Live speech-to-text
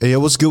Hey, yo,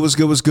 what's good, what's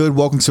good, what's good?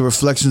 Welcome to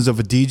Reflections of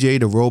a DJ,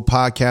 the Road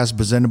podcast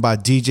presented by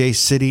DJ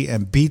City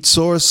and Beat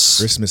Source.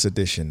 Christmas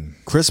edition.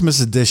 Christmas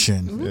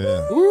edition.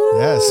 Yeah.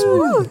 Yes.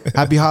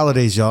 Happy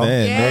holidays, y'all.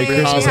 Man, Merry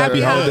Christmas,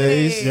 Happy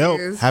Holidays.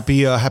 Yep.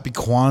 Happy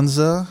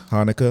Kwanzaa.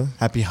 Hanukkah.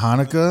 Happy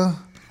Hanukkah.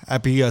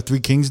 Happy Three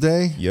Kings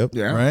Day. Yep.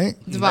 Yeah. Right?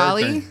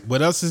 Diwali.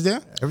 What else is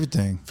there?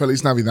 Everything.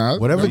 Feliz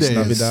Navidad. Whatever Feliz day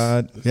is.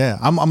 Navidad. Yeah.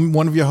 I'm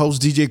one of your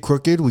hosts, DJ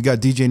Crooked. We got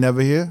DJ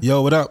Never here.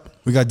 Yo, what up?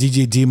 We got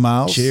DJ D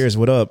Miles. Cheers.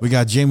 What up? We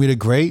got Jamie the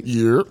Great.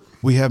 Yep.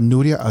 We have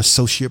Nudia, our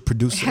associate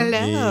producer.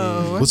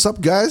 Hello. What's up,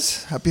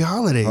 guys? Happy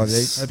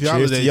holidays. Happy Cheers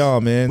holidays. to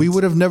y'all, man. We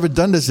would have never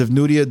done this if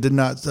Nudia did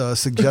not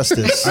suggest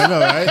this. I know,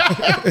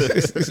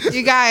 right?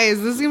 You guys,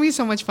 this is going to be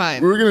so much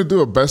fun. We were gonna do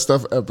a best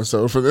stuff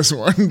episode for this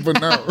one, but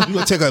no. We're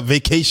gonna take a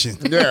vacation.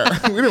 Yeah,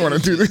 we didn't want to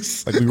do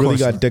this. Like we really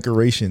got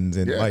decorations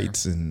and Yeah.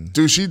 lights and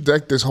Dude, she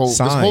decked this whole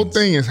Signs.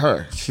 thing is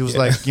her. She was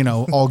like,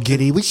 all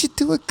giddy. We should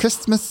do a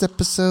Christmas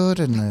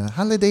episode and a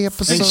holiday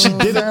episode. And she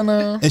did it.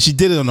 Anna. And she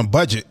did it on a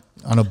budget.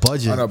 On a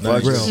budget. On a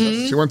budget.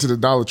 Real. She went to the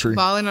Dollar Tree.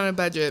 Balling on a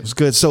budget. It's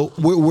good. So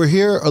we're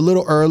here a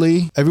little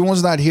early.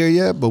 Everyone's not here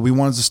yet, but we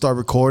wanted to start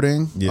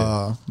recording.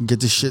 Yeah. Get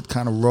this shit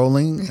kind of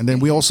rolling. And then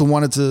we also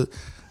wanted to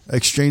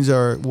exchange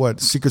our,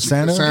 Secret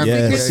Santa? Santa.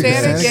 yes. Secret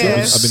Santa yes.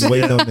 gifts. I've been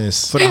waiting on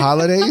this. For the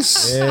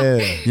holidays?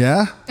 Yeah.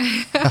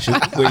 Yeah?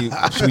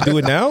 Should we do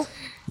it now?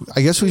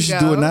 I guess we should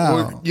do it now.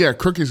 Well, yeah,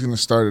 Crookie's gonna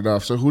start it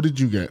off. So who did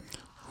you get?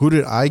 Who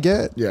did I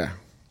get? Yeah.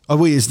 Oh,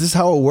 wait, is this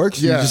how it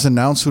works? Yeah. You just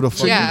announce who the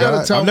fuck Yeah. you You gotta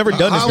got? tell- I've never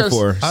done this you gotta-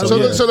 before, So,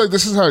 so yeah. like,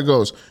 this is how it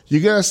goes. You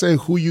gotta say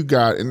who you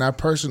got, and that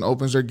person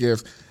opens their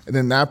gift, and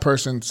then that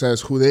person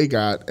says who they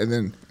got, and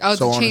then Oh, it's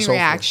so a on and chain so forth.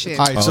 reaction.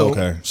 All right, Oh,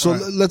 so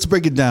okay. let's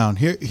break it down.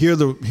 Here are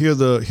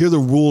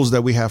the rules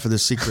that we have for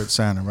this Secret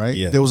Santa, right?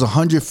 Yeah. There was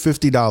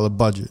 $150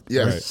 budget,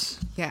 Yes.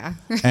 Yeah.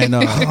 and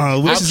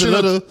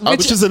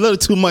Which is a little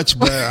too much,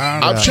 but I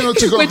don't know. Optional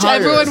to go Which higher.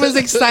 everyone was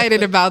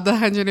excited about, the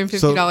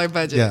 $150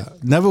 budget. Yeah,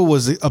 Never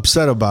was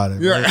upset about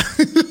it. Yeah. right?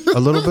 A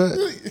little bit.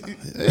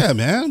 Yeah,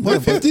 man.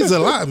 150 is a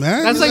lot,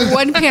 man. That's like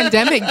one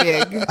pandemic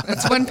gig.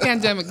 That's one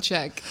pandemic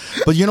check.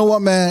 But you know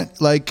what, man?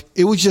 Like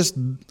it was just,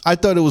 I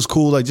thought it was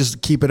cool, like just to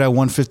keep it at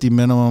 150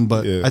 minimum.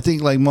 But Yeah. I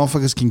think like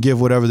motherfuckers can give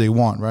whatever they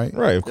want, right?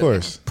 Right, of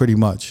course. Pretty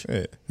much.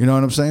 Yeah. You know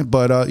what I'm saying?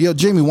 But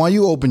Jamie, why don't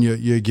you open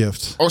your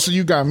gift? Oh, so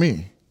you got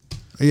me.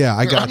 Yeah,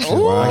 I got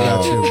you. I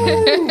got you,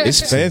 man.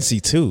 It's fancy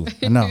too.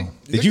 I know.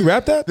 Did you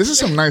wrap that? This is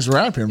some nice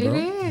rapping, bro.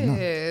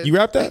 You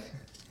wrapped that?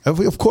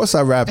 Of course,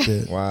 I wrapped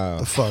it. Wow.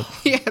 The fuck.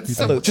 Yeah, it's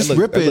so Look, Just that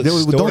rip it. that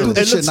looks Don't do stolen.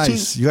 the It shit looks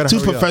nice. too, You gotta too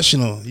hurry up.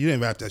 professional. You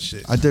didn't wrap that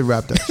shit. I did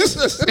rap that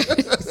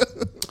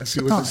shit. I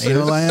see what this You know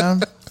is. what I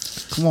am?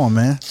 Come on,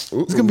 man. It's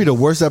gonna be the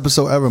worst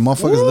episode ever.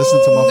 Motherfuckers listen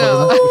to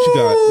motherfuckers. What you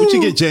got? What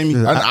you get, Jamie?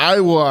 An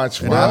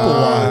iWatch. Wow. Apple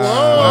Watch.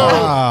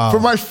 Wow. For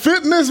my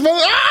fitness,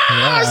 mother.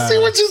 I see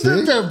what you See?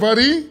 did there,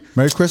 buddy.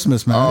 Merry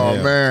Christmas, man.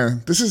 Oh,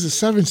 man. This is a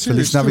 7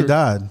 series. Feliz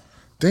Navidad.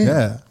 Damn.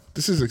 Yeah.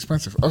 This is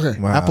expensive. Okay.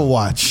 Wow. Apple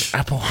Watch.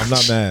 Apple Watch. I'm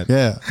not mad.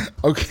 Yeah.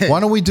 Okay. Why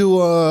don't we do?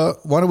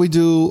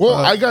 Well,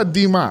 I got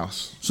D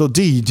Miles. So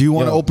D, do you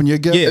want to Yo. open your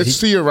gift? Yeah. It's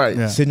to your right.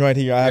 Yeah. Sitting right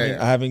here. yeah.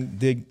 I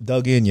haven't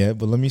dug in yet,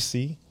 but let me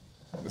see.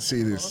 Let's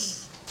see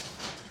this.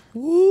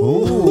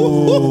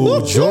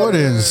 Ooh,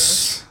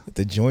 Jordans.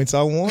 The joints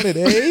I wanted,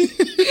 eh?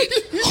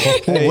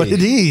 What are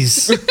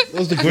these?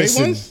 Those the great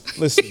Listen, ones?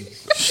 listen.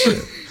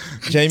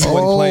 Jamie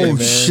wasn't playing, Oh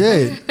man.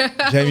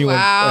 shit! Jamie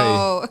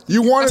wow.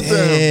 You wanted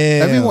them.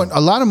 Damn. Everyone, a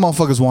lot of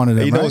motherfuckers wanted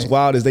them. You know right? what's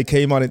wild is they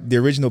came on. The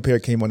original pair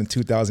came on in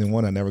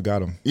 2001. I never got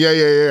them.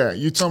 Yeah.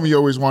 You told me you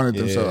always wanted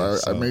them, Yeah, so I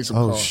so- made some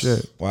Oh calls.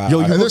 shit! Wow. Yo,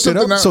 you And there's hooked it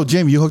up. something So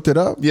Jamie, you hooked it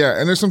up. Yeah,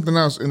 and there's something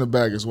else in the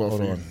bag as well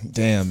for you.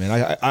 Damn,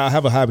 man. I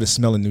have a habit of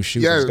smelling new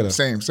shoes. I Yeah, just gotta-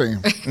 same.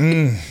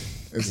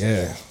 It's-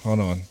 Yeah, hold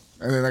on.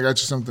 And then I got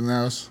you something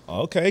else.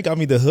 Okay, got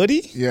me the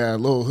hoodie, Yeah, a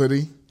little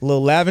hoodie. a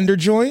little lavender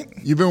joint,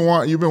 You've been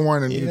wanting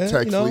a new Yeah,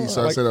 tech you know, fleece,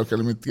 so I I like- said, okay,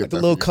 let me get the that.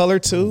 little for you. color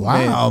too.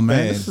 Wow,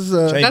 man. This is,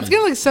 Jamie. That's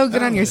going to look so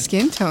good on your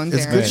skin tone,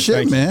 It's Darren. good shit,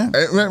 thank you. man.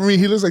 I mean,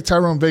 he looks like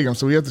Tyrone Bigham,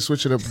 so we have to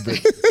switch it up a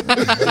bit.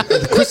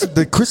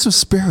 The Christmas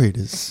spirit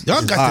is.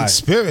 Y'all got high. the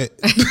spirit.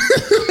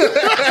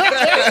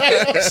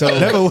 So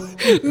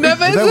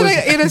Never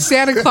is in a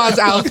Santa Claus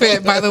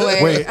outfit, by the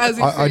way. Wait, as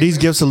he are these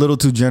gifts a little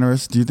too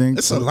generous? Do you think?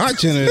 It's a lot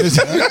generous.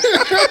 man.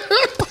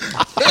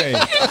 hey,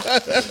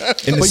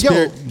 in the But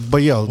spirit,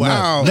 yo,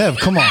 Wow. Nev,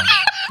 come on.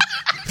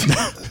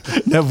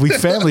 Nev, we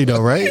family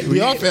though, right? We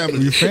are family.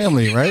 We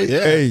family, right? Yeah.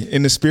 hey,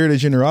 in the spirit of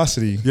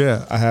generosity,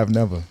 Yeah. I have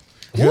never.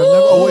 You have Nev?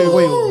 Oh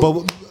wait,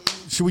 but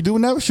should we do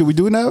Nev? Should we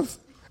do Nev?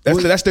 That's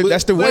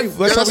the way.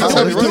 That's that's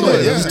how we how do we it. Let's do do it.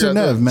 it, yeah. Let's do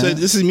Nev, So man.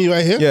 this is me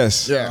right here?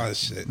 Yes. Yeah. Oh,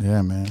 shit.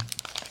 Yeah, man.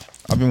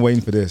 I've been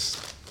waiting for this.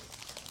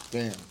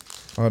 Damn.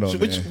 Hold on, So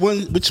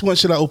man. which one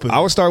should I open?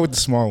 I would start with the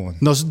small one.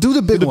 No, so do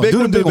the big one. big Do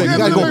the one, big one. big You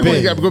one. gotta go Yeah, big one.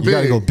 big. You gotta go You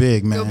gotta big. go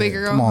big, man. Go big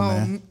or go Come on,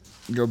 home. man.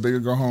 Go big or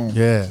go home.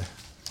 Yeah.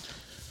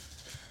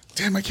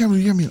 Damn, I can't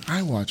believe you got me an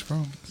iWatch,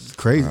 bro.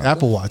 Crazy.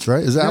 Apple Watch,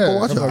 right? Is it Apple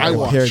Watch? Apple Or Watch.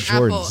 iWatch? A pair of Apple-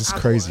 Jordans. This is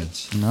Apple crazy.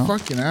 Watch. No.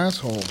 Fucking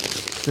asshole.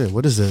 Shit,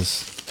 what is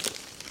this?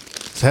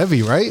 It's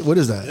heavy, right? What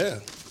is that? Yeah.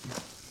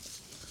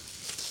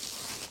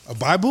 A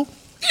Bible?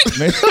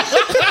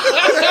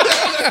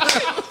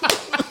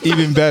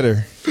 Even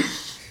better.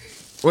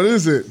 What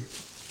is it?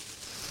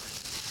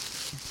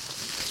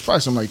 It's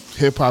probably some like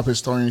hip hop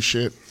historian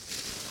shit.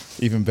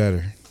 Even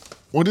better.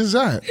 What is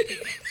that?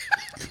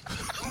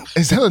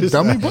 Is that a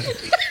dummy book?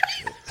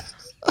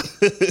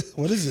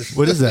 What is this?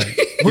 What is that?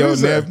 Yo,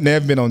 is that?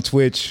 Nev been on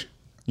Twitch.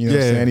 You know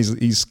what Yeah. I'm saying?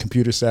 He's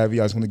computer savvy.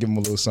 I just want to give him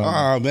a little something.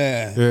 Oh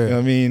man, You know what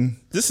I mean?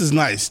 this is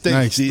nice. Thank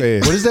Nice. you. Yeah.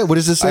 What is that? What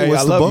does it say? Hey,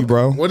 What's I the love book? you,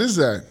 bro. What is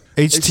that?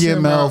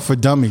 HTML for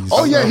dummies.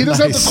 Oh yeah, he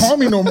doesn't have Nice. to call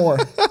me no more.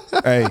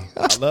 Hey,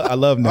 I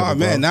love Nev. Oh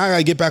man, now I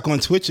gotta get back on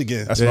Twitch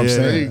again. That's what I'm Yeah.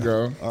 There saying. you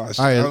go. Oh, shit.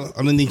 All right.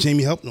 I'm gonna need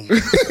Jamie help no more.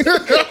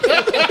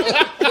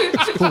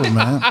 Cool,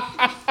 man.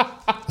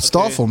 It's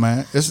thoughtful,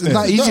 man. It's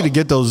not easy to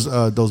get those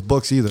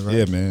books either, right?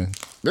 Yeah, man.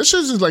 That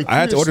shit is like I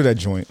had to order that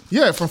joint.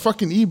 Yeah, from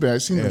fucking eBay. I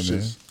seen Yeah, those man.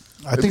 shits.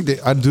 I think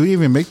do they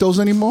even make those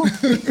anymore?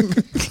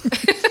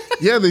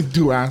 Yeah, they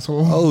do,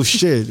 asshole. Oh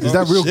shit! Is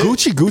that real shit.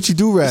 Gucci? Gucci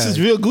do rag? This is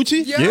real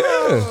Gucci.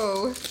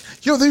 Yo.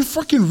 Yo, they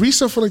fucking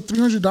resell for like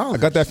 $300. I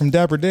got that from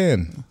Dapper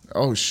Dan.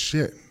 Oh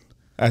shit.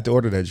 I had to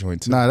order that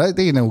joint too. Nah, that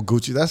they ain't no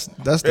Gucci. That's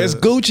It's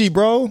Gucci,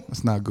 bro.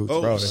 That's not Gucci.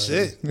 Oh bro.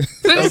 shit! Put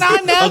it on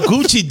A now.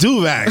 Gucci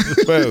do rag.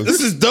 Bro. This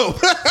is dope.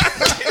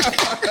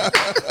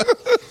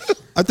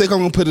 I think I'm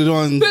gonna put it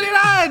on. Put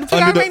it on. Put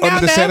it Under on the, right now, under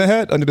the Nev. Santa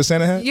hat? Under the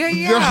Santa hat? Yeah,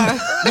 yeah.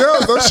 Yo,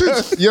 those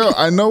shits. Yo,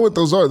 I know what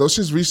those are. Those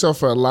shits resell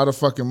for a lot of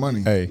fucking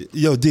money. Hey,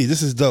 Yo, D,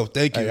 this is dope.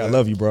 Thank you. Hey, I man.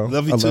 love you, bro.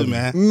 Love you I too, love you.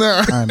 man. Nah.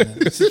 All right, man.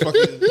 This is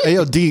fucking. Hey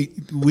yo, D,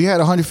 we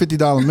had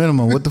 $150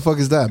 minimum. What the fuck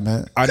is that,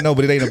 man? I know,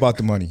 but it ain't about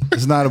the money.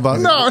 It's not about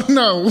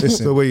No.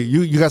 Listen, So wait,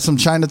 you got some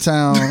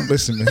Chinatown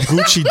listen, man.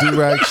 Gucci do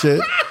rag shit.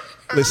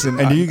 Listen,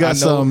 And you got I know,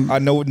 some- I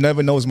know.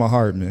 Never knows my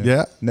heart, man.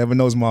 Yeah? never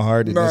knows my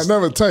heart. And No, I it's-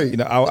 never tell you. You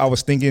know, I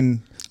was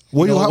thinking.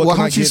 What you know, how can I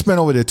much you get? spend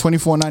over there?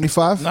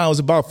 $24.95? No, it was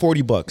about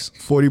 $40.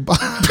 $40.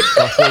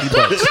 About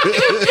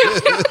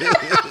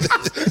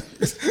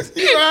 $40.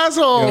 You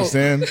asshole. You know what I'm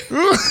saying?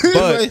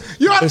 But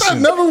Yo, I thought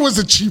listen, never was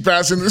a cheap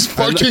ass in this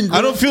fucking group.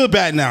 I don't feel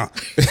bad now.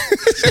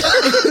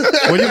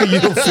 What do you mean you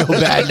don't feel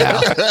bad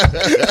now?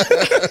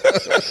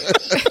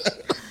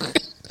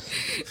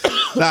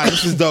 Nah,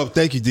 this is dope.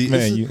 Thank you, D. Man,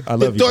 This is I love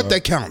the you, thought bro.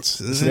 that counts.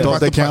 This is The thought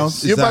about that the price.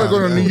 counts? You're about to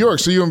go to New York,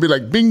 so you're going to be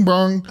like, bing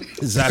bong.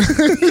 Exactly.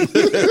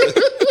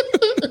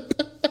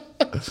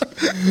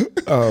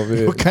 oh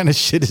man, What kind of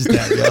shit is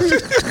that,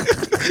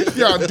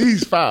 yo? Yo,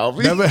 D's foul.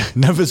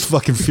 Never's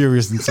fucking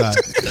furious inside.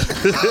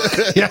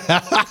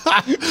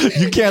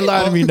 You can't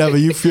lie to me, Never.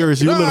 You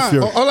furious. You a little Nah,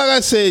 furious. all I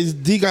gotta say is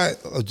D got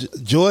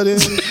Jordan.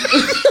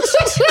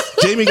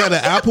 Jamie got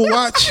an Apple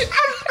Watch.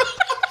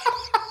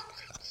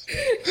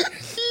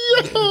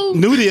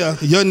 Nudia,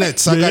 you're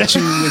next. I got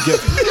you a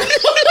gift.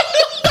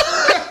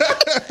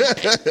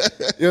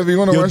 Yeah, if you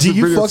want to Yo, watch D, the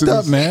you video fucked to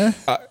up, this. man.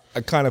 I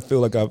kind of feel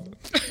like I've.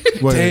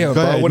 Wait, Damn, go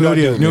bro, ahead. what did I Nudia,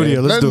 do, man?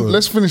 Nudia, let's do it.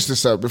 Let's finish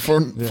this up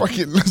before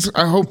fucking.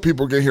 I hope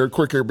people get here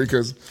quicker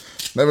because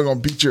never gonna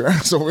beat your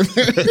ass over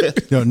there.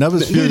 Yo,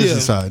 Never's furious Nudia,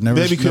 inside.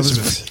 Baby Never's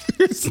Christmas.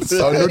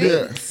 So,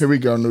 Nudia, here we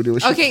go, Nudia.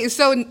 What she- Okay,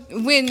 so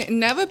when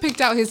Neva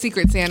picked out his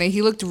Secret Santa,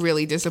 he looked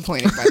really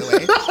disappointed, by the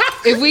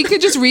way. If we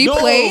could just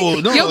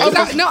replay. No. Yo,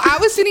 'cause I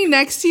was sitting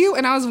next to you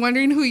and I was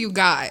wondering who you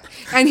got.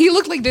 And he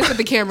looked like this at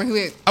the camera. Who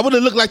it? I would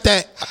have looked like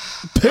that.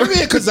 Period.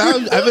 Because I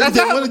really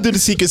didn't want to do the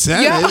Secret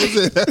Santa. Yeah.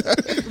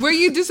 It was Were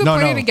you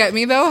disappointed No. to get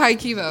me, though? High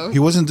key, though. He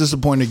wasn't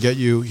disappointed to get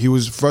you. He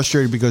was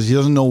frustrated because he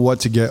doesn't know what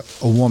to get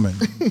a woman.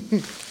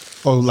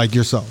 Or like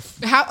yourself.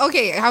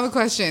 Okay, I have a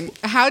question.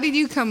 How did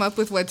you come up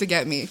with what to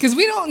get me? Because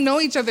we don't know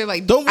each other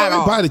like Don't at worry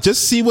all. about it.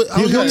 Just see what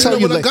He'll tell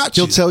you. what I got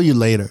you. He'll tell you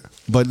later.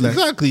 But like,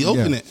 Exactly.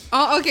 Open yeah. it.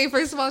 Oh, okay.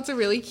 First of all, it's a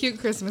really cute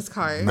Christmas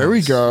card. There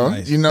we go.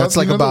 You know, That's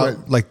like you know the way.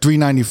 about like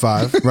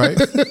 $3.95,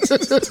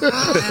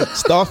 right?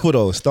 Starful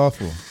though,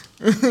 Starful.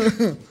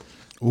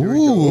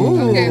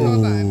 Ooh. Okay,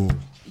 hold on.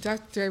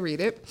 Do I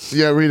read it?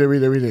 Yeah, read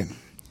it.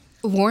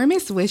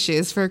 Warmest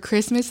wishes for a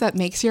Christmas that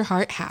makes your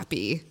heart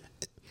happy.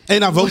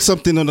 And I wrote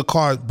something on the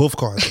card, both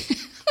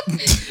cards.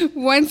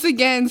 Once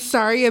again,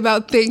 sorry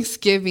about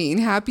Thanksgiving.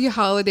 Happy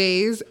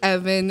holidays,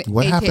 Evan.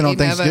 What aka happened on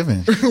Neva.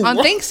 Thanksgiving? On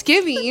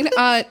Thanksgiving,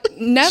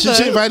 Neva,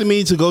 She invited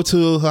me to go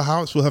to her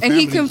house with her and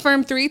family. he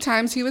confirmed 3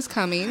 times he was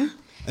coming.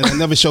 and I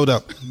never showed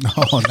up.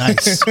 Oh,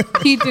 nice.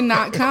 He did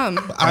not come.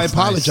 I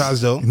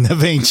apologize, though.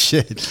 Never ain't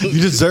shit. You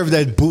deserve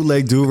that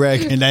bootleg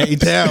do-rag and that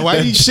ain't Yeah, why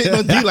you shitting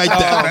on D like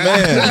that,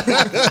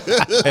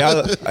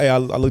 Hey, I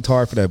looked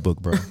hard for that book,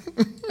 bro.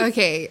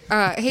 Okay.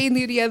 Hey,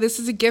 Nudia, this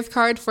is a gift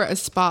card for a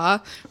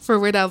spa for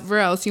whatever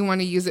else you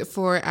want to use it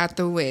for at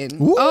the Win.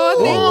 Oh,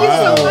 thank you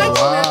so much,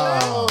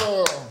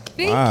 Neva.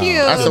 Thank you.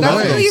 That's That's a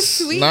really win.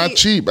 sweet. Not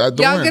cheap. At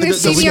the Y'all Win. gonna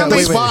see me on The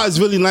my spa is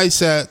really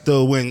nice at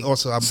the Win.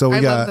 Also, So we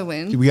I got love the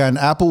Win. we got an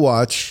Apple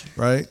Watch,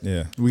 right?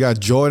 Yeah. We got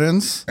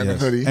Jordans And a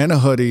hoodie. and a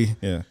hoodie.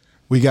 Yeah,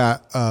 We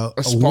got a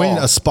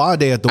spa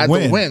day at the At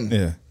Win. the Win.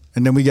 yeah.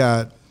 And then we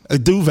got a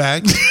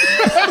do-rag.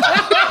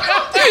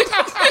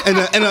 and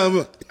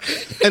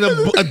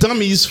a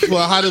dummies for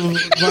how to run.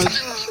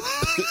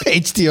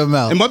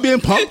 HTML. Am I being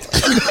pumped?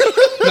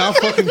 Nah, I'm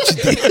fucking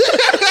with you.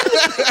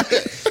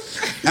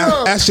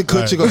 Ashton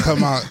Kutcher gonna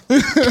come out.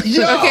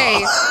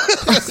 Okay,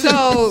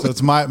 So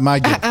it's my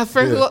gift.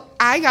 what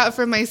I got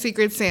from my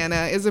Secret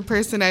Santa is a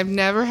person I've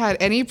never had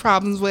any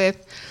problems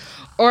with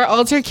or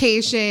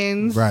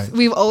altercations. Right.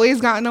 We've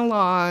always gotten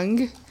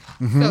along.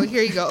 So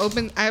here you go.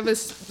 Open. I have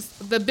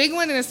the big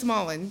one and a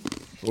small one.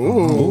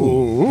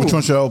 Which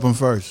one should I open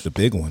first? The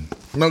big one.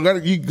 No,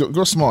 you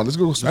go small. Let's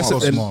go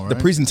small. And small, the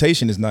right?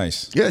 presentation is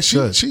nice. Yeah,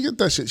 Good. she get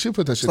that shit. She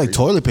put that shit. It's like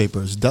toilet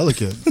paper. It's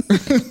delicate.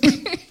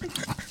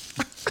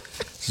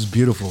 This is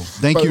beautiful.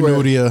 Thank By you, the way,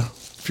 Nudia.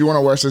 If you want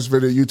to watch this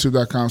video,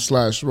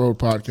 youtube.com/road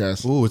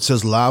podcast. Ooh, it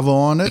says lava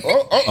on it.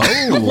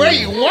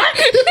 Wait, what?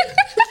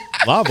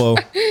 Lavo.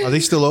 Are they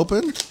still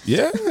open?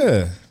 Yeah.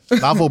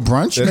 Lavo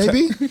brunch,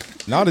 maybe?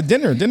 Now the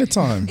dinner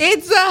time.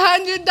 It's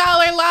a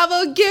 $100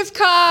 Lavo gift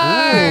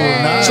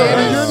card. So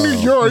when you're in New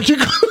York, you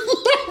go.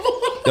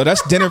 Yo,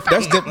 that's dinner.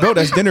 That's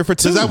dinner for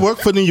two. Does that work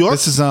for New York?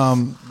 This is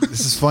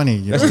funny.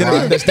 You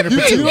know? That's dinner for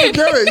You two. don't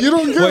get it. You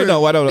don't get Wait, it.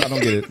 no, I don't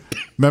get it.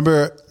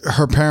 Remember,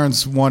 her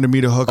parents wanted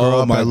me to hook her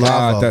Oh up my at God,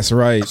 Lavo. that's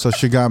right. So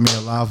she got me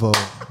a Lavo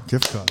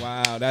gift card.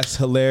 Wow, that's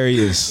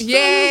hilarious.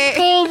 Yay.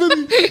 You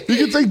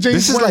can take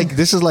James.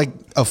 This is like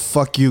a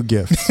fuck you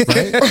gift,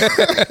 right?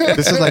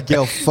 This is like,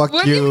 yo, fuck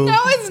Well, you. no,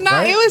 it's not.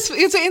 right?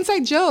 It's an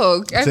inside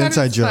joke. I It's thought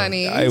inside it was joke.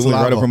 funny. It went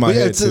right over my But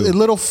yeah, head it's too. a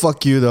little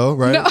fuck you though,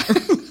 right? No.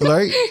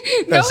 Right?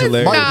 No, it's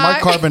hilarious. not.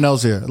 Mike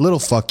Carbonell's here. A little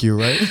fuck you,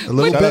 right? A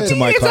little Shout out bit. to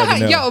Mike It's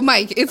Carbonell. Yo,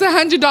 Mike, it's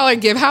 $100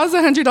 gift. How's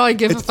a $100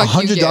 gift It's a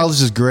fuck you $100 gift?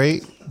 is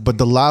great, but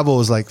the Lavo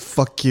is like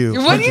fuck you.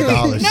 What do you mean?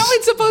 $100. No,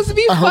 it's supposed to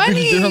be I hope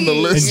funny. you give him the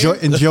list.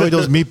 Enjoy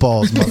those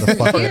meatballs,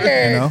 motherfucker.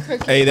 You know?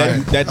 Hey,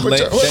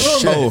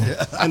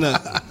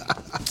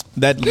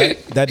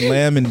 that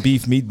lamb and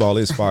beef meatball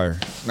is fire.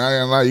 Not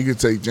gonna lie, you could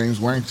take James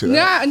Wang to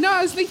that. No,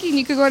 I was thinking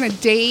you could go on a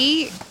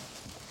date.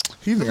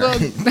 He's going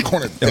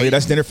to Oh, yeah,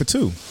 that's dinner for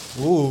two.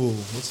 Ooh,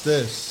 what's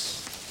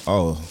this?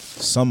 Oh,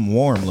 some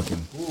warm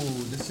looking.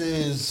 Ooh, this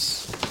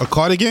is A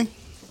cardigan?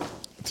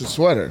 It's a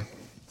sweater.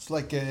 it's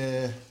like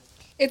a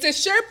It's a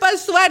Sherpa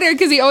sweater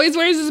because he always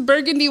wears his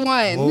burgundy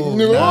one. Thank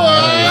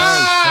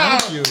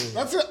you.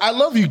 That's it. I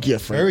love you,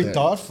 gift. Right Very there.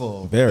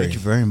 thoughtful. Very. Thank you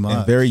very much.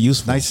 And very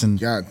useful. Nice and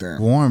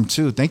Goddamn. warm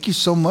too. Thank you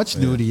so much,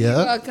 Nudia.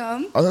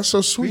 Welcome. Oh, that's so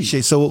sweet.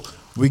 Appreciate. So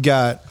we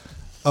got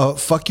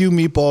fuck you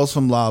meatballs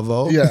from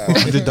Lavo. Yeah.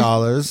 Nice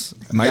 $100.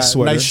 Got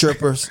sweater. Nice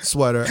Sherpa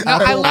sweater.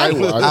 I like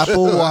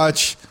Apple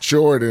Watch,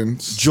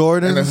 Jordans,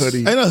 Jordans, and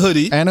a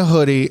hoodie, And a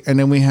hoodie. and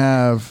then we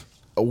have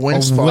a wind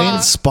a spa.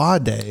 wind spa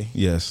day.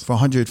 Yes. For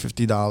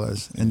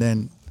 $150, and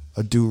then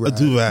a do A rag.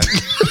 do-rag.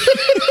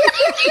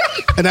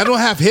 And I don't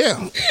have hair.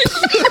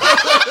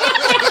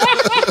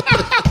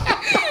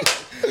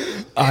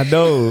 I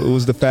know it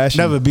was the fashion.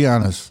 Never be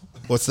honest.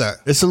 What's that?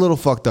 It's a little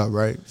fucked up,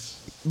 right?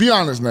 Be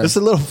honest, man. It's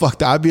a little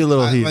fucked up. I'd be a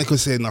little I heat. ain't gonna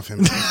say nothing.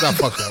 It's not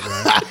fucked up,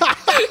 man.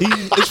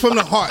 It's from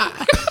the heart.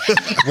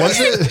 Was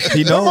it?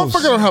 He That knows.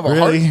 motherfucker don't have a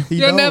Really? heart. He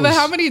Yo, knows. Never,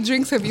 how many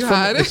drinks have you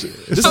had?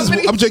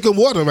 I'm drinking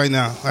water right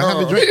now. I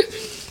haven't drank.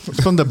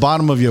 It's from the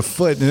bottom of your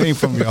foot. It ain't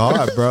from your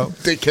heart, bro.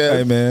 Dickhead.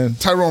 Hey, man.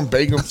 Tyrone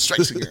Bagum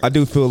strikes again. I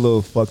do feel a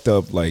little fucked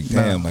up. Like,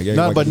 damn. Like, No,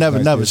 everybody but gets never,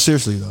 nice never. gifts.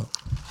 Seriously though,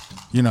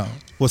 you know,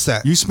 What's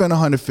that? you spent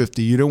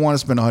 150. You didn't want to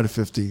spend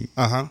 150.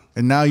 Uh-huh.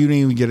 And now you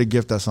didn't even get a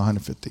gift that's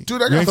 150.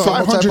 Dude, I You got ain't feel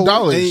no type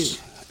of way? $500.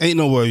 Ain't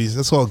no worries.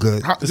 That's all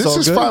good. This all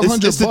is good?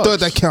 $500. It's the thought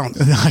that counts.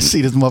 I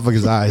see this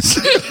motherfucker's eyes.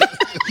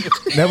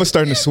 Never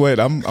starting to sweat.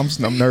 I'm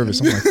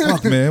nervous. I'm like,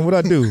 fuck, man. What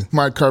I do?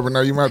 Mike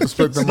Carbonell, you might have to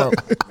split them up.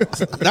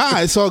 Nah,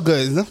 it's all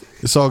good. No?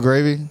 It's all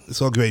gravy.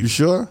 It's all great. You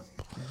sure?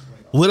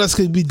 What else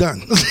could be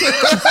done?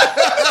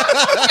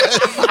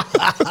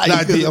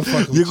 Nah, D, I'm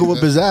fucking You with can whip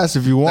his ass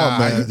if you want, Nah,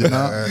 man. You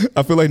know?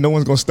 I feel like no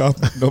one's gonna stop.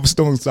 No one's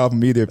gonna stop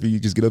me either if you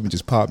just get up and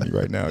just pop me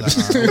right now.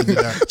 That's Bing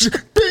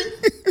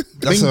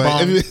all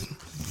right. bong.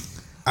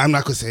 I'm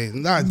not gonna say it.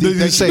 Nah, D, No, you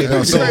thank say you. it.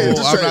 No, Say it, No,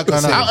 just I'm say not it.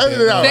 gonna say I'll it.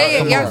 edit it out.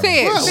 Say it. Yeah,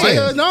 say it. Why? Say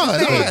it. No,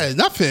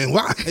 nothing.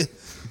 Why?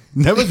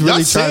 Never's really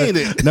Y'all saying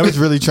trying. it. Never's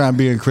really trying to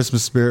be in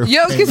Christmas spirit.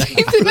 Yo, because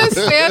he's in a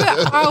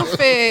Santa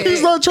outfit.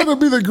 He's not trying to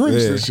be the Grinch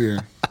Yeah. this year.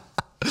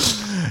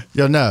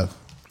 Yo, Nev,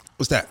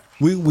 What's that?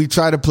 we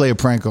try to play a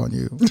prank on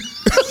you. That's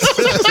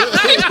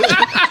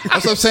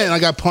what I'm saying. I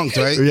got punked,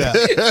 right? Yeah.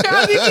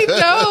 How did he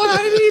know? How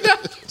did he know?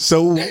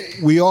 So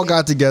we all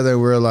got together and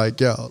we were like,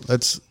 yo,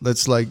 let's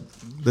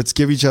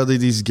give each other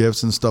these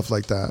gifts and stuff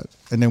like that.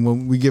 And then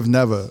when we give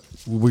Neva,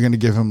 we're gonna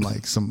give him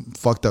like some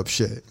fucked up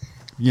shit.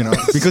 You know,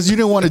 because you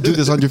didn't want to do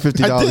this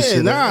 $150 I did.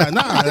 shit. Nah,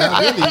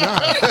 really,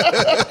 nah.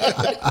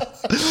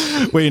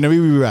 Wait, let me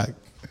be back.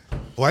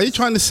 Why are you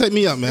trying to set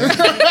me up, man?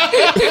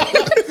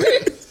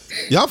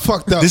 Y'all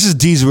fucked up. This is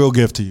D's real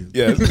gift to you.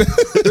 Yeah.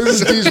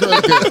 This is D's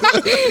real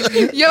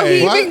good. Yo,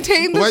 he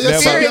maintained why the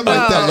y'all spirit set me up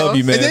like that? I love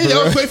you, man. And then for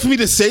y'all real. wait for me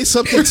to say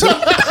something too.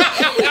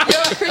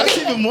 That's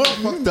even more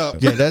fucked up.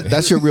 Yeah,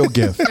 that's your real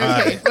gift.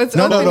 Okay, let's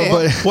No, open no, it.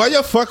 but Why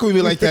y'all fucking with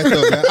me like that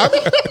though, man?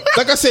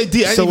 Like I said,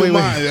 D, I ain't even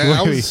mind. Man.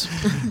 I was,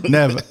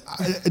 Nev,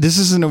 This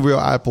isn't a real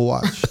Apple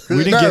Watch.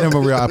 We didn't get him a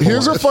real Apple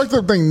Here's Watch. a fucked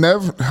up thing.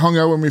 Nev hung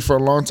out with me for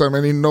a long time,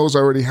 and he knows I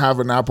already have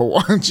an Apple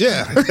Watch.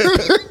 Yeah.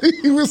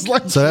 He was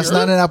like, So that's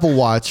not an Apple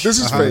Watch. This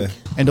is fake.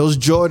 And those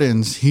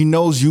Jordans, he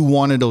knows you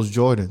wanted those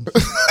Jordans.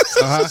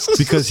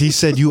 Because he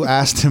said you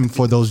asked him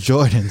for those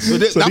Jordans.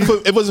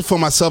 It wasn't for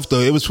myself though.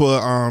 It was for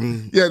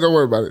Yeah, don't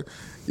worry about it.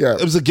 Yeah,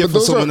 It was a gift But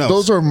for someone else.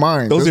 Those are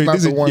mine. Those That's are, not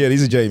these the are one. yeah,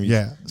 these are Jamie.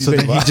 Yeah. So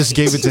then he just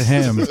gave it to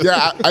him.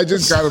 Yeah, I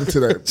just got them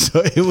today.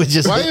 So it was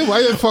just. why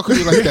you fuck with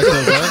me like that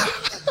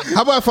though, man?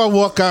 How about if I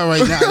walk out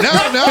right now?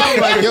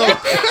 No, like yo. No,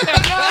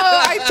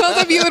 I told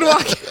him you would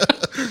walk.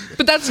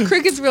 But that's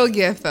Cricket's real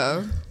gift,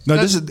 though. No,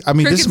 this is. I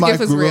mean, this is my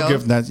Cricket's gift real was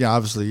gift. That, yeah,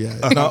 obviously, yeah.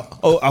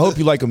 I hope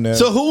you like them now.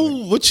 So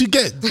what you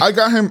get? I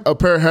got him a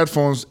pair of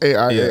headphones,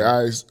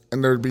 AIs,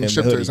 and they're being And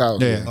shipped the to his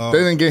house. Yeah. They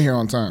didn't get here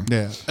on time.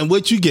 Yeah. And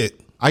what you get?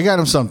 I got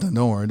him something.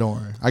 Don't worry.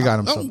 I got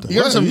him something. He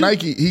got some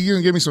Nike. He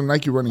gonna give me some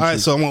Nike running All right,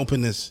 shoes. so I'm gonna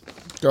open this.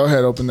 Go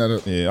ahead, open that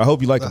up. yeah, I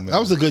hope you like them. That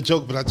was a good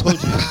joke, but I told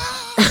you.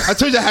 I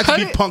told you I had to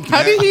be punked, How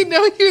man. did he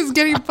know he was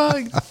getting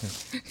punked?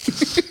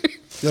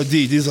 Yo,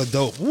 D, these are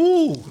dope.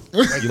 Woo.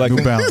 You like New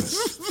them?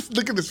 Balance.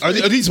 Look at this. Are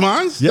these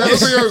mine? Yeah.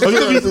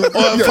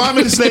 Or 5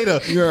 minutes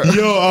later, yo,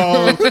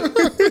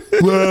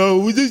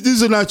 well,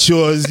 these are not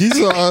yours.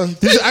 These are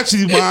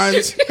actually mine.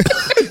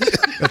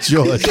 That's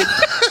yours.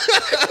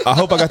 I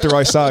hope I got the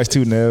right size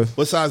too, Nev.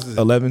 What size is it?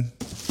 11.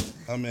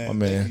 Oh man, Oh,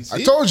 man. You I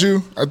see? told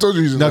you.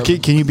 He's Now,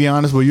 can you be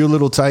honest? Were you a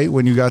little tight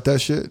when you got that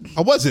shit?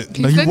 I wasn't.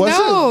 No, He you said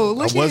wasn't. no.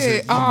 Look I at wasn't.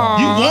 it. Aw.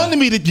 You wanted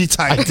me to be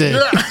tight. I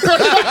did.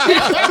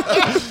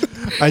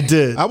 I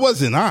did. I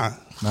wasn't. I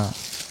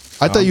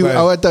thought you. man.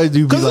 I thought you'd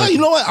be Because like. you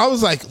know what? I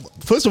was like,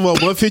 first of all,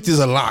 150 is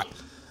a lot.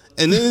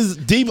 And then it's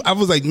deep. I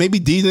was like, maybe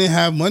D didn't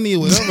have money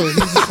or whatever. He's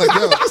just like,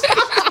 yo,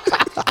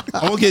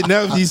 I'm gonna get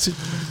Nev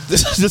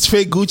this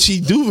fake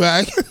Gucci do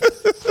rag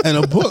and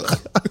a book.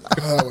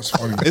 That was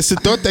funny. It's the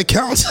thought that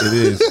counts. It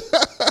is.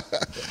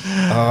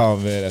 Oh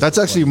man, That's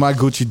actually my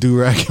Gucci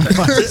do-rag.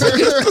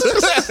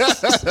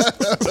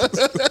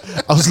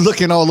 I was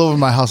looking all over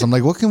my house. I'm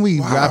like, what can we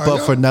wrap up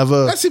yo. for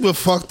never? That's even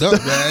fucked up,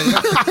 man.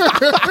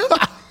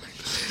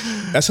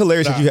 that's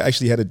hilarious that you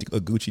actually had a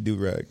Gucci do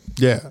rag.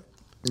 Yeah.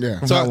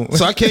 Yeah. So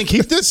I can't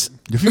keep this?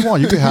 If you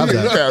want, you can have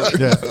that.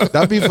 Yeah.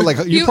 That'd be for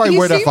like, you probably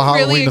wear that for seemed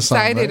Halloween really or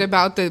something. excited Right?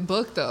 about the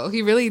book, though.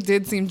 He really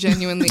did seem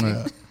genuinely.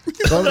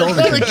 The only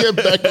Gotta thing- get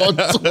back on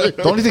Twitter.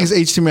 the only thing is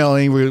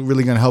HTML ain't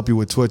really going to help you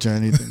with Twitch or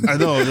anything. I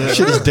know. That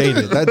shit is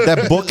dated.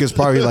 That book is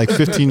probably like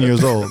 15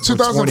 years old. or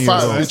 20 years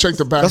 2005. old. We checked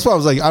the back. That's why I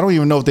was like, I don't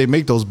even know if they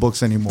make those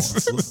books anymore.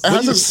 It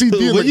has a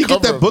CD in Where the you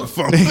get cover. that book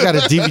from? They got a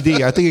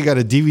DVD. I think it got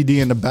a DVD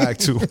in the back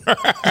too.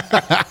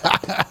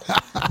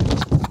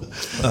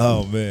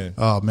 Oh man.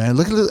 Oh man,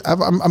 look at this.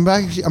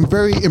 I'm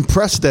very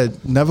impressed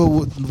that Never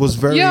was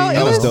very. Yo,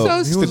 it was dope. so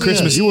It's the sweet.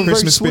 Christmas- You were very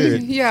Christmas sweet.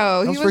 spirit. Yo,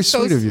 That he was very was so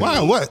sweet of you. sweet.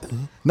 Wow, what?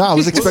 No, I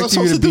was What was I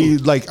expecting you to supposed to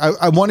be like.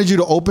 I wanted you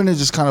to open and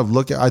just kind of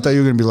look at. I thought you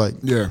were gonna be like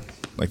Yeah.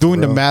 Like doing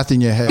for the real. math in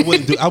your head.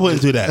 I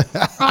wouldn't do that.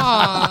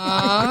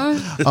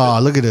 Aww, Oh,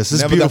 look at this. This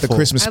is Never got beautiful. the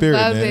Christmas I spirit,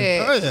 love man.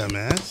 it. Oh yeah,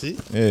 man. See,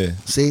 Yeah.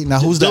 See, now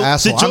who's the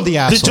asshole? I'm the The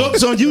asshole.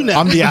 joke's on you now.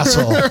 I'm the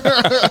asshole.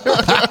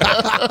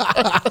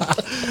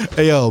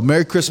 Hey yo,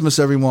 Merry Christmas,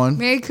 everyone.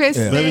 Merry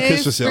Christmas. Merry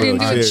Christmas, We're gonna do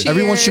everyone. a Cheers.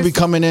 Everyone should be cheers.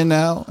 coming in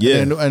now. Yeah.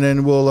 and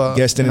then we'll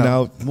Guest in and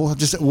out.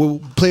 We'll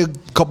play a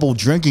couple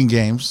drinking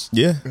games.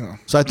 Yeah.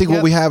 So I think what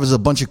Yep. we have is a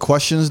bunch of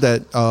questions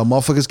that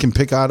motherfuckers can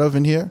pick out of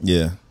in here.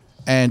 Yeah.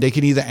 And they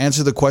can either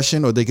answer the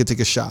question or they can take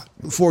a shot.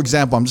 For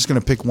example, I'm just going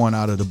to pick one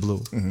out of the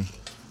blue.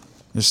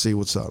 Let's see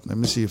what's up. Let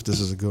me see if this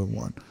is a good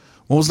one.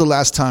 When was the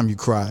last time you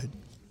cried?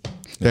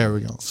 There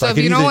we go. So I if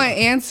can you don't either- want to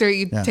answer,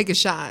 you Yeah. take a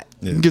shot.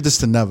 you can give this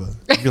to Never.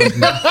 You'd be like,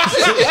 no.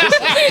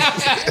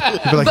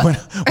 You'd be like when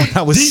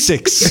I was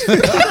 6.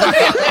 But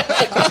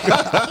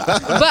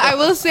I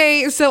will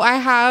say, so I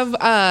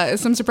have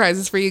some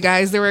surprises for you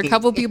guys. There were a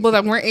couple people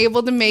that weren't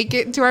able to make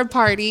it to our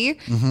party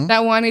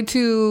that wanted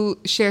to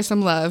share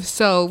some love.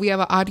 So we have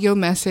an audio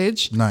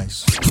message.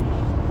 Nice.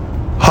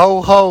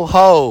 Ho, ho,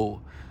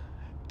 ho.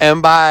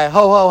 And by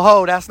ho, ho,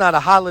 ho, that's not a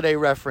holiday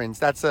reference.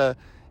 That's a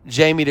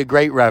Jamie the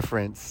Great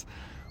reference.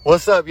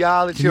 What's up,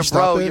 y'all? It's Can your you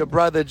stop bro, it? your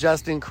brother,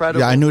 Just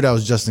Incredible. Yeah, I knew that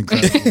was just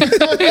incredible.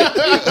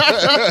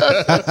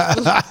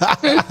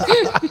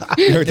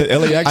 You heard the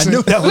LA I accent?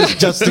 knew that was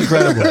just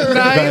incredible.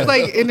 Now he's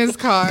like in his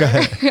car.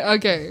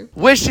 Okay.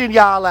 Wishing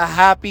y'all a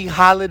happy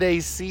holiday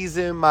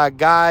season, my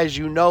guys.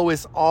 You know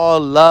it's all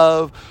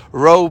love.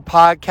 Road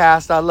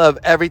Podcast. I love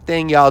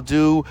everything y'all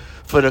do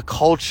for the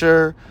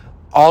culture,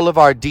 all of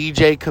our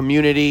DJ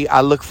community.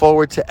 I look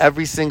forward to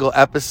every single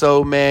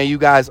episode, man. You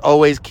guys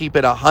always keep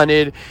it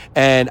 100,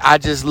 and I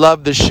just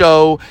love the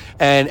show,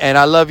 and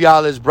I love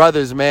y'all as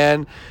brothers,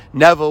 man.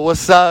 Neville,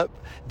 what's up?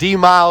 D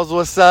Miles,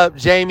 what's up?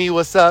 Jamie,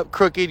 what's up?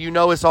 Crooked, you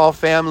know it's all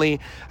family.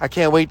 I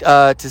can't wait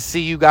to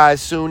see you guys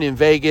soon in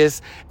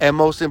Vegas. And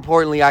most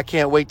importantly, I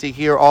can't wait to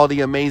hear all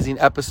the amazing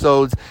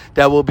episodes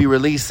that we'll be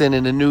releasing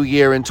in the new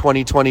year in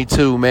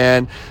 2022,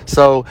 man.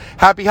 So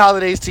happy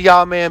holidays to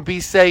y'all, man. Be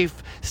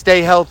safe,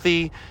 stay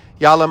healthy.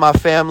 Y'all are my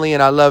family,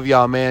 and I love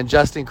y'all, man.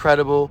 Just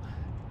Incredible,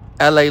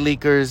 LA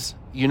Leakers,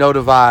 You know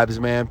the vibes,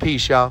 man.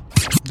 Peace, y'all.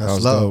 That's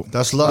was love. dope.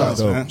 That's love.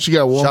 dope. She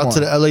got one Shout out more. to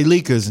the LA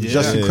Leakers and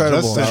Just Yeah,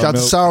 Incredible. Just Shout out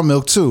to Sour Sour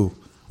Milk too.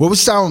 What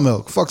was Sour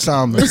Milk? Fuck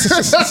Sour Milk. He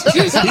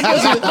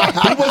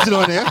wasn't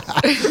on there.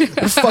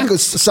 Fuck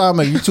is Sour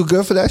Milk. You too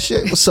good for that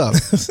shit? What's up?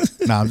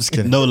 Nah, I'm just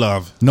kidding. No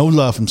love. No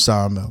love from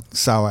Sour Milk.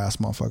 Sour ass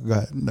motherfucker. Go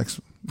ahead. Next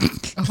one.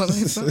 Oh,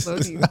 it's not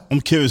loading. I'm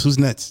curious, who's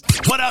next?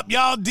 What up,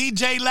 y'all?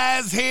 DJ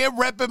Laz here,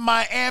 repping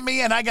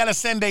Miami, and I gotta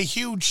send a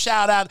huge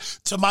shout out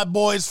to my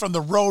boys from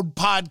the Road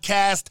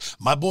Podcast,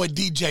 my boy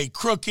DJ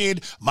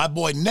Crooked, my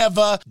boy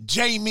Neva,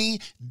 Jamie,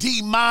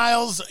 D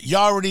Miles. You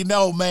already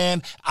know,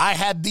 man. I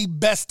had the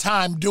best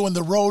time doing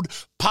the Road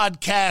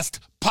Podcast.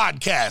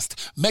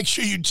 Make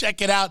sure you check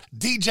it out.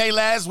 DJ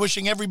Laz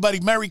wishing everybody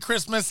Merry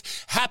Christmas,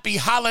 Happy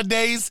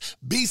Holidays,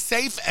 be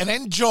safe and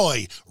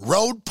enjoy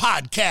Road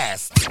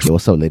Podcast. Yo,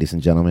 what's up, ladies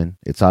and gentlemen?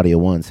 It's Audio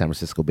One, San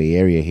Francisco Bay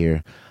Area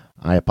here.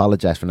 I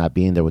apologize for not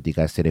being there with you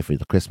guys today for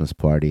the Christmas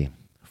party.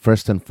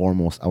 First and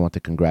foremost, I want to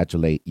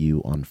congratulate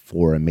you on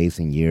 4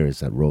 amazing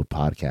years at Road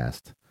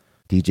Podcast.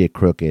 DJ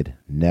Crooked,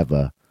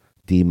 Neva,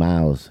 D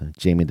Miles,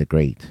 Jamie the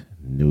Great,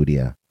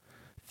 Nudia.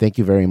 Thank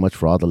you very much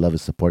for all the love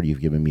and support you've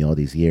given me all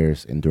these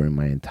years and during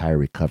my entire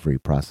recovery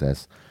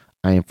process.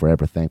 I am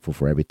forever thankful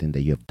for everything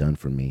that you have done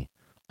for me.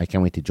 I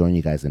can't wait to join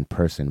you guys in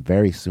person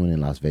very soon in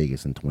Las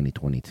Vegas in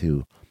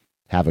 2022.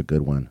 Have a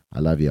good one. I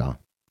love y'all.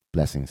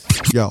 Blessings.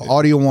 Yo,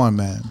 Audio One,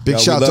 man. Big Yo,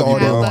 we shout to love you,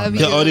 Audio bro. I One. love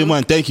Yeah, you. Audio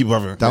One. Thank you,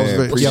 brother. That was Man,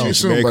 very, appreciate yo, you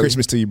soon, Merry buddy.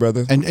 Christmas to you,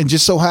 brother. and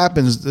just so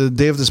happens the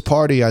day of this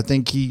party, I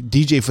think he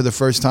DJ for the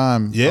first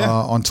time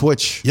on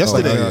Twitch.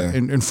 Yesterday. Oh, yeah.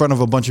 in front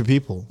of a bunch of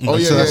people. Oh,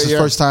 yeah, so that's yeah, his yeah.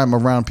 first time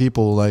around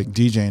people like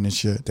DJing and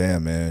shit.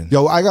 Damn, man.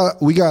 Yo,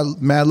 we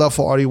got mad love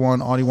for Audio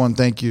One. Audio One,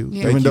 thank you.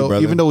 Yeah. Even Thank you,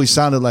 brother. even though he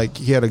sounded like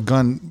he had a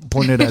gun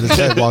pointed at his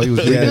head while he was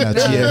reading that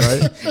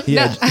shit, right?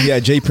 He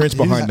had Jay Prince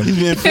behind He's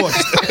him.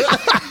 reinforced.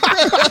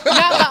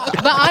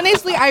 But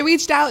honestly, I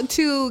reached out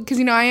to, because,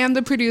 you know, I am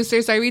the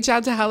producer, so I reached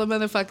out to hella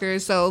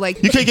motherfuckers. So,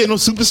 like, You can't get no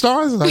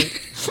superstars.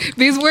 Like,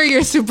 these were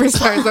your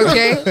superstars,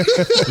 okay?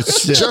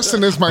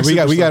 Justin is my We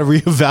got to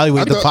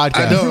reevaluate the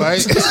podcast. I know,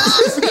 right?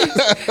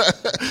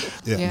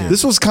 Yeah.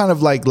 This was kind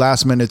of like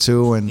last minute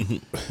too,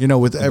 and you know,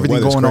 with everything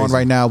weather's going on crazy.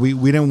 right now, we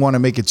didn't want to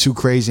make it too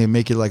crazy and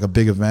make it like a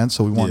big event,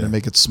 so we wanted Yeah. to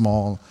make it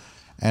small.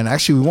 And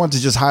actually, we wanted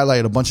to just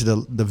highlight a bunch of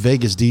the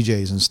Vegas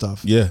DJs and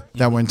stuff, Yeah.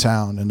 that were in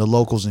town and the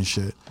locals and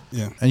shit.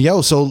 Yeah. And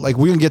yo, so like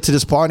we're gonna get to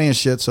this party and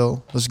shit,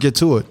 so let's get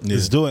to it.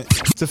 let's do it.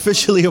 It's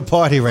officially a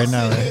party right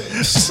now, right?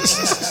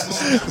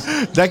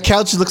 That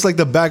couch looks like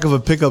the back of a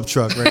pickup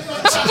truck, right?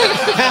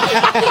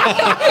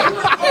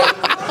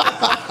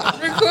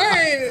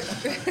 Record.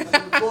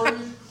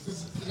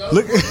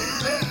 Look,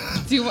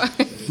 Do you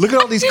want? look at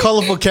all these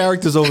colorful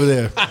characters over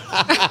there.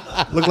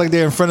 Look like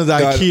they're in front of the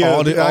Got IKEA,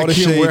 all the IKEA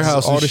shades,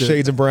 warehouse. all and the shit.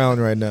 shades of brown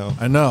right now.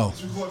 I know.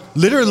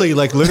 Literally,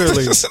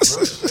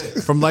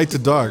 from light to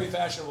dark.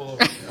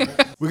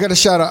 We got to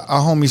shout out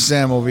our homie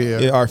Sam over here.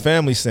 Yeah, our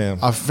family, Sam.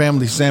 Our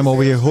family Sam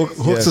over here hooks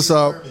Yes. us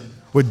up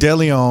with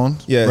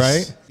DeLeon. Yes.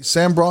 Right?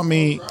 Sam brought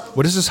me,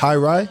 what is this, High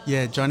Rye?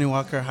 Yeah, Johnny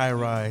Walker High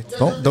Ride.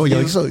 Don't,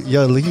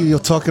 you're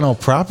talking all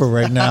proper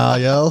right now,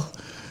 yo.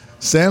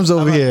 Sam's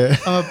over here.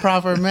 I'm a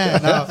proper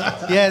man. No,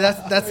 yeah,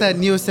 that's that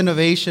newest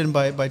innovation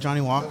by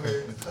Johnny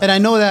Walker. And I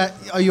know that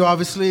you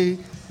obviously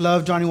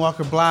love Johnny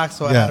Walker Black,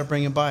 so I Yeah. had to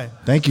bring it by.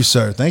 Thank you,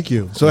 sir. Thank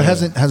you. So it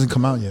hasn't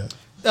come out yet.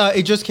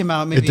 It just came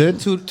out maybe did?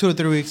 2 to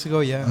 3 weeks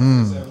ago. Yeah.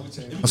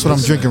 That's what I'm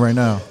drinking right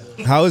now.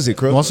 How is it,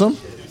 Crook? Want some?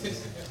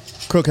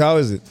 Crook, how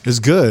is it? It's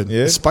good.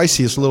 Yeah? It's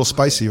spicy. It's a little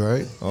spicy,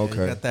 right?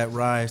 Okay. Got that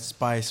rye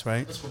spice,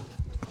 right?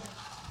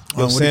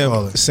 Yo, what do you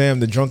call it? Sam,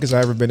 the drunkest I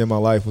ever been in my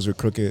life was with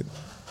Crooked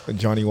and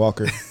Johnny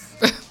Walker.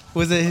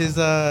 Was it his?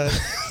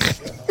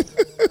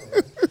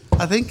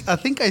 I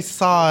think I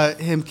saw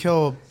him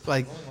kill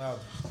like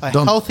a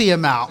Don't- healthy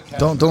amount.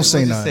 Don't say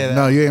Just nothing. say that.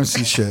 No, you ain't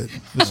see shit.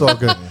 It's all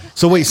good.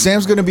 So wait,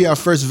 Sam's gonna be our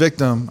first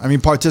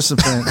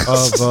participant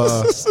of.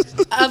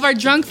 Of our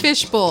drunk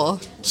fish bowl.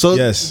 So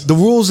Yes. the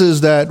rules is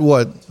that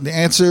what? They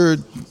answer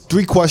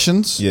 3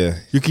 questions. Yeah.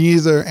 You can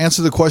either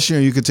answer the question or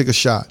you could take a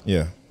shot.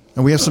 Yeah.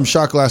 And we have some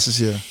shot glasses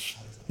here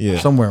Yeah.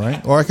 somewhere, right?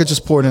 Or I could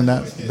just pour it in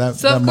that. So,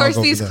 that of mug course,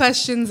 over these there.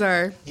 questions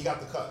are.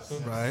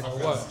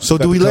 So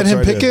do Got we the let cups him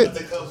right pick there.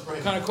 it?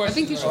 I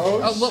think you should.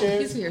 Oh, well,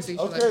 he's here, so you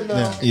should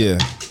let him. Yeah.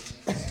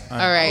 All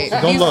right.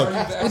 Don't these, look.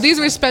 Well, these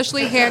were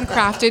specially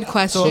handcrafted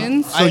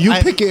questions. So you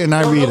pick it and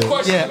I read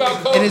it.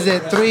 Yeah. And is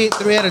it three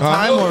at a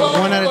time or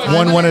one at a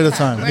time? One at a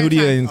time.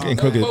 Nudia and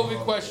Crooked.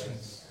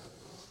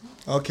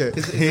 Okay.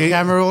 Is the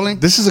camera rolling?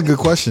 This is a good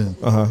question.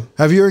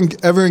 Have you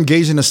ever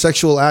engaged in a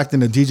sexual act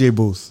in a DJ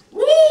booth?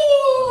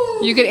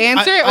 You could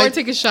answer it or I-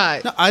 take a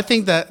shot. No, I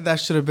think that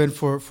should have been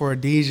for a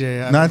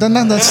DJ. No,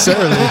 not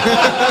necessarily.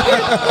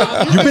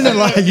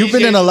 You've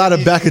been in a lot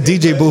of back of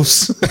DJ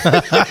booths.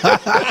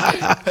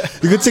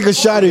 You could take a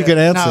shot or you could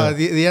answer. No,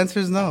 the answer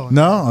is no.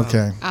 No?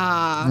 Okay.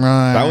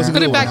 Right. That was a Put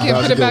good it back one. in. That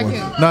was Put a it good back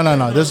one. in.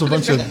 No. There's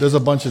a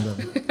bunch of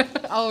them.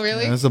 Oh,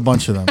 really? There's a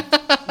bunch of them.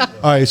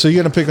 All right, so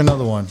you're gonna pick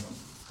another one.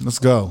 Let's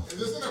go.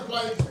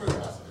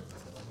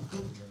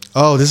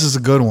 Oh, this is a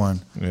good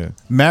one. Yeah.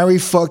 Marry,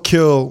 fuck,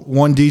 kill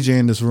one DJ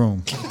in this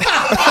room.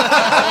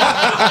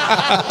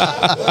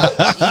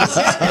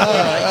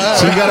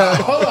 So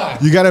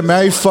you gotta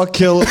marry, fuck,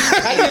 kill.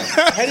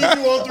 How do you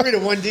do all three to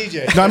one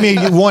DJ? No, I mean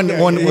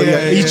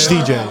each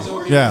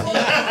DJ.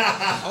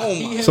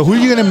 Yeah. So who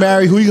you gonna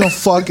marry? Who you gonna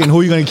fuck? And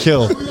who you gonna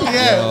kill?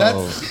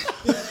 Yeah,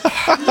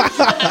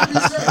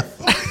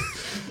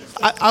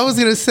 I was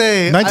gonna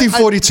say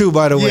 1942,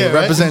 by the way. Yeah, right?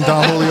 Represent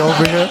Don Julio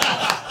over here.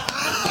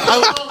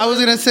 I was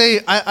gonna say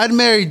I'd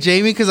marry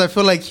Jamie because I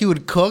feel like he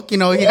would cook. You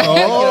know, he'd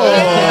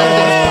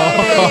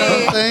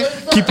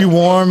Keep you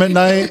warm at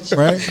night,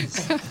 right?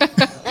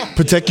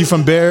 Protect you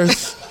from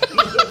bears.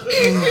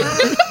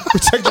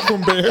 Protect you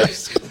from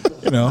bears.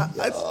 You know,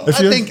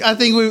 I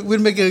think we'd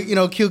make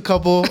a cute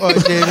couple,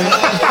 Jamie.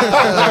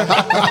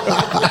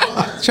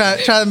 Try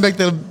to make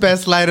the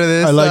best light of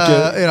this. I like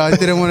it. I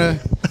didn't want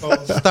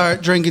to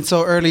start drinking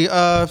so early.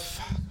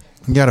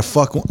 You gotta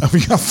fuck one. We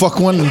gotta fuck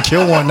one and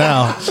kill one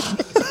now.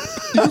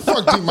 You can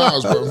fuck D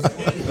Miles, bro.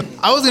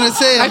 I was gonna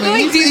say, I feel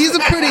mean, like he's a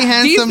pretty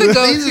handsome, D's the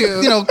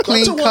go-to.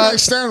 Clean That's a cut. one-night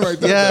stand right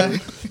there. Yeah,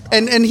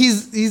 and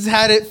he's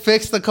had it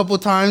fixed a couple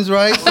times,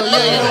 right? So yeah,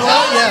 you know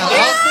what? Yeah,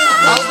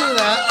 I'll do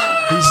that.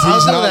 He's I'll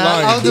do not that.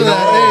 lying. I'll do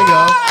that.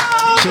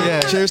 There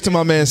you go. Cheers to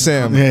my man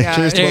Sam. Yeah.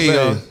 Cheers to There my you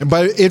man. go. And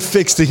by it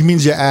fixed, it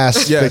means your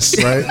ass Yes.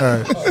 fixed, right? All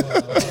right.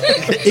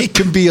 It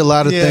can be a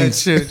lot of Yeah,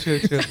 things. true.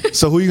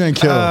 So who you gonna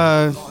kill?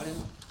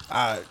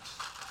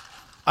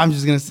 I'm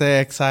just gonna say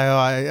Exile.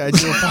 I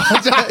do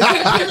apologize.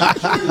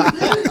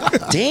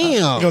 Damn. You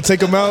gonna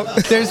take him out?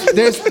 There's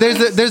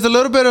a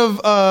little bit of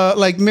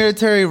like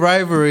military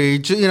rivalry,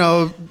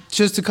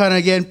 just to kind of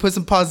again put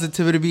some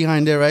positivity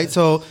behind it, right?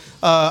 So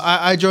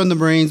I joined the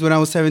Marines when I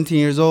was 17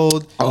 years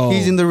old. Oh.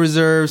 He's in the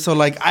reserve, so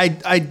like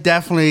I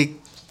definitely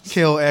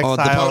kill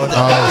Exile.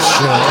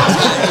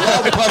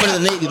 Department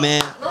of the Navy,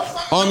 man.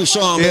 Army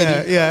Shaw,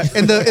 baby. Yeah,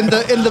 in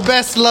the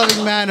best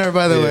loving manner,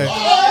 by the way.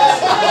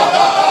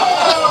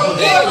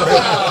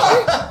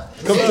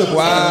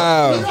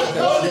 Wow.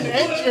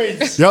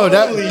 Yo,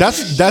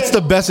 that's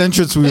the best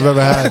entrance we've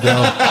ever had,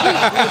 yo.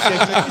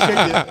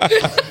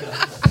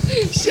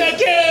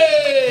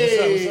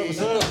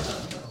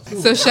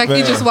 So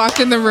Shecky just walked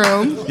in the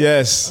room.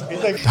 Yes.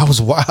 That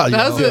was wild.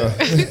 That was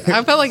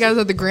I felt like I was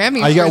at the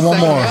Grammys. I got for a one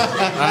second.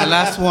 more.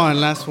 Last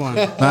one. Last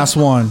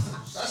one.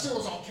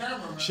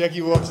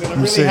 Shecky walks in. I'm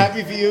really see.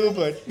 happy for you,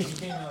 but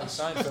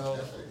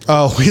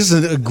Oh, here's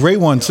a great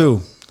one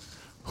too.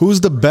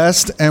 Who's the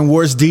best and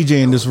worst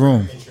DJ in this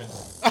room?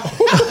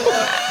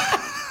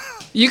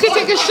 You can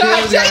take a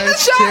shot. Take the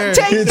shot. Cheers.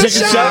 Take the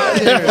shot.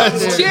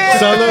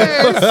 Cheers.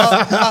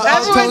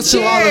 Everyone toast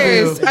to all of you.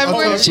 cheers.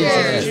 Everyone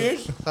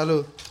cheers.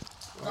 Salud.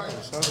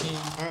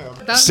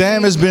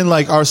 Sam has been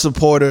like our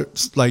supporter.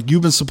 Like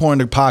you've been supporting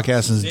the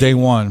podcast since day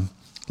one.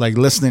 Like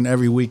listening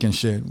every week and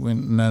shit.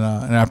 And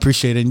I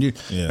appreciate it.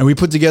 And we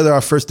put together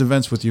our first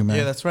events with you, man.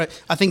 Yeah, that's right.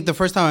 I think the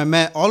first time I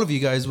met all of you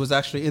guys was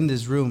actually in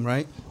this room,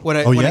 right? When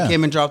I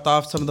came and dropped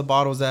off some of the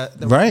bottles that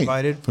were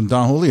provided. From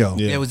Don Julio.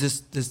 Yeah, it was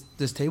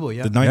this table,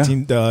 yeah.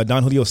 The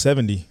Don Julio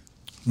 70.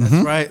 That's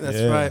right.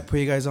 That's right. Put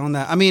you guys on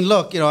that. I mean,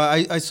 look,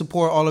 I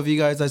support all of you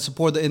guys. I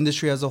support the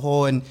industry as a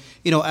whole. And,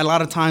 a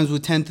lot of times we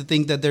tend to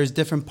think that there's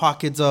different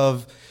pockets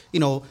of,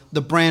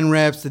 the brand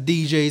reps, the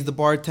DJs, the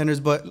bartenders,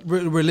 but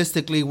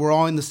realistically, we're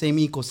all in the same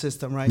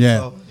ecosystem, right? Yeah.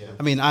 So,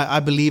 I mean, I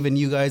believe in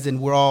you guys,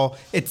 and we're all,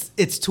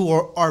 it's to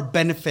our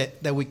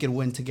benefit that we can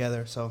win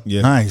together. So,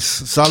 Yeah.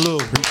 Nice.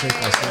 Salud.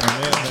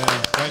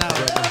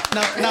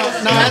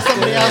 now ask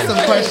somebody else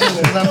some questions.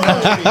 'Cause I'm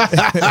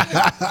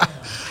not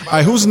All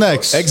right, who's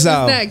next?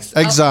 Exile. Next.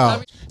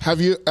 Exile. Have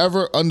you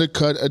ever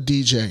undercut a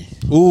DJ?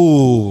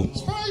 Ooh.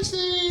 Spicy.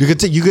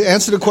 You could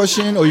answer the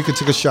question or you could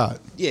take a shot.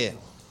 Yeah.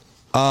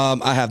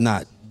 I have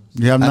not.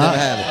 You have I not? never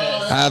have it.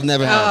 I've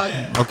never had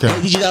it. Okay.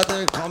 Any DJs out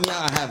there, call me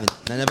out. I haven't.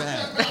 I never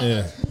have.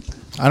 Yeah.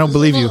 I don't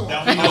believe you.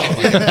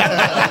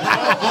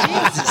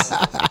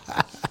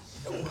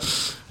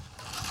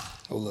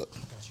 Hold up.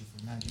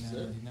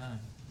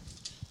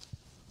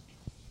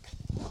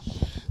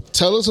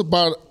 Tell us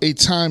about a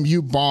time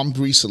you bombed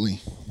recently.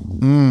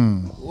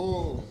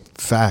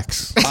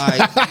 Facts. All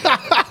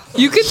right.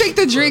 You can take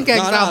the drink,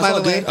 Exile, it's by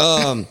all the way.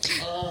 good.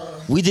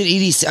 We did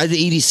EDC. I did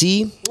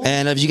EDC,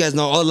 and if you guys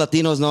know, all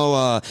Latinos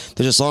know,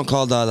 there's a song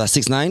called the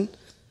 6ix9ine.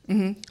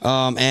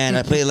 And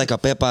I played like a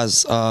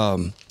Pepa's,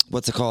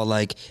 what's it called,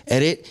 like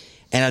edit,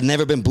 and I've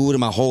never been booed in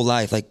my whole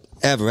life, like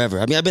ever.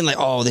 I mean, I've been like,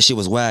 oh, this shit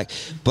was whack,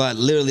 but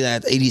literally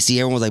at EDC,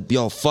 everyone was like,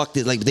 yo, fuck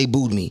this, like they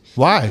booed me.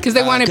 Why? Because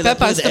they wanted 'Cause I Pepas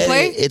played to the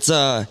play.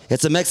 edit.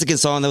 It's a Mexican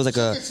song that was like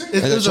a.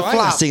 It was a I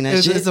flop. sing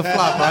that shit. It's a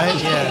flop, right?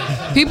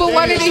 Yeah. People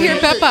wanted to hear And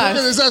Pepas.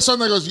 there's that song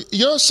that goes,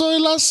 Yo soy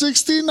la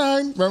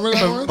 69. Remember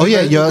that one? Oh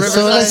yeah, yo.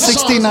 So Riverside. that's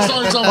 69.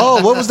 Song.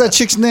 Oh, what was that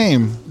chick's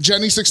name?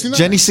 Jenny 69.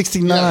 Jenny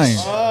 69.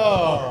 Yes.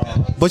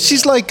 But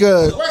she's like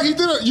Wait, you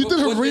did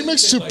a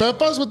remix to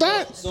Pepas with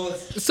that?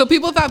 So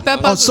people thought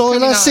Pepas Oh, was soy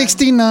coming la on.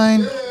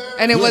 69.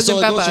 And it wasn't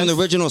so it goes from the Pepas.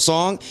 original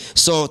song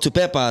to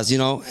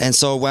Pepas, and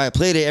so when I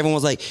played it, everyone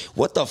was like,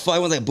 "What the fuck?"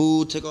 Everyone was like,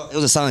 "Boo!" Took off. It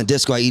was a silent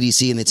disco at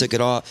EDC, and they took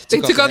it off. They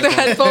took off the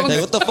headphones.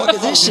 Like, what the fuck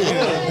is this shit?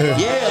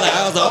 Yeah, like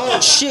I was like, "Oh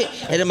shit!"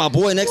 And then my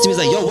boy next to me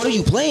was like, "Yo, what are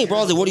you playing, bro?"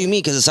 I was like, "What do you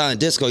mean?" Because it's silent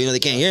disco, they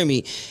can't hear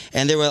me.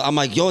 And I'm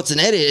like, "Yo, it's an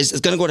edit. It's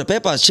gonna go to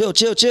Pepas.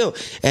 Chill."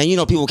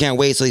 And people can't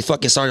wait, so they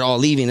fucking started all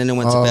leaving, and then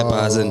went to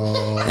Pepas, and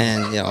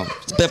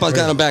Pepas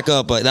got them back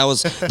up. But that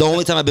was the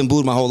only time I've been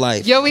booed my whole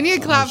life. Yo, we need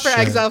a clap for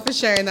Exile for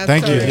sharing that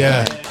Thank story. you.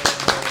 Yeah.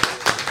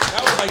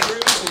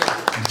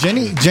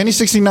 Jenny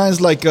 69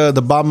 is like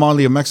the Bob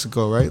Marley of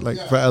Mexico, right? Like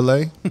for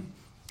LA,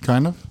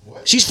 kind of.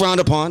 She's frowned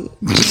upon.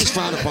 She's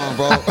frowned upon,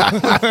 bro.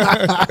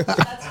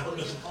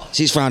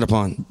 She's frowned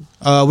upon.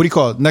 What do you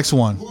call it? Next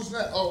one. Who's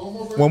that? Oh, one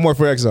more. One more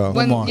for Exile.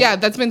 Yeah,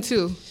 that's been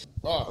 2.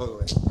 Yeah,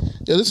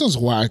 this one's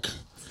whack.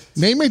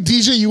 Name a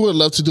DJ you would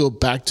love to do a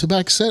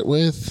back-to-back set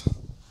with.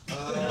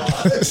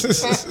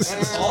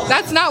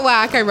 That's not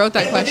whack. I wrote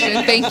that question.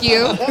 Thank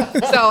you.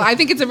 So I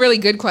think it's a really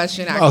good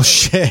question, actually. Oh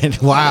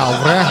shit! Wow!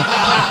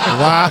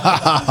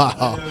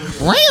 Wow!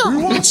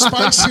 It's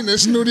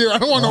spiciness, Nudie. I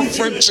don't want no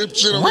friendship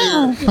shit over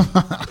here.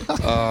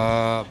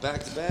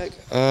 Back to back.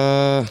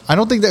 I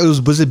don't think that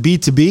was it B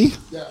to B?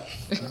 Yeah.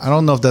 I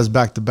don't know if that's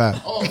back to back.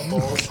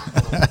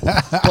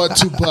 Butt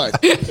to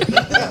butt.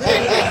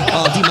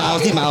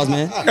 D-Miles,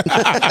 man.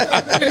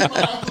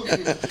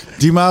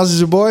 D-Miles is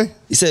your boy?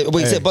 He said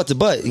butt to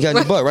butt. You got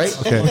your butt, right?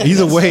 Okay.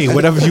 Either way,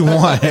 whatever you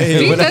want.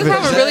 He does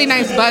have a really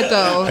nice butt,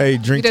 though. Hey,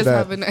 drink he to does that.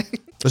 have a nice.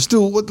 Let's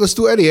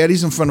do Eddie.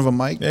 Eddie's in front of a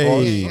mic.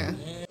 Hey. Yeah.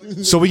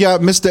 So we got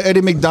Mr.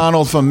 Eddie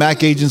McDonald from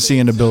Mac Agency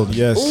in the building.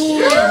 Yes.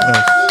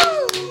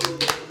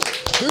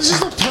 This is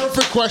the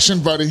perfect question,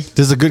 buddy. This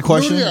is a good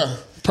question? Yeah,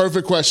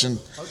 perfect question.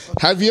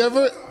 Have you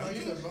ever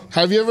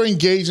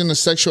engaged in a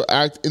sexual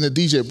act in a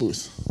DJ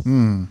booth?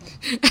 Are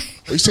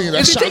you taking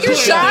that Is he shot? taking a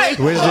shot?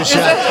 Where's the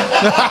shot?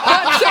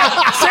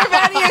 Serve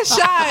Eddie a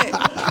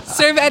shot.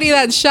 Serve Eddie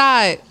that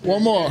shot.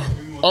 One more.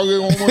 Okay,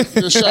 one more.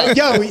 The shot.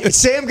 Yo,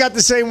 Sam got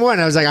the same one.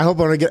 I was like, I hope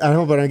I don't get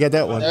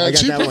that one. I got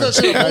She that put one. that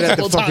shit Right at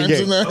the multiple fucking times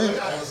gate. in there.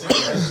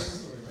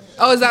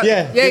 Oh, is that?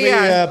 Yeah, give me,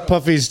 yeah.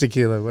 Puffy's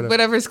tequila, whatever.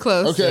 Whatever's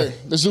close. Okay,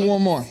 let's do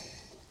one more.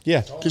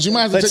 Yeah, Because you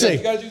might have to let's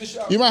see.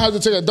 you might have to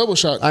take a double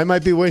shot. I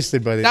might be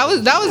wasted by the That was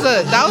a That's-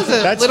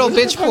 little what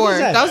the bitch fuck pour. is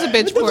that? That was a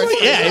bitch pour.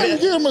 Yeah,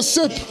 give him a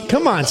sip.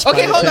 Come on,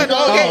 Okay, hold on. Okay,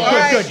 all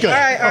right. good. All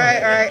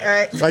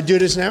right. I do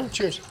this now.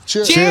 Cheers.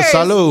 Cheers. Cheers.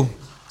 Salud.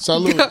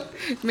 Salute.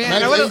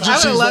 Man, I would have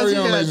loved to hear that ladies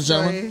and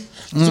story. gentlemen.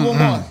 Let's do one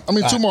more. I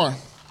mean, two more.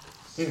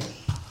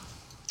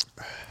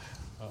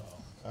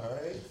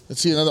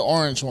 Let's see another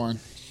orange one.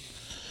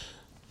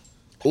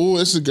 Ooh,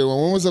 this is a good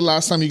one. When was the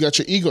last time you got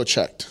your ego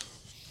checked?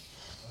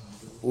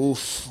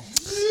 Oof.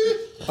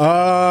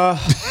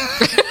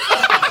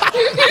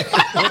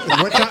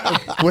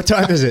 What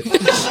time is it?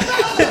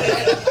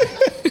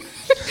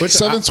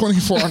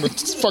 7:24 on a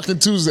fucking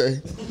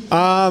Tuesday.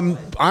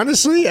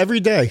 Honestly, every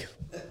day.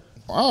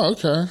 Oh,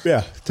 okay.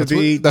 Yeah, to That's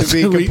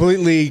be what we-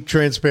 completely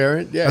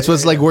transparent. Yeah, That's what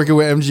it's like working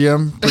with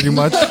MGM, pretty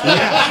much.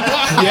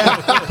 yeah,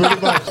 pretty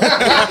much.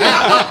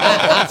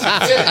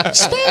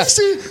 Spicy. This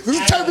is the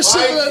type of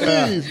shit that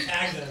I need.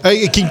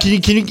 Hey, can you,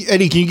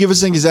 Eddie? Can you give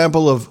us an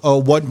example of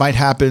what might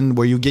happen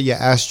where you get your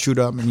ass chewed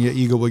up and your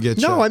ego will get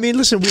checked? No, I mean,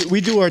 listen, we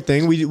do our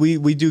thing.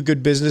 We do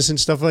good business and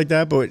stuff like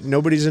that, but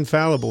nobody's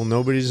infallible.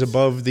 Nobody's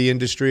above the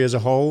industry as a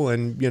whole.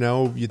 And,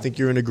 you think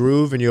you're in a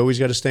groove and you always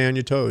got to stay on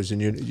your toes.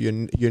 And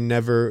you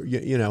never,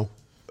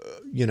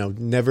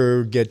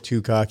 never get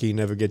too cocky,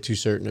 never get too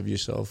certain of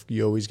yourself.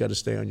 You always got to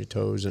stay on your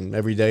toes. And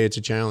every day it's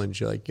a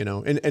challenge,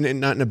 and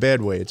not in a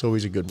bad way. It's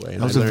always a good way.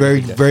 And That was I a learn very,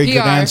 every day. very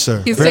good PR.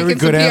 answer. He's Very taking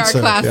good some answer.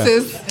 PR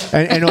classes.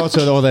 And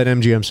also all that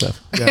MGM stuff.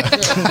 This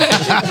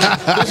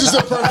is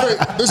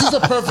the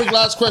perfect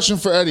last question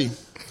for Eddie.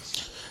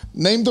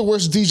 Name the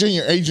worst DJ in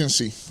your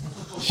agency.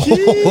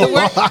 The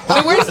worst.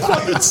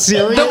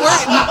 Serious? The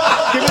worst.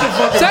 Give me the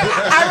fucking Sorry,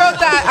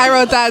 I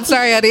wrote that.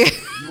 Sorry, Eddie.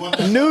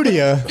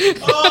 Nudia.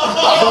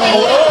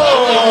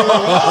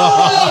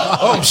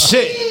 Oh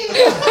shit!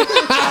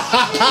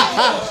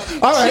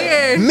 All right,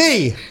 Cheers.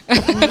 me.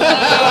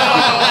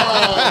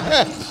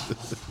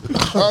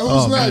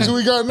 Who's next? Who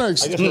we got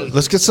next?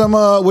 Let's get some.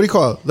 What do you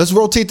call it? Let's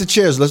rotate the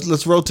chairs.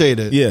 Let's rotate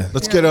it. Yeah.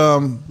 Let's get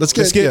Let's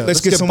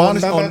get someone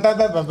bonus on.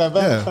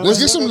 Yeah. Let's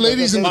get some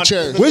ladies in the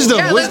chair. Wisdom.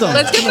 Yeah,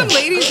 let's get some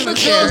ladies in the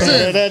chair.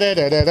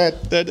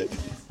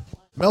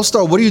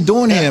 Melstar, what are you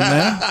doing here,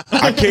 man?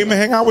 I came to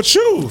hang out with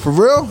you. For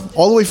real?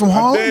 All the way from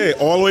Harlem? Hey,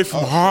 all the way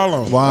from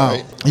Harlem.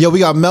 Wow. Yo, we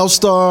got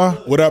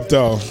Melstar. What up,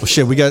 though? Oh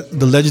shit, we got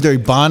the legendary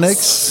Bonix.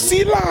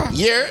 Sila.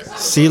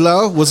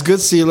 Sila, what's good,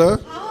 Sila?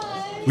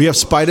 We have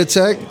Spider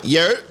Tech.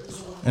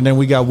 And then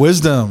we got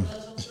Wisdom.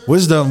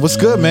 Wisdom, what's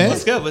good, man?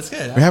 What's good?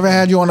 We haven't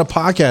had you on the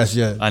podcast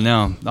yet. I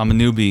know. I'm a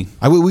newbie.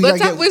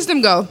 Let's have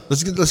Wisdom go.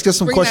 Let's get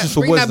some questions for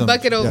bring Wisdom. that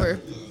bucket over.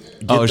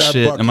 Oh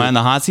shit! Am I in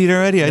the hot seat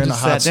already? I You're in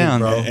just the hot sat down.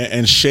 seat, bro.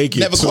 And shake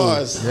it, too.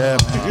 Yeah,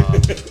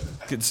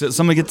 man.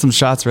 Somebody get some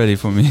shots ready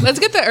for me. Let's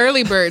get the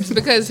early birds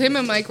because him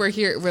and Mike were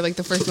here. We're like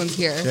the first ones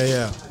here.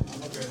 Yeah.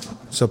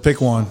 So pick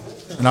one,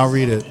 and I'll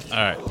read it. All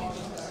right.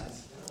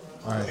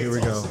 All right, here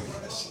we go.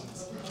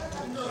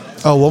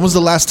 Oh, when was the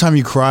last time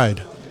you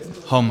cried?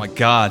 Oh my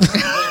God.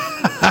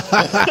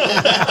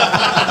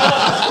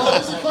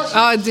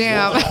 Oh,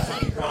 damn.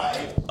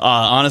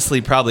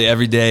 Honestly, probably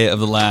every day of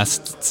the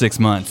last 6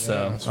 months.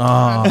 So,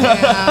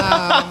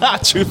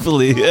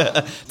 truthfully,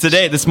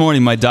 this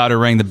morning, my daughter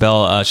rang the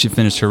bell. She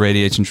finished her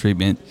radiation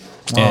treatment,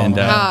 and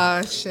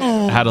Shit.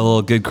 had a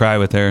little good cry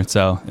with her.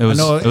 So it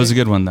was a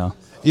good one though.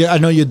 Yeah, I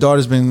know your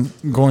daughter's been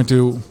going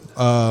through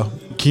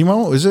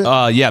chemo. Is it?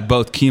 Yeah,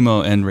 both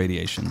chemo and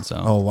radiation. So.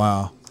 Oh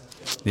wow.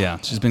 Yeah,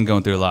 she's been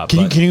going through a lot.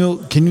 Can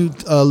you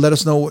let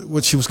us know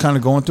what she was kind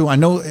of going through? I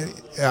know,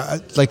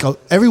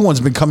 everyone's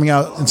been coming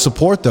out in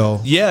support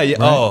though. Yeah. Right?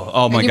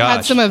 Oh my gosh. You've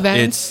had some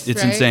events.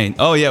 It's right? insane.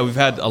 Oh yeah, we've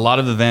had a lot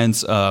of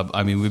events.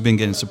 I mean, we've been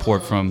getting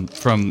support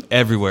from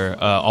everywhere,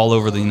 all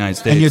over the United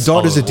States. And your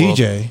daughter's a world.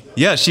 DJ.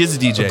 Yeah, she is a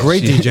DJ. A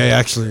great DJ,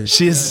 actually.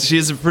 She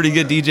is a pretty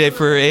good DJ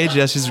for her age.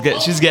 Yeah, she's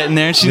getting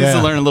there. She needs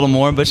to learn a little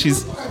more, but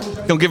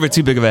don't give her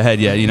too big of a head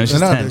yet. You know, she's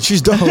 10.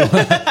 She's dope.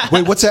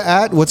 Wait, what's her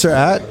at?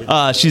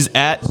 She's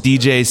at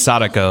DJ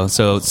Sadako.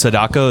 So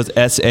Sadako is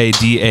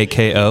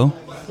Sadako.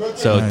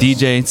 So nice.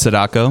 DJ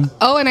Sadako.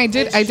 Oh, and I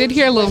did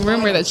hear a little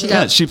rumor that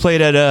she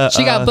played at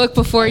she got booked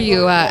before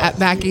you at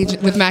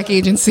with Mac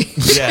Agency.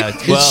 Yeah,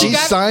 well, she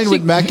signed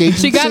with Mac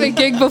Agency. She got a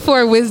gig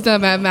before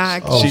Wisdom at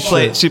Mac. Oh,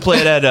 she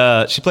played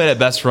at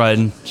Best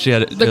Friend. She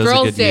had the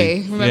Girls'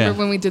 Day. Remember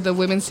when we did the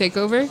Women's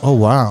Takeover? Oh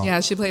wow.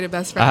 Yeah, she played at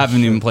Best Friend. I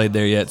haven't even played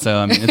there yet, so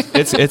I mean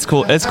it's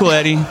cool. It's cool,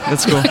 Eddie.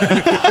 It's cool.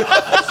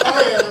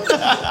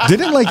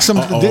 Didn't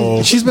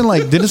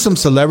some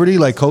celebrity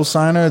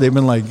co-sign her? They've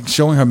been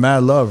showing her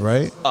mad love,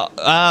 right?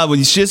 Well,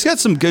 she's got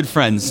some good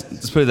friends.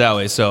 Let's put it that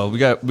way. So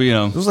it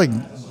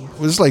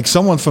was like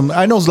someone from,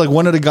 I know it's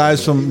one of the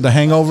guys from The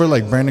Hangover,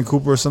 like Brandon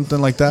Cooper or something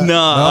like that.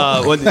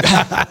 No.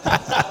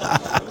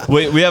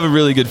 We have a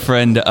really good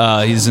friend.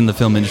 He's in the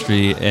film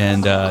industry,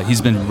 and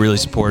he's been really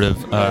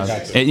supportive.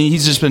 And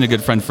he's just been a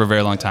good friend for a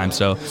very long time.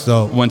 So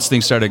once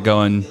things started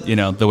going,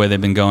 the way they've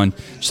been going,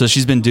 so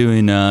she's been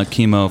doing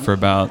chemo for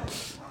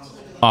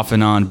off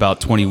and on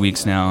about 20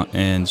 weeks now,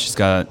 and she's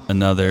got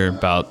another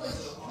about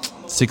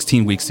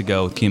 16 weeks to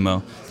go with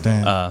chemo.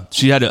 Damn.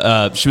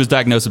 She was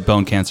diagnosed with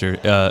bone cancer,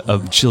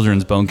 of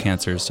children's bone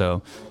cancer.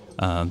 So,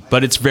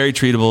 but it's very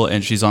treatable,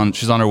 and she's on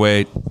her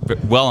way,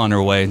 well on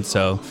her way.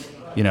 So,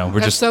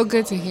 That's so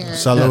good to hear.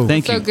 Salud. Yeah,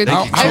 thank you. So good.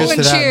 Thank you.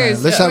 Everyone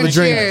cheers. Let's have a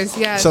drink. Cheers.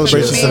 Yeah,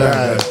 Celebration to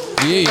that.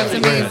 That's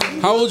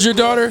amazing. How old's your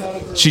daughter?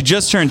 She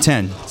just turned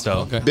 10.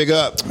 So big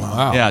up.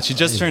 Wow. Yeah, she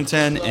just turned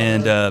 10,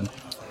 and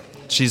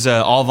she's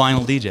an all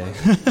vinyl DJ.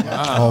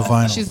 All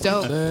vinyl. She's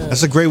dope.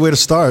 That's a great way to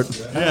start.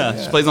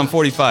 Yeah, she plays on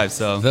 45.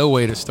 So the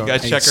way to start. You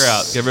guys check her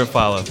out. Give her a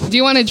follow. Do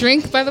you want a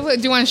drink, by the way?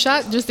 Do you want a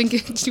shot? Just in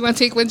case. Do you want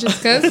to take one just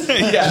because?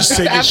 Yeah, just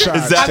take a shot.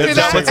 Is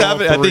that what's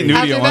happening? I think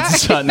Nudia wants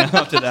a shot now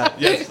after that.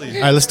 Yes, please.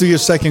 All right, let's do your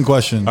second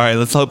question. All right,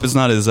 let's hope it's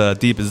not as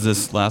deep as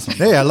this last one.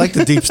 Hey, I like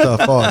the deep stuff.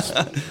 Pause.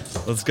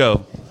 Let's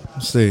go.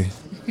 Let's see.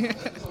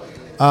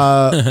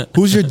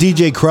 Who's your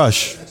DJ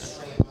crush?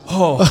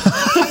 Oh.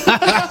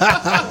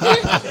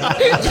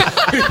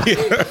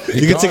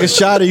 You can take a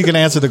shot or you can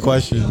answer the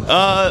question.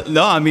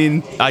 No, I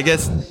mean, I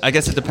guess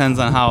it depends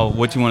on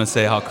what you want to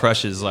say. How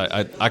crush is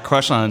I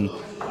crush on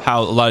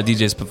how a lot of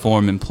DJs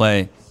perform and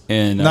play.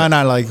 And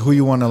like who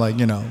you want to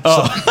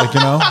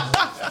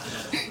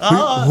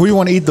who you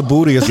want to eat the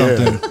booty or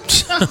something.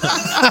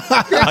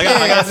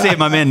 I gotta save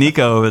my man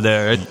Nico over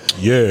there.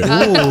 Yeah.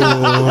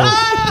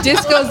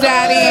 Disco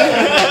Daddy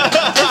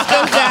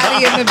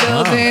in the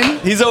building.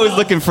 He's always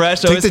looking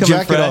fresh. Take the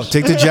jacket off.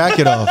 Take the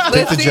jacket off.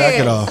 Take the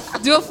jacket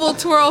off. Do a full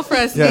twirl for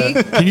us, yeah.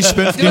 Nick. Can you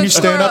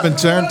stand up and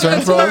turn for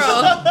us?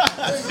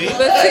 Let's see.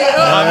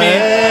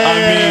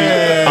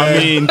 I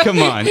mean,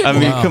 come on.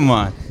 Come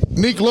on.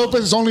 Nick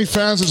Lopez's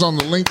OnlyFans is on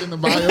the link in the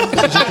bio.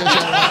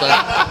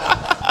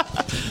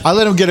 I'll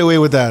let him get away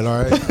with that,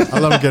 all right?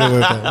 I'll let him get away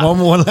with that.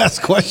 One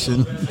last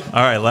question.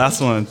 All right,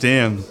 last one.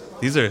 Damn.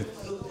 These are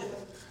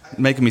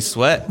making me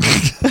sweat.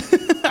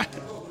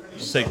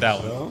 Just take that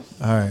one. All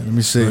right, let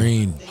me see.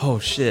 Green. Oh,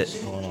 shit.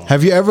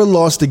 Have you ever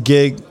lost a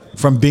gig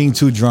from being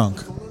too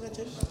drunk?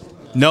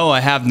 No, I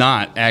have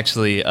not,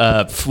 actually,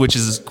 which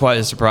is quite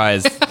a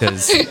surprise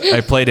because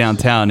I play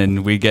downtown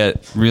and we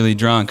get really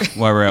drunk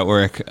while we're at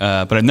work.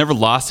 But I've never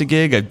lost a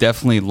gig. I've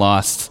definitely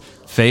lost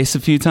face a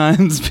few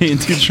times being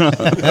too drunk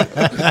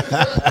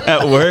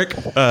at work.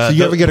 So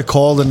you ever get a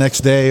call the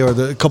next day or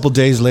a couple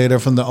days later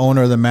from the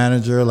owner or the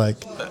manager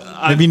like,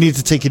 maybe you need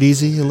to take it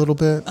easy a little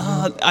bit?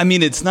 I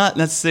mean, it's not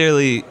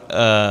necessarily...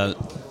 do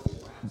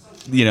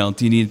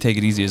you need to take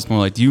it easy? It's more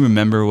like, do you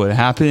remember what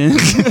happened?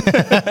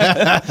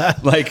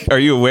 Like, are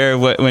you aware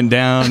of what went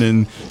down?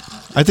 And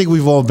I think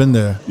we've all been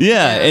there.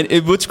 Yeah,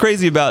 and what's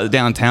crazy about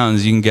downtown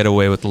is you can get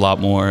away with a lot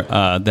more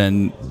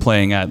than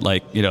playing at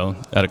at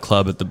a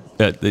club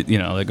at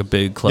like a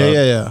big club.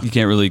 Yeah. You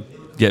can't really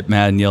get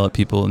mad and yell at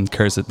people and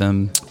curse at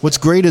them. What's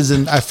great is,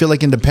 I feel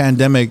like in the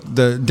pandemic,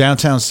 the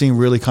downtown scene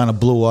really kind of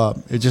blew up.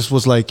 It just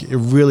was like, it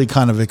really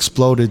kind of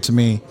exploded to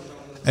me.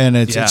 And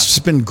it's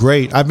just been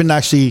great. I've been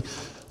actually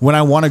when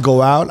I want to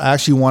go out, I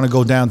actually want to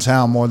go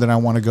downtown more than I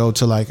want to go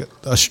to like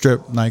a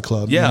strip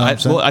nightclub. Yeah, you know what I'm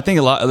saying? I think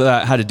a lot of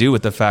that had to do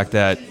with the fact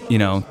that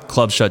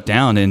clubs shut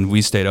down and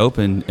we stayed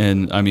open,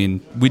 and I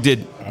mean we did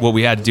what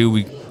we had to do.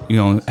 We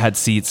had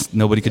seats,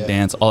 nobody could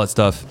dance, all that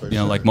stuff.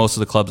 Like most of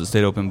the clubs that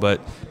stayed open,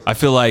 but I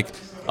feel like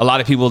a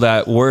lot of people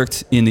that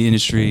worked in the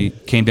industry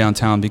came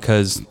downtown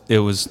because it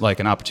was like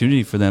an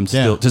opportunity for them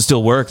to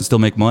still work and still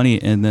make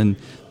money, and then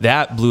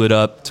that blew it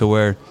up to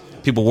where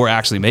people were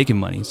actually making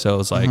money.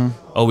 So it's like,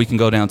 oh, we can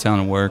go downtown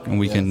and work, and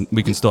we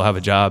can still have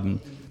a job. And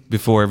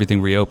before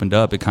everything reopened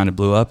up, it kind of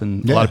blew up,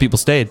 and a lot of people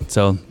stayed.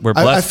 So we're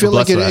blessed. I feel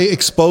like it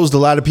exposed a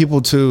lot of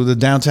people to the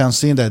downtown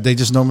scene that they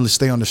just normally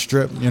stay on the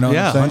strip.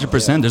 Yeah,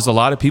 100%. There's a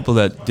lot of people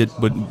that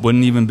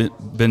wouldn't even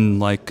been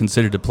like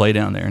considered to play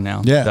down there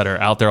now. Yeah. That are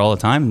out there all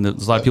the time. And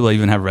there's a lot of people that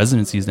even have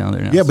residencies down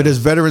there now. Yeah, but there's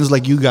veterans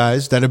like you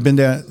guys that have been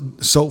there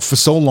for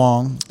so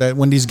long that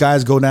when these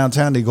guys go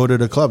downtown, they go to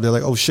the club. They're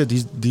like, oh shit,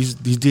 these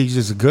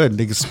DJs are good.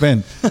 They can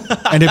spin,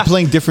 and they're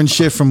playing different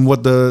shit from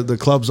what the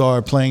clubs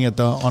are playing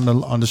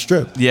on the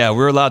strip. Yeah,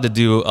 we're allowed to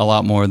do a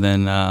lot more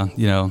than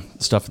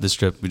stuff at the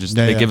strip.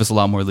 They give us a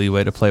lot more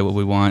leeway to play what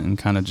we want and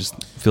kind of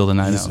just feel the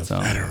night out. So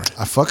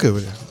I fuck it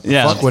with it.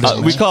 Yeah, fuck with it,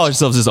 we call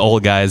ourselves just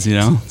old guys,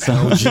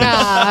 So.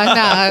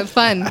 Nah,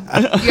 fun.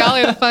 Y'all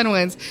are the fun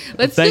ones.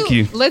 Let's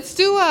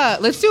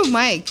do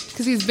Mike,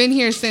 because he's been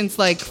here since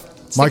like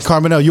Mike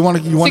Carbonell. You want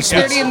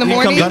 6:30 in the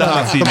morning?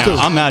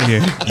 I'm out of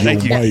here.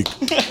 Thank you. Mike.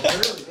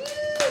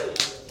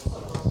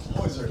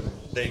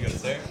 There you go,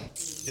 sir.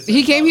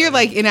 He came here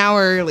like an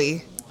hour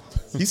early.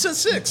 He said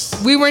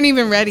 6. We weren't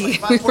even ready.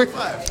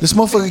 This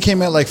motherfucker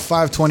came at like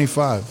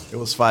 5:25. It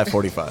was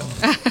 5:45.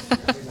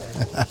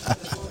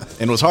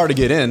 And it was hard to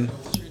get in.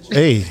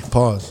 Hey,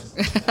 pause.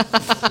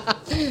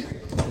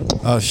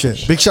 Oh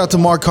shit! Big shout out to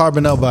Mark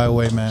Carbonell, by the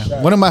way, man.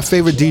 One of my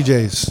favorite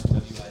DJs.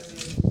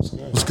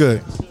 What's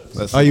good?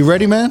 Are you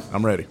ready, man?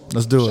 I'm ready.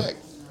 Let's do it.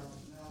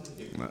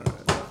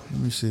 Let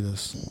me see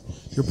this.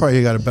 You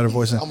probably got a better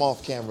voice. I'm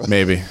off camera.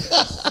 Maybe.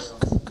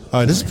 All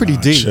right, this is pretty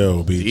deep.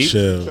 Chill, B.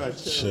 Chill.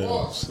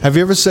 Have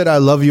you ever said "I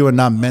love you" and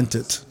not meant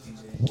it?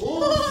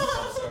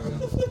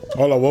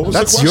 Hold on, what was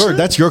that's the question?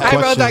 That's your question.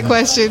 I wrote that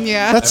question.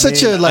 Yeah. That's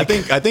such a like.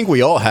 I think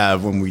we all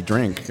have when we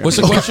drink. What's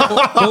the question?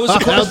 What was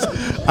the question?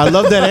 I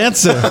love that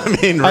answer.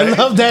 I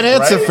love that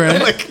answer,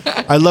 friend.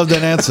 I love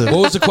that answer.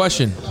 What was the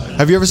question?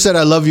 Have you ever said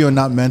 "I love you" and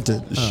not meant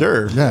it?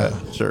 Sure. Yeah.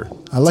 Sure.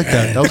 I like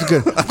that. That was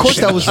good. Of course,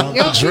 that was.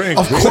 Drink.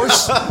 Of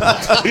course.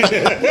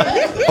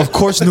 Of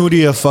course,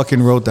 Nudia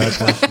fucking wrote that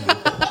question.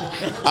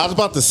 I was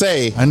about to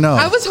say. I know.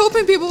 I was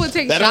hoping people would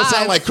take That shots. don't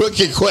sound like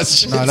crooked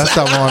questions. No, that's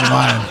not one of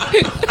mine.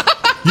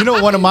 You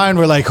know, one of mine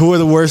were like, who are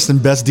the worst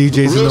and best DJs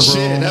in the room?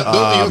 Shit. Those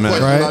are your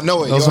questions. Right? I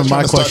know it. Those Y'all are my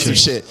trying to start some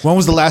questions. shit. When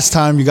was the last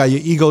time you got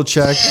your ego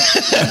checked?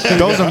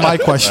 Those are my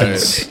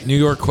questions. New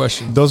York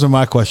question. Those are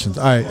my questions.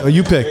 All right,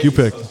 you pick. You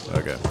pick.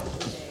 Okay.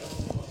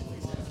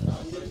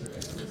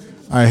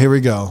 All right, here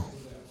we go.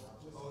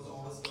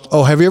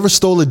 Oh, have you ever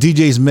stole a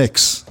DJ's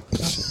mix?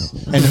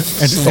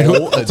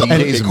 Stole a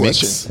DJ's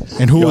mix?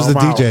 And who was the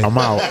DJ? I'm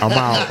out.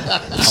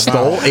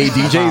 Stole a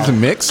DJ's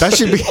mix? That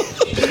should be.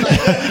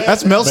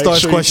 That's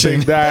Melstar's question.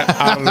 Take that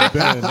out of the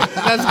bin.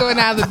 That's going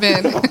out of the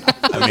bin.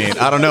 I mean,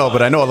 I don't know,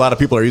 but I know a lot of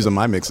people are using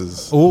my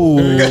mixes. Ooh.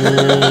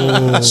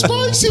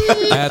 Spicy.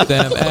 At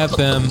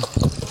them.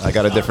 I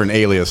got a different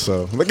alias,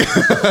 so.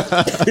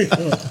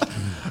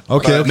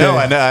 Okay. No,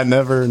 I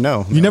never.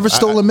 No. You never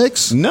stole a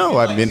mix? No,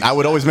 I mean, I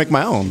would always make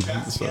my own.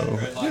 So,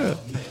 yeah.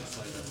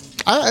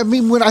 I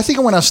mean, when I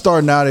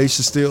started out, I used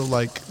to steal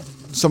like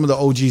some of the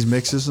OG's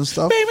mixes and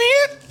stuff.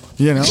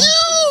 You know.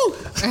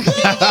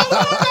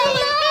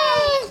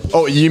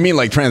 Oh, you mean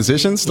like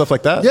transitions, stuff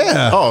like that?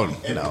 Yeah. Oh,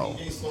 no.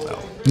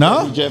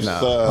 No? Jeff's,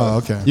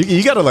 Oh, okay.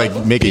 You got to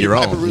like make it your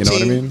own. You know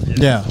what I mean?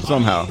 Yeah.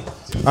 Somehow.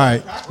 All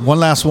right. One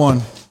last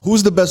one.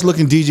 Who's the best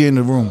looking DJ in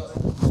the room?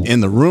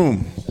 In the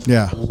room.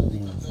 Yeah.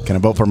 Can I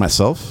vote for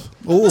myself?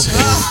 Ooh.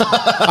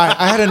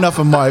 I had enough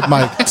of Mike.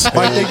 Mike,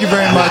 thank you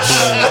very much.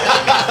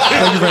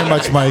 Thank you very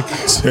much, Mike.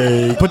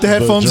 Put the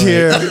headphones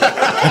here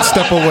and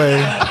step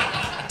away.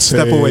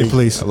 Step away,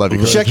 please. I love you.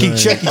 Shecky,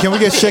 can we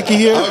get Shecky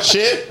here? Oh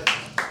shit.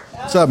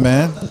 What's up,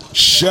 man?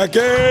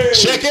 Shecky.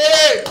 Check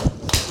it.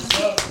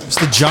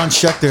 Mr. John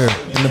Schechter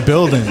in the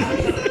building.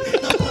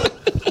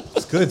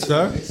 It's good,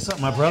 sir. What's up,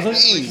 my brother? Good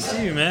to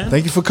see you, man.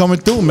 Thank you for coming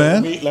through,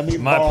 man.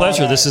 My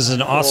pleasure. This is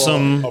an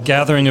awesome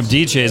gathering of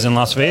DJs in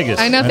Las Vegas.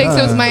 I know. Thanks.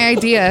 It was my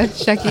idea,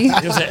 Shecky.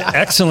 It was an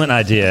excellent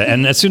idea.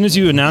 And as soon as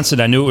you announced it,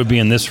 I knew it would be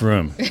in this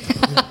room.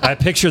 I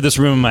pictured this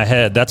room in my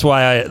head. That's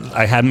why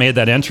I had made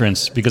that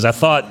entrance, because I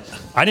thought,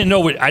 I had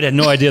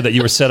no idea that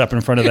you were set up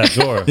in front of that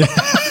door.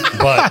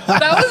 But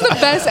that was the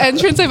best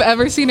entrance I've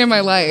ever seen in my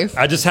life.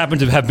 I just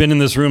happened to have been in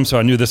this room, so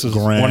I knew this was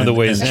one of the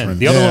ways in.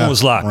 The other one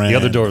was locked. The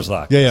other door was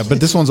locked. Yeah, but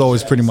this one's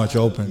always pretty much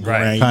open.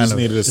 Right. Kind of.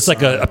 It's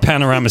like a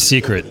panorama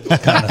secret.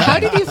 How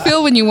did you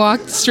feel when you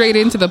walked straight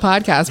into the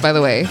podcast, by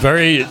the way?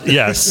 Very,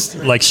 yes,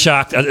 like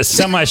shocked,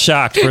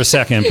 semi-shocked for a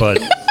second, but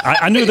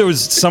I knew there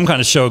was some kind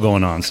of show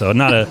going on, so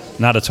not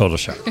a total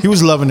shock. He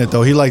was loving it,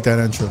 though. He liked that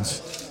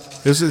entrance.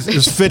 It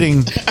was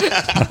fitting.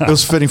 It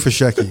was fitting for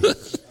Shecky.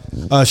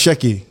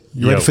 Shecky,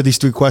 you ready for these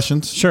 3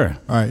 questions? Sure.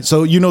 All right.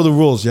 So you know the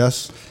rules,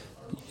 yes?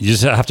 You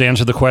just have to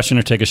answer the question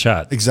or take a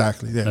shot.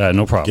 Exactly. Yeah.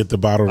 No problem. Get the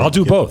bottle. I'll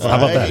do both. How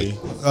about that?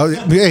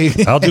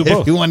 Hey, I'll do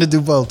both. If you want to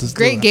do both, let's do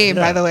Great it. game,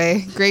 by the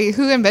way. Great.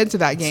 Who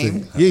invented that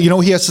game? Yeah, you know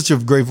he has such a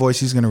great voice.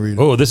 He's gonna read it.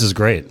 Oh, this is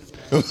great.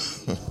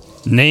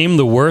 Name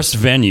the worst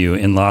venue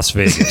in Las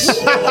Vegas.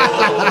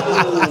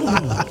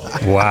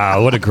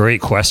 Wow, what a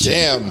great question.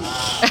 Damn.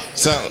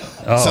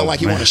 Sound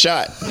like you want a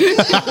shot.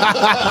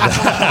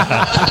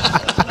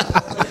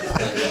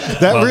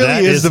 That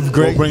really is the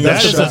great.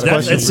 That's the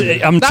question.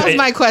 That was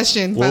my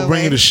question. We'll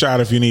bring you the shot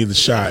if you need the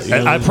shot. You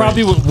know I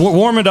probably would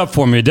warm it up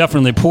for me.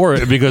 Definitely pour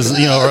it because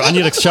or I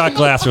need a shot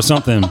glass or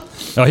something.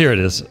 Oh, here it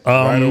is.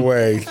 Right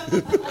away.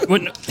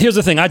 Here's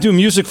the thing. I do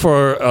music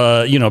for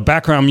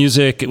background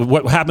music.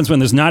 What happens when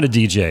there's not a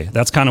DJ?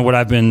 That's kind of what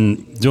I've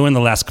been doing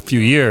the last few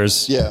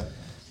years. Yeah.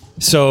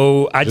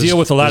 So I deal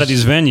with a lot of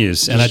these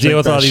venues, and I deal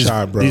with all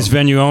these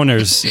venue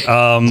owners.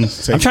 I'm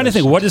trying to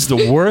think, what is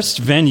the worst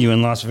venue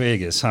in Las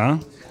Vegas, huh?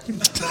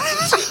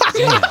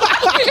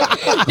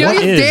 Yo,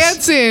 he's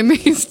dancing.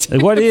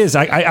 What is?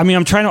 I mean,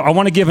 I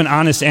want to give an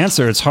honest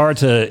answer. It's hard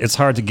to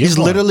give. He's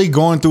literally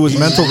going through his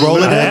mental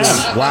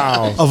Rolodex.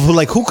 Wow. Of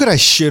like, who could I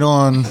shit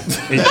on?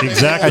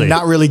 Exactly. And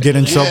not really get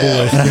in trouble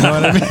with. You know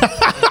what I mean?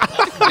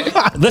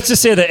 Let's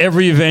just say that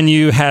every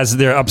venue has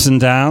their ups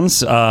and downs.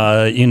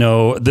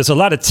 There's a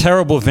lot of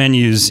terrible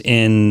venues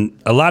in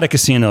a lot of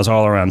casinos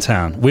all around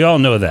town. We all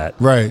know that,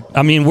 right?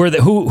 I mean,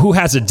 who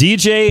has a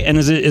DJ and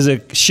is a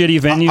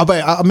shitty venue?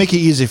 I'll make it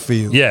easy for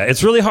you. Yeah,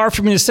 it's really hard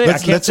for me to say. I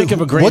can't think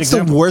of a great example.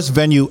 What's the worst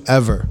venue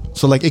ever?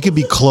 So like, it could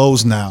be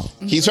closed now.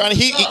 He's trying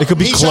to. It could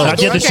be closed. I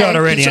did the shot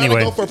already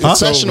anyway. Go for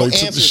professional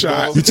answers,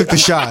 bro. You took the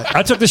shot.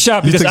 I took the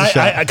shot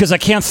because I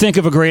can't think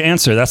of a great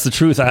answer. That's the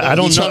truth. I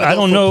don't know. I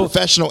don't know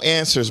professional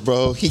answers,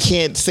 bro. He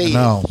can't say.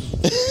 No.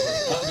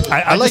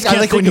 I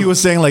like when he was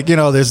saying like,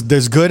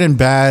 there's good and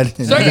bad.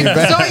 So are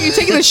you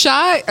taking the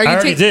shot? I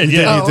already did.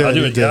 Yeah,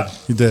 you did.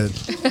 You did.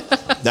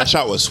 That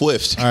shot was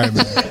swift. All right,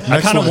 man.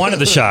 I kind of wanted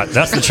the shot.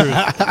 That's the truth.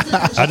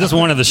 I just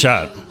wanted the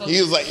shot. He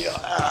was like,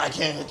 I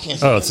can't.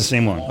 Oh, it's the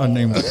same one.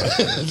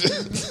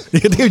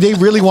 They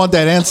really want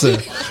that answer.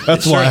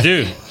 That's Sure why.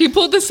 do. He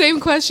pulled the same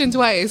question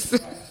twice.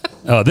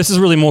 Oh, this is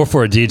really more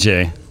for a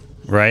DJ,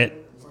 right?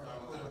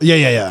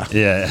 Yeah.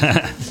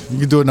 Yeah. You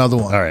can do another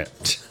one. All right.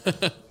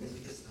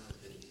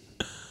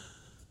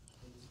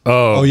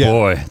 Oh yeah.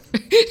 boy.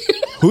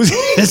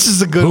 This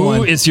is a good one.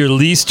 Who is your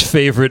least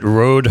favorite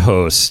road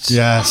host?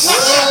 Yes.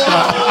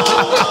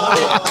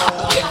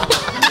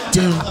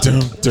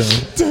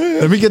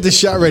 Let me get the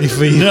shot ready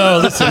for you. No,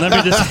 listen, let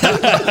me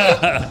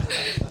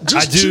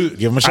just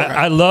give him a shot.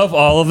 I love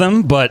all of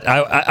them, but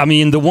I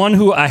mean, the one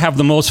who I have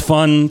the most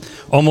fun,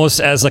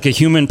 almost as like a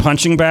human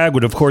punching bag,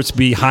 would of course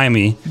be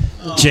Jamie.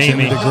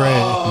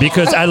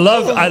 Because I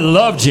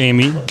love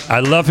Jamie. I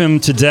love him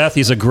to death.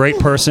 He's a great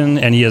person,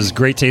 and he has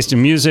great taste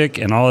in music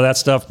and all of that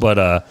stuff.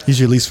 But he's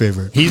your least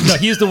favorite.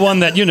 He's the one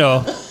that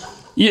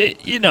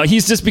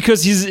he's just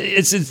because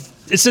it's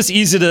just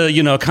easy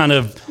to kind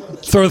of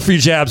throw a few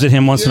jabs at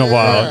him once in a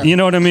while. You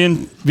know what I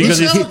mean? Because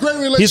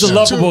he's a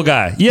lovable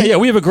guy. Yeah,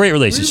 we have a we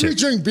relationship. We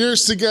drink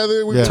beers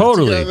together. We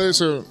Totally. Together,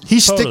 so. He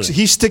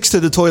sticks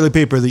to the toilet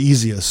paper the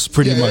easiest,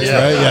 pretty much,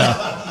 right?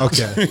 Yeah.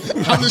 Okay.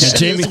 I'm the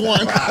shittiest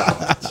one.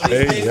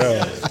 There you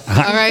go.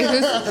 All right.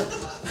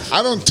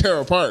 I don't tear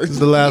apart.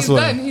 The last He's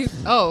one.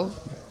 done.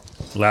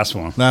 Last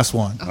one. Last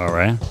one. All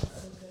right.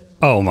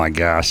 Oh my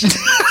gosh.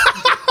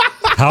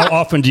 How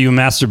often do you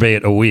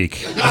masturbate a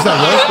week? Is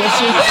that your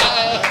question?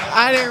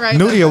 I didn't write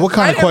Nudia, what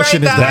kind of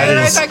question is that? I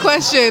didn't write that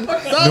question.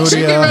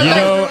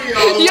 Nudia.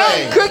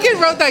 Cricket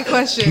wrote that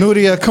question.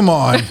 Nudia, come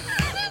on.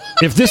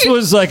 If this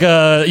was like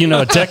a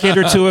decade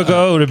or two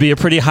ago, it would be a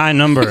pretty high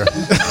number.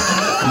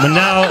 But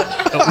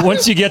now,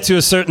 once you get to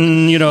a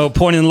certain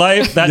point in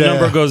life, that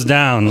number goes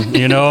down.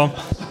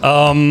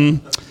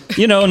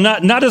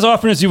 Not as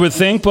often as you would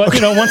think, but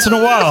once in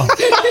a while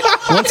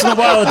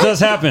it does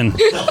happen.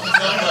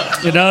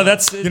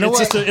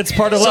 It's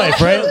part of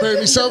life, right?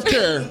 Baby,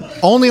 self-care.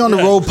 Only on the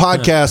Road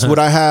podcast would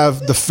I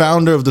have the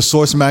founder of the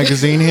Source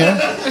magazine here,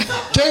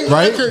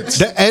 right?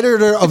 The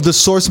editor of the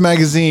Source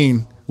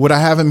magazine. Would I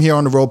have him here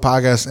on the Road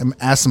podcast and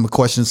ask him a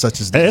question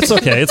such as this? It's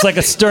okay. It's like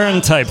a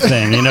Stern type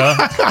thing,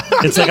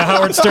 It's like a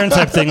Howard Stern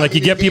type thing. Like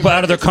you get people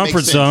out of their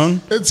comfort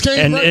zone,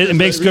 and it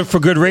makes good for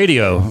good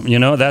radio.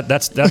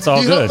 That's all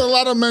He good. helped a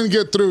lot of men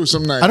get through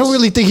some nights. I don't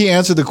really think he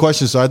answered the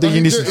question, so I think he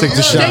needs to take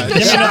the shot. Give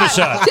me another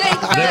shot.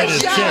 There it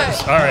is.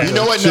 Cheers. All right. You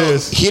know what?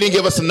 Cheers. No, he didn't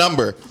give us a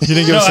number. He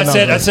didn't give us a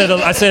number.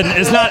 I said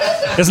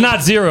it's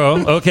not zero.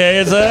 Okay,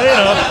 it's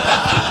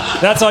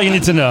that's all you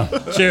need to know.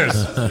 Cheers.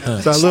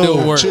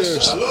 Still works.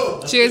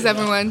 Cheers,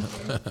 everyone.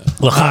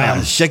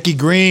 Shecky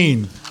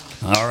Green.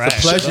 All right. It's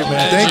a pleasure,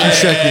 man. Thank you,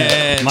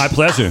 Shecky. My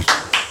pleasure.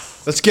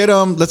 Let's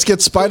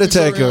get Spider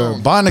Tech or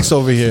Bonix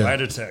over here.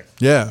 Spider Tech.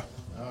 Yeah.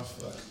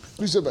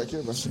 Please sit back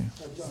here, man.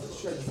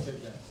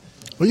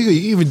 Well, you can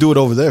even do it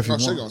over there if you Oh,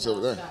 shit, want. gonna sit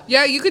over there.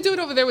 Yeah, you could do it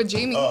over there with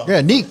Jamie.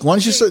 Yeah, Neek, why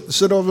don't you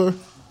sit over?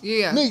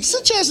 Yeah. Nick,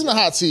 sit your ass in the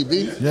hot seat,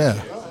 B. Yeah.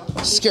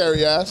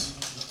 Scary ass.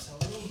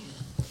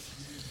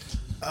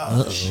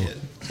 Oh, shit.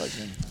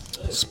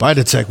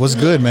 Spider Tech, what's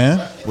good, man?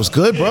 What's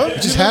good, bro?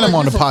 Just had him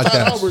on the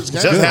podcast.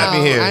 Just had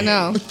me here. I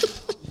know.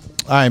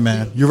 All right,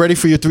 man. You ready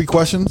for your 3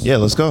 questions? Yeah,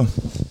 let's go. All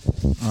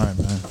right,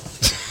 man.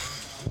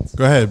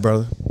 Go ahead,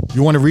 brother.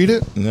 You want to read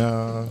it?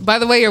 No. By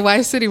the way, your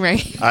wife's sitting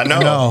right. I know.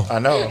 No. I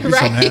know. You're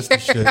some nasty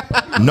shit.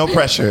 No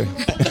pressure.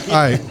 All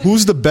right.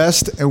 Who's the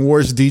best and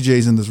worst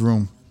DJs in this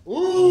room?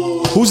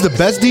 Who's the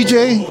best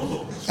DJ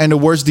and the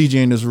worst DJ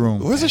in this room?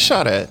 Where's the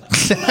shot at?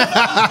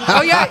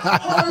 Oh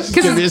yeah. Let's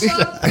get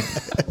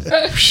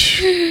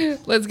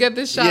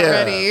this shot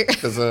ready.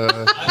 Because,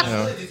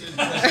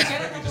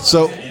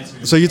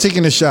 So you're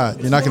taking a shot.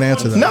 You're not going to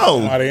answer that. No.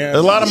 A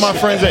lot of my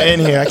friends are in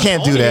here. I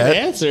can't do that.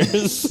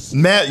 Answers.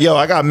 Yo,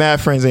 I got mad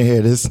friends in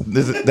here.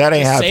 That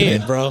ain't happening. Say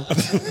it, bro.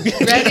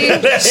 Ready?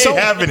 That ain't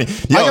happening.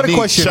 Yo, I got a Nick,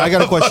 question. shut I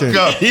got a the fuck question.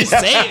 up.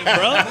 Say it,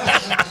 bro.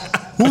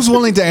 Who's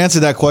willing to answer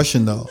that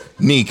question, though?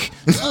 Neek.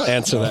 I'll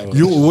answer that one.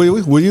 You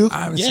will you?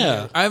 I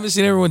haven't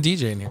seen everyone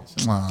DJ in here.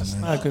 Aw, That's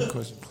man. not a good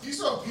question.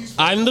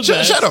 I'm the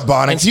best. Shut up,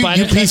 Bonix. You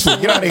peaceful.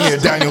 Get out of here,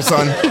 Daniel,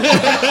 son.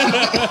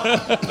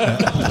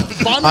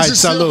 Bonix right, is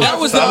still salute. That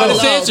was the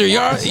honest answer.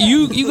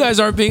 You guys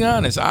aren't being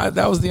honest.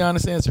 That was the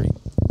honest answer.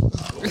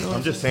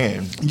 I'm just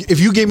saying. If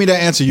you gave me that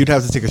answer, you'd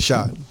have to take a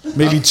shot.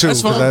 Maybe 2.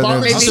 That's fine. 'cause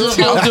Bonix is Maybe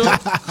still two. Kirk,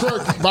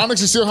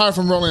 Bonix is still high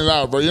from Rolling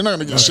Loud, bro. You're not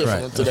gonna get shit from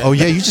him today. Oh,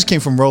 yeah. You just came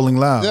from Rolling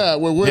Loud. Yeah,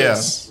 we're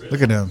Wiz.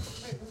 Look at him.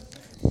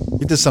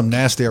 He did something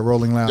nasty at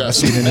Rolling Loud. Yeah, I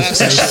see it in his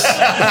nasty face.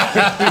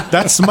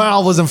 That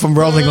smile wasn't from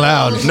Rolling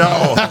Loud.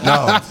 No.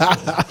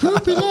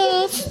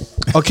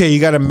 Okay, you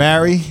got to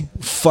marry,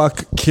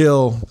 fuck,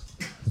 kill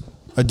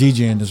a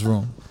DJ in this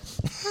room.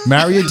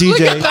 Marry a Look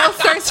DJ, at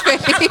Bellstar's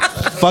face.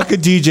 fuck a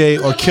DJ,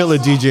 or kill a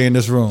DJ in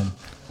this room.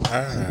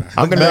 I'm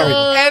going to marry.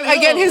 And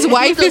again, his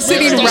wife is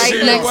sitting right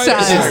next to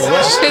us.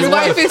 His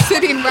wife is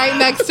sitting right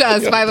next to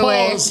us, by the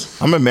way.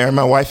 I'm going to marry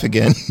my wife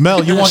again.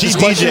 Mel, you want She this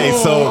question? DJ,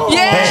 so.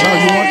 Yeah.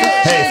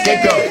 Hey,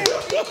 scapegoat.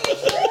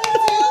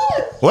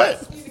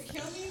 What?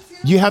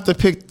 You have to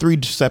pick 3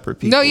 separate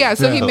people. No, yeah.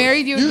 So he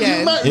married you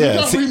again. You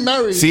got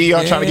remarried. See,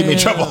 y'all trying to get me in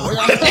trouble.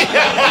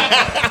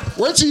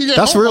 Wait till you get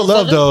That's home, real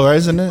love, motherfucker. though, right?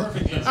 Isn't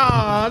it?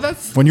 Aw,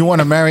 that's. When you want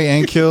to marry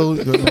and kill,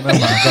 that's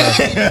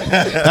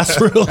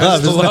real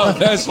love. isn't it?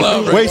 That's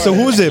love. Wait, so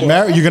who is it?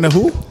 Marry? You're gonna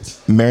who?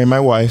 Marry my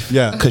wife.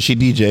 Yeah. Because she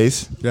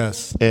DJs.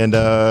 Yes. And,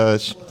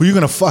 Who you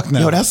gonna fuck now?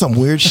 yo, that's some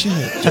weird shit.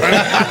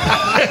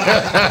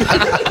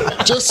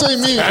 Just say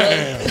me,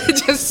 man.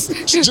 Just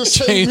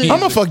say me. I'm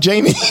gonna fuck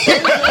Jamie.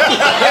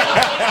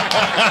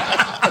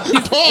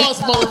 Pause,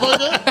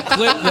 motherfucker.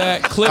 Clip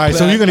that. Clip All right,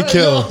 so that. you're gonna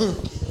kill.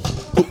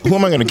 Who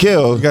am I gonna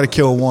kill? You gotta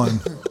kill one.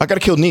 I gotta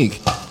kill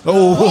Neek.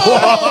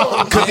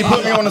 Oh, Because he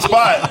put me on the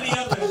spot.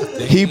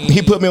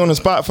 He put me on the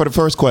spot for the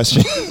first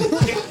question.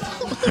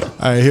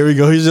 all right, here we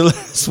go. Here's your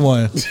last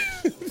one.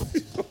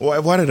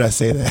 Why did I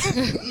say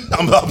that?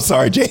 I'm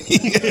sorry, Jamie.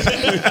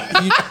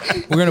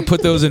 We're gonna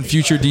put those in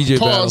future DJ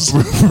Pause.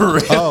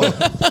 battles. Oh,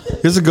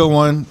 here's a good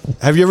one.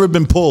 Have you ever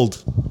been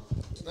pulled?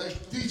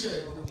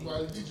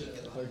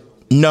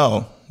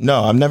 No,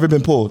 I've never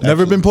been pulled.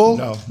 Never been pulled?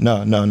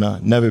 No,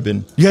 never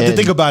been. You had to And-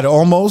 think about it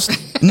almost.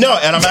 No,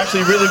 and I'm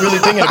actually really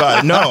thinking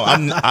about it. No,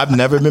 I've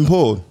never been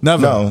pulled.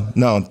 Never?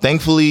 No.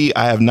 Thankfully,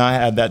 I have not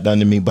had that done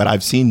to me, but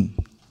I've seen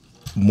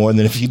more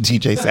than a few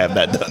DJs have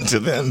that done to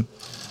them.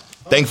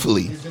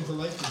 Thankfully.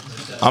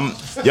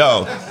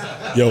 Yo,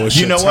 it's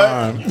you your know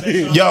time. what?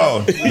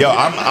 Yo,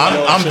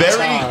 I'm very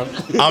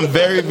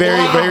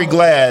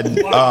glad.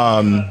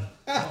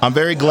 I'm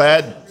very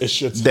glad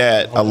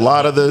that a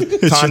lot of the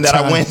time that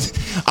I went,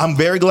 I'm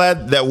very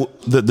glad that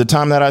the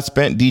time that I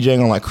spent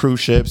DJing on like cruise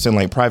ships and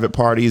like private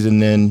parties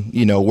and then,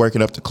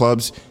 working up to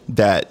clubs,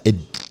 that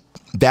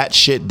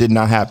shit did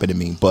not happen to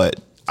me.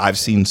 But I've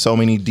seen so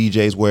many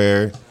DJs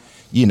where,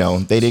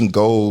 they didn't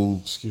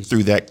go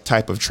through that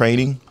type of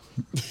training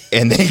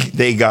and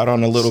they got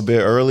on a little bit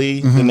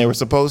early than they were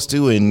supposed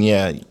to. And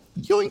yeah,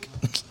 yoink.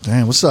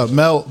 Damn, what's up,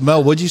 Mel?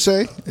 What'd you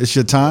say? It's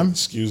your time.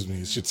 Excuse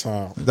me, it's your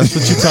time. That's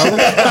what you tell him.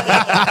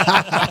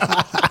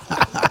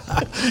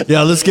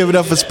 Yo, let's give it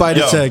up for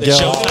Spider Tech,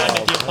 yo.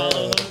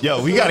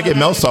 Yo, we gotta get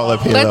Melstar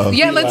up here. Let's, though.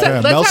 let's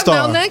have Melstar.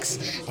 Mel next.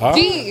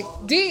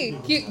 D,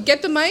 you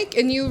get the mic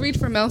and you read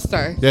for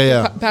Melstar.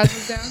 Yeah.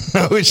 Pass it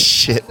down. Oh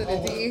shit!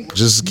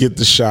 Just get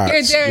the shots.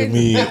 Here, Jared, Give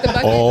me get the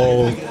bucket.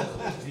 all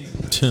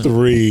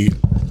 3.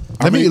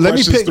 Let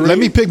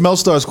me pick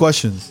Melstar's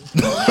questions.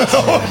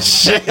 Oh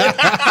shit!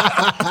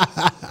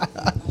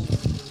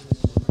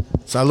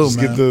 Salud,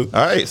 man.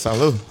 All right,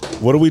 salud.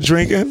 What are we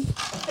drinking?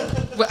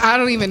 Well, I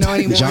don't even know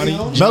anymore. Johnny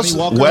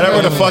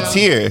Whatever the fuck's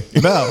here.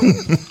 Mel.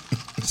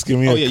 Just give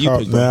me a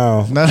cup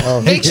now.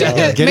 Make sure,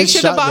 Get make his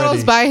sure the shot bottle's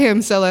ready. by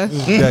him, Scylla.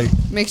 Okay.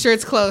 Make sure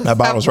it's close. That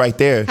bottle's right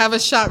there. Have a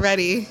shot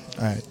ready.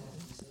 All right.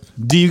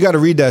 D, you got to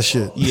read that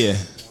shit. Yeah.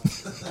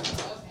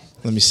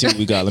 Let me see what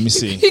we got. Let me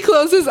see. He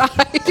closed his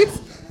eyes.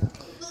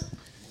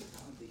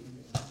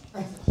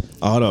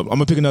 Hold up. I'm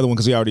gonna pick another one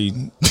because we already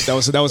that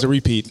was a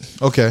repeat.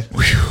 Okay.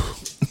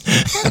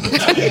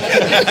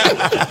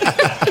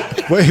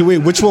 Wait,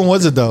 which one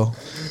was it though?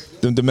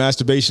 The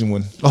masturbation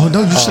one. Oh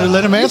no, you should have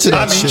let him answer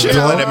that shit. Should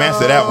have let him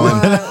answer that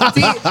one.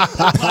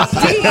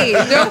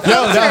 No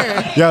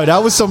filter. Yo,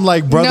 that was some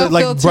like brother, No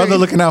filter. brother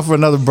looking out for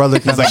another brother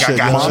kind of shit.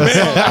 I got you,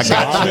 man. I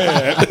got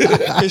you.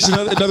 It's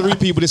another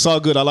repeat, but it's all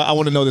good. I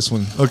want to know this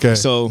one. Okay.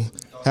 So,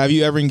 have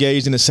you ever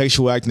engaged in a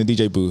sexual act in the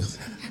DJ booth?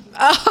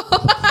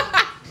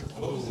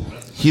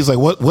 He's like,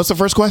 what's the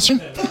first question?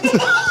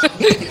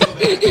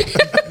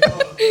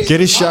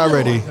 Get his shot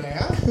ready.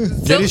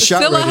 Get his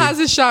shot Scylla ready. has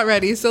his shot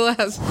ready. Scylla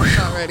has his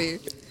shot ready.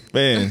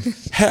 Man,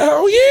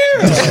 hell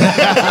yeah!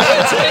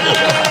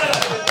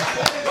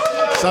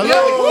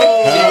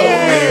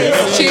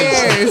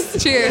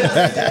 Cheers.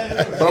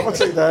 But I'm gonna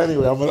take that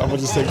anyway. I'm gonna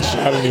just take a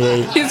shot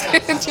anyway. He's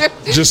gonna do-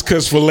 Just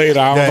cause for later,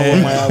 I don't know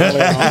what my ass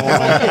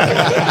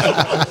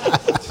later.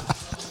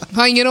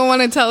 Huh, you don't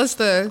want to tell us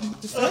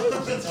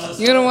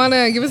you don't want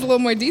to give us a little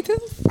more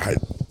details?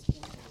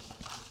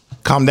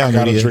 Calm down, I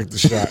gotta Lydia. drink the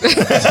shot.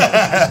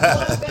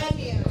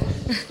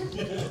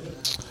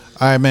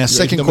 All right, man. You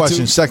ready for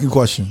number Second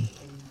question.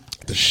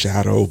 The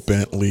Shadow,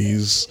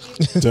 Bentleys,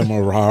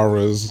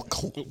 Demararas.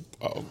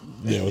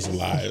 Yeah, it was a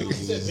lie. It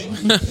was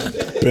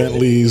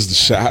Bentleys, the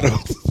Shadow.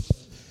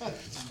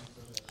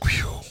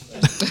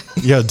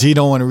 Yo, D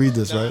don't want to read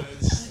this, right?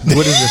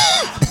 What is it?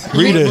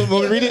 Read it. Want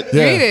me to read it?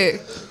 Yeah. Read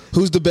it.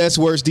 Who's the best,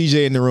 worst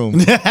DJ in the room?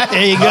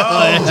 There you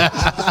go.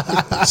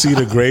 See,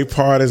 the great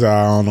part is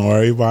I don't know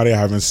everybody. I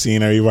haven't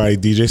seen everybody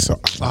DJ. So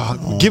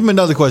Give him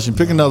another question.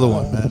 Pick another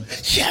one, man.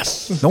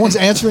 Yes. No one's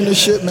answering this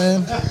shit,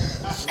 man.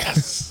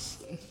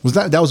 Was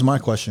that was my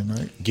question,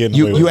 right?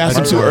 You asked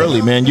him too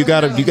early, man. You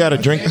gotta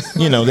drink.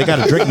 You know, they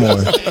gotta drink more.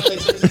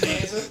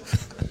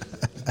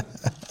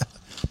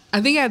 I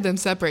think I had them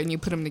separate and you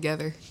put them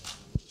together.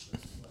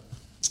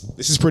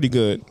 This is pretty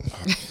good.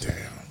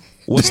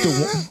 What's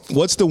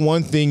the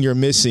one thing you're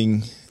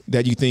missing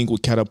that you think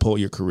would catapult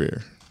your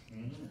career?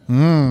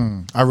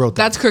 I wrote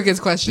that. That's Crooked's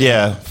question.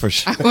 Yeah, for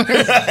sure. What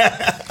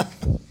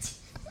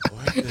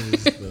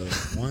is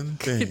the one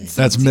thing?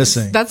 That's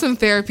missing. That's some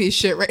therapy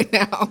shit right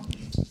now.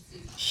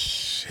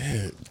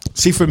 Shit.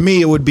 See, for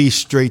me, it would be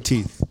straight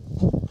teeth.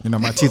 You know,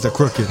 my teeth are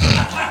crooked.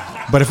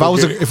 But if I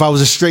was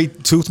a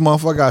straight tooth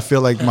motherfucker, I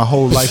feel like my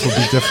whole life would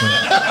be different.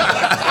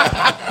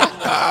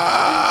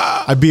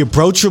 I'd be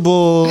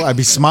approachable. I'd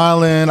be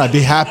smiling. I'd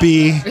be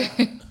happy.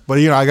 But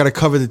you know, I gotta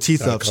cover the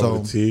teeth up.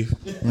 So you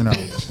know,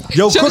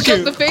 yo, Show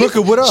Crooked, the face.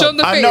 Crooked, what up? Show 'em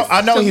the face.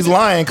 I know he's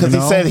lying because he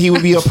said he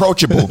would be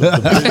approachable.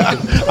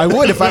 I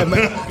would if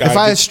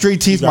I had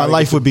straight teeth, my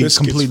life would be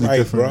completely right,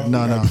 different.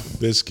 Bro. No.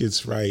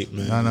 Biscuits right,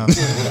 man. No.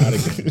 Gotta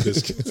get the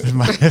biscuits.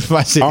 If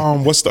I say,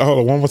 what's the hold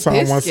on, one more time?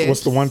 Biscuits.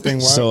 What's the one thing?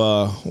 Why?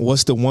 So,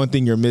 what's the one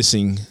thing you're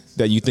missing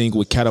that you think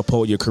would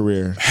catapult your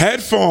career?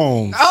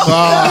 Headphones.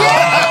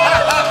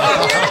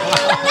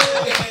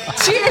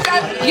 Cheers.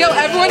 Yo,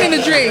 everyone in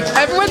the drink.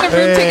 Everyone in the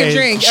room take a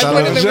drink.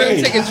 Everyone in the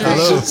room take a drink.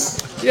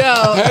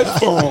 Yo.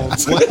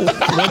 Headphones.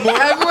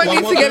 Everyone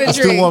needs to get a let's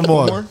drink. do one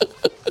more.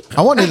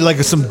 I wanted like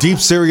some deep,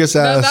 serious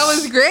No, ass. that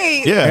was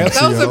great. Yeah.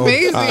 That was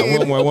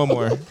amazing. One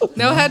more.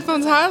 No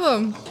headphones,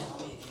 Harlem.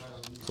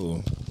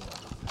 Cool.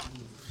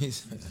 I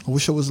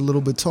wish I was a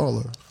little bit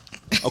taller.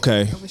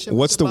 Okay.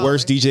 What's the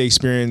worst DJ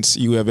experience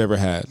you have ever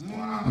had?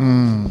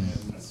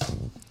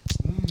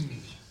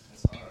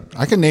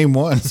 I can name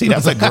one. See,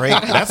 that's a great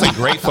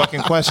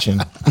fucking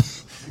question.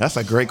 That's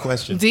a great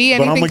question. D,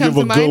 But I'm anything gonna comes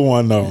give to a good mind?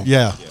 one though.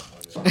 Yeah.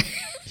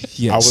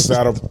 Yes.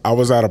 I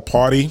was at a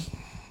party,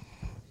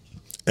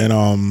 and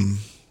who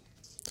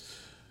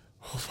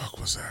the fuck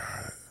was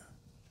that?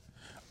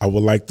 I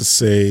would like to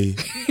say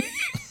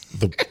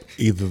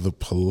either the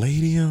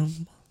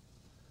Palladium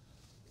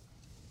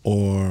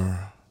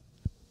or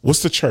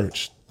what's the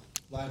church?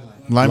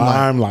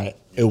 Limelight.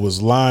 It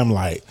was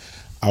Limelight.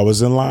 I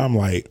was in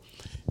Limelight,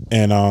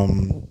 and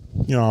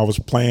you know, I was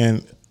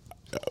playing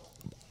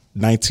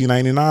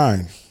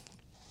 1999.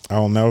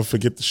 I'll never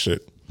forget the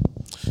shit.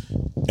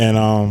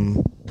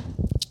 And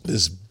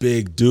this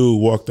big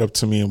dude walked up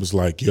to me and was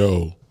like,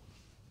 "Yo,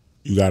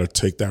 you got to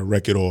take that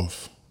record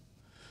off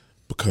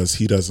because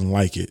he doesn't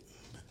like it."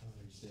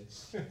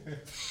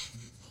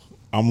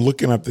 I'm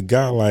looking at the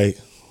guy like,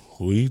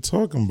 "Who are you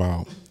talking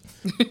about?"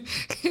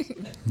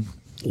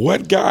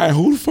 What guy?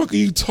 Who the fuck are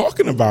you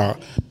talking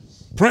about?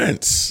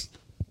 Prince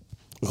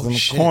was in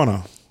the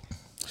corner.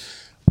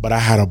 But I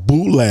had a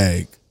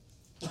bootleg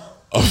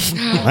of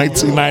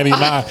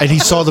 1999. And he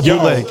saw the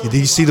bootleg. Did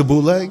he see the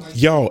bootleg?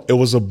 Yo, it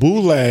was a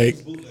bootleg.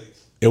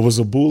 It was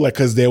a bootleg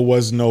because there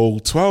was no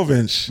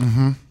 12-inch.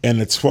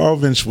 And the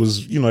 12-inch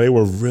was, you know, they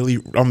were really,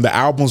 the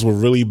albums were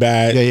really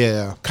bad.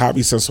 Yeah.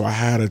 Copy stuff. So I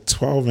had a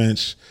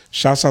 12-inch.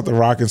 Shouts out to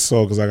Rock and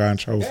Soul because I got in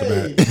trouble for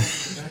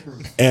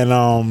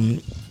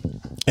that.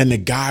 And the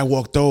guy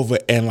walked over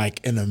and like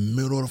in the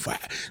middle of the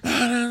fight,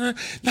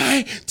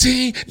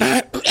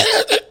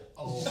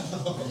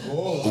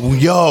 1990.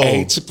 Yo.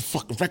 Hey, took the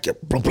fucking record.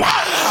 Blah,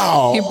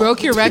 blah. He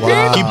broke your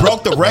record? He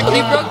broke the record.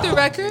 He broke the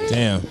record?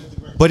 Damn.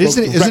 But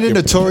isn't it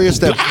notorious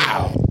that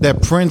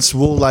that Prince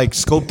will like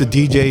scope the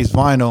DJ's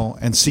vinyl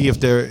and see if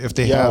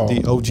they have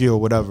the OG or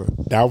whatever.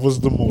 That was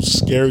the most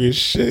scariest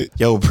shit.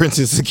 Yo,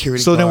 Prince's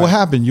security. So then what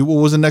happened?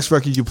 What was the next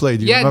record you played?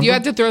 Do you remember? You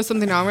had to throw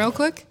something on real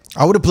quick.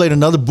 I would have played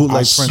another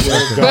bootleg Prince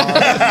record.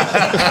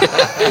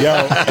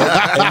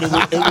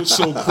 It was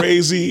so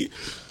crazy.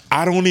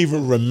 I don't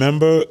even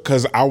remember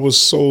because I was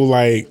so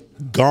like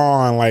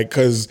gone, like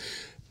because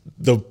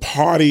the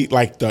party,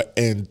 like the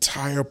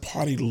entire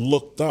party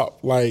looked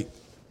up, like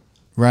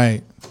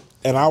right,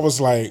 and I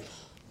was like,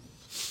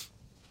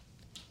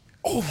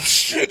 oh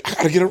shit, I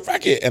gotta get a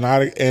record, and I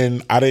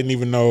didn't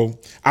even know.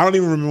 I don't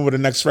even remember the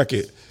next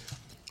record,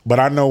 but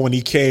I know when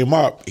he came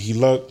up, he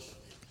looked.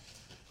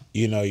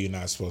 You know, you're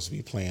not supposed to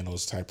be playing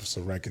those types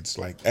of records,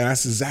 like, and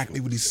that's exactly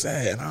what he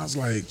said, and I was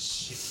like.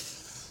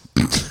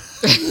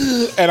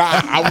 And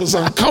I was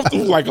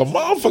uncomfortable like a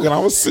motherfucker. And I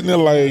was sitting there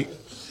like,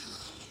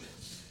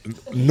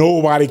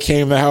 nobody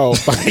came to help.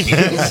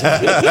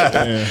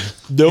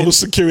 No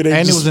security.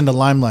 And it was in the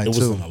limelight, too. It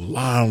was in the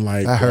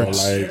limelight, that bro.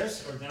 hurts. Like,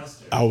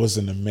 I was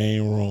in the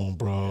main room,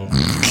 bro.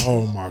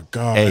 Oh, my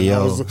God. Hey,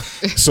 yo.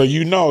 So,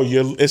 you know,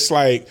 it's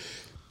like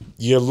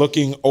you're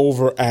looking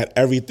over at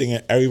everything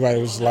and everybody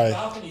was like...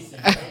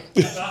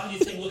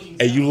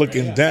 And you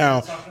looking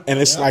down, and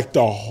it's like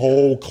the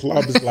whole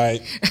club is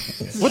like,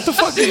 "What the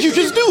fuck did you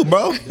just do,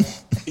 bro?"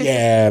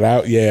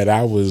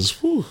 That was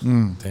whew.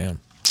 Damn.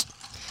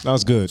 That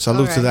was good.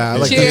 Salute to that. I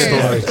like Cheers.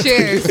 that story.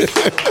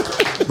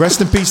 Cheers.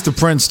 Rest in peace to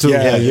Prince too.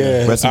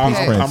 Yeah. Rest in peace,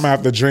 I'm Prince. gonna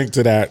have to drink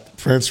to that.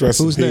 Prince, rest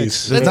Who's in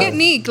peace. Let's get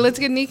Neek. Let's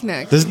get Neek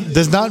next.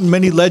 There's not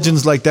many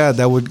legends like that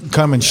would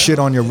come and shit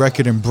on your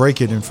record and break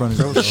it in front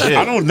of you.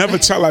 I don't never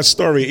tell that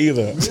story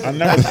either. I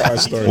never tell that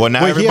story. Well,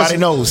 now Wait, everybody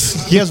knows.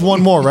 He has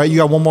one more, right? You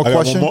got one more I got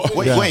question? one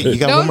more. Wait, you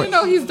got one more?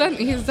 No, he's done.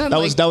 He's done. That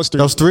was three.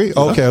 That was three?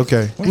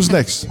 Okay. Who's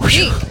next?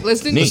 Neek. Let's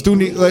do Neek. Let's do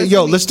Neek.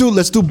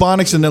 Let's do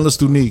Bonix and then let's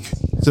do Neek.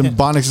 So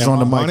Bonix is on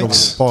the mic.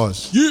 Bonix?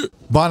 Pause. Yeah.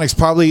 Bonix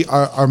probably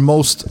our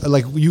most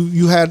like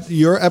you had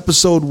your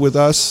episode with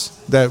us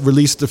that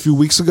released a few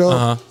weeks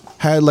ago.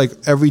 Had like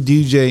every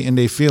DJ in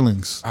their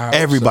feelings.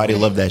 Everybody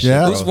loved that shit.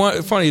 Yeah. It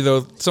was funny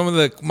though. Some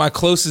of my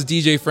closest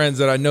DJ friends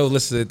that I know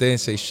listened to it. They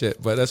didn't say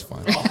shit, but that's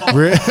fine.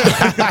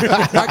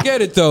 I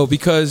get it though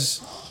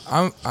because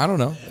I don't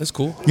know. It's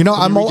cool. You know,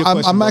 I'm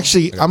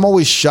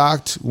always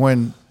shocked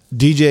when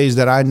DJs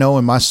that I know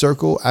in my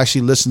circle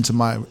actually listen to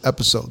my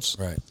episodes.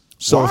 Right.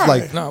 So Why?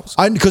 it's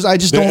like, because I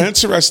just They're don't.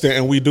 interested,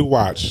 and we do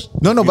watch.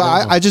 No, but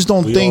I just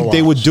don't We think all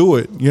they would watch. do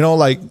it. You know,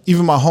 like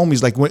even my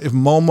homies, like if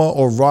MoMA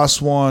or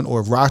Ross One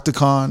or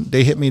Rockticon,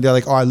 they hit me. They're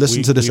like, "Oh, I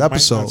listened to this we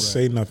episode." Might not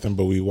say nothing,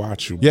 but we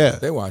watch you. Yeah,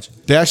 They watch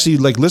it. They actually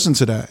like listen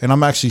to that, and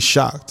I'm actually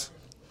shocked.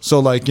 So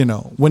like, you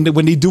know, when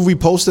they do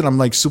repost it, I'm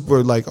like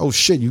super like, "Oh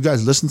shit, you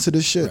guys listen to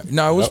this shit?"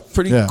 No, it was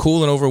pretty Yeah.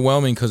 cool and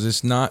overwhelming because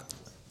it's not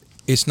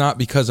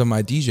because of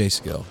my DJ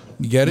skill.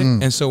 You get it?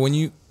 And so when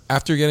you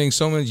after getting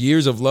so many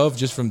years of love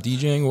just from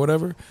DJing or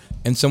whatever,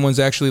 and someone's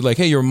actually like,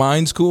 "Hey, your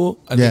mind's cool,"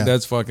 I think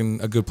that's fucking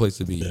a good place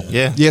to be.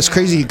 Yeah, it's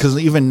crazy because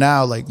even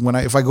now, like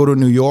if I go to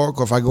New York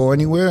or if I go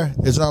anywhere,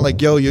 it's not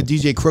like, "Yo, you're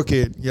DJ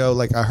Crooked." Yo,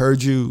 like I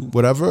heard you,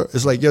 whatever.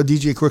 It's like, "Yo,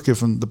 DJ Crooked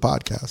from the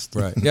podcast."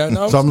 Right. Yeah.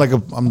 No. So I'm like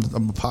I'm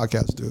a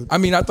podcast dude. I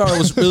mean, I thought it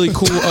was really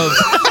cool.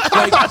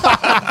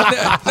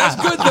 That's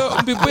good though.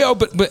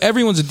 But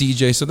everyone's a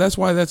DJ, so that's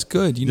why that's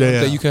good. You know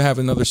that you can have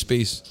another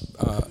space,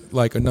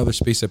 like another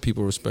space that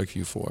people respect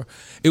you for.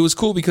 It was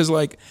cool because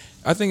like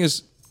I think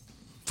it's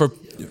for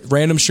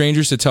random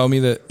strangers to tell me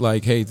that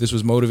like, hey, this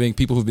was motivating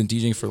people who've been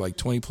DJing for like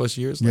 20 plus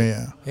years. Like,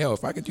 Yo,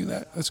 if I could do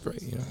that, that's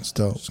great. You know, it's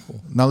dope.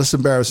 Cool. Now let's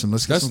embarrass him.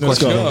 Let's get some let's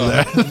questions. go. Over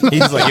there.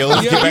 He's like, "Yo,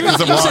 let's get back to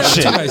some raw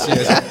shit." Nice,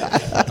 yes.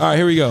 All right,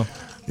 here we go.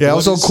 Yeah, I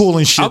was all cool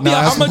and shit.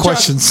 Now ask some gonna try-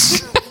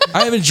 questions.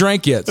 I haven't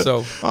drank yet,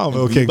 so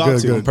okay,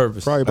 good. on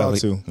purpose. Probably about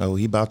to. Oh,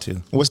 he about to.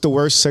 What's the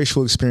worst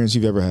sexual experience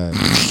you've ever had?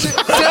 Scylla,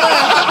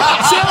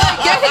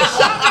 get his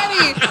shot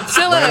ready.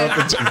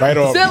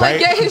 Scylla,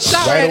 get his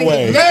shot ready.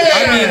 away.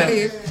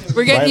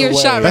 We're getting your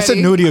shot ready. That's a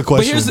Nudia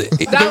question.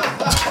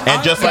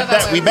 And just like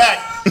that, we back.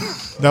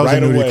 That was a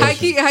Nudia High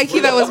question. key,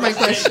 that was my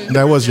question.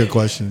 That was your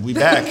question. We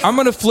back. I'm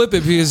gonna flip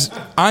it because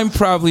I'm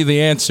probably the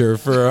answer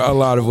for a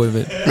lot of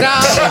women.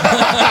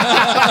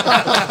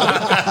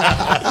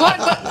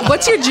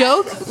 What's your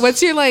joke?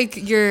 What's your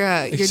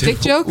your dick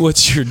joke?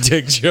 What's your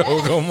dick joke?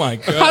 Oh my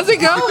god. How's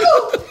it go?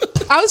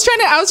 I was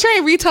trying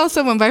to retell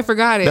someone, but I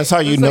forgot it. That's how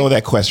you know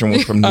that question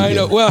was from Nudia. I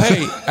know. Well,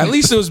 hey, at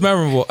least it was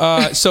memorable.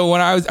 So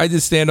when I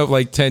did stand up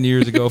like 10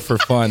 years ago for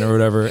fun or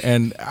whatever,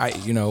 and I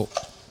just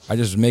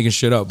was making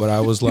shit up, but I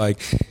was like,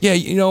 yeah,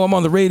 I'm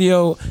on the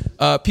radio.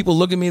 People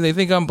look at me, they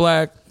think I'm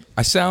black.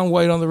 I sound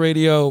white on the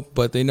radio,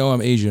 but they know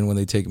I'm Asian when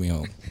they take me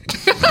home.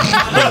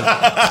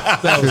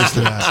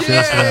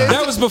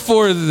 That was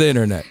before the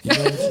internet. You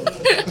know?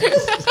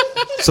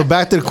 So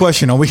back to the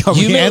question. Are we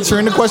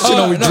answering the question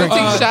or are we drinking?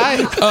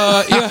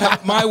 Yeah,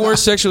 my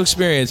worst sexual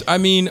experience. I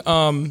mean,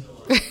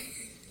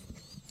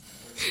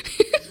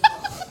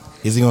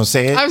 is he gonna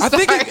say it? I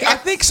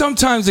think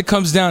sometimes it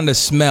comes down to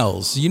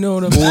smells. You know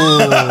what I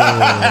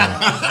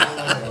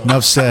mean?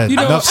 Enough said. You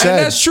know, Enough said.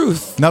 and that's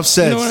truth. Enough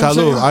said. You know what I'm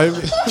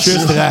Salud.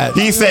 Cheers to that.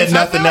 He said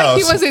nothing Like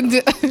he else. wasn't.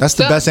 That's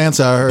the best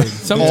answer I heard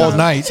all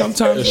night.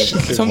 Sometimes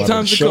it comes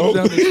down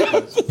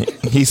to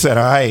He said,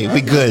 "All right,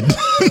 we good."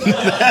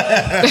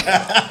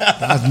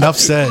 Enough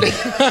said. we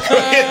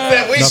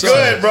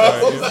good,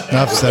 bro.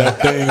 Enough said.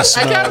 I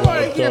kind of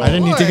want to hear more. I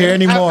didn't need to hear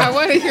any more. I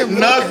want to hear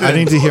more. I didn't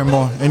need to hear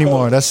more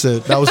anymore. That's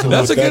it. That was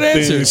That's a good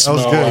answer. That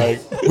was good.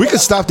 We could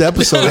stop the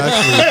episode.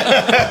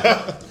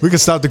 Actually, we could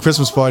stop the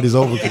Christmas parties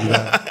over. Because of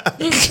that.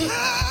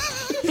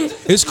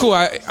 It's cool.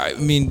 I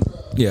mean,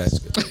 yeah. It's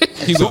good.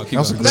 Keep going. Keep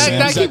going.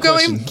 That keep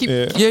going. Keep,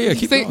 Yeah.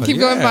 Keep going. keep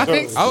going,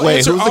 Bonix. I'll Wait,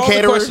 answer who's the all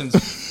caterer?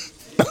 questions.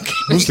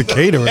 Who's the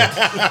caterer?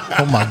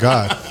 Oh my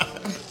God.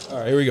 All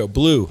right, here we go.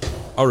 Blue.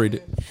 I'll read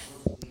it.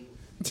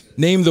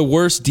 Name the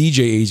worst DJ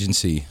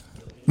agency.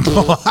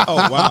 Oh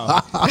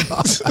wow.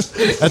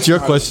 That's your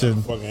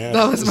question.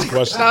 That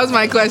was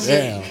my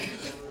question. Damn.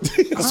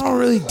 I don't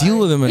really deal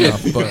with them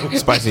enough, but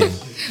Spicy.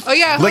 Oh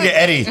yeah. Look at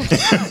Eddie.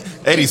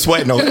 Eddie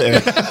sweating over there.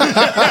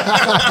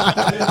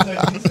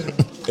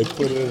 They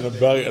put it in the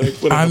bucket. They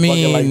put it I in the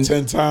mean, bucket like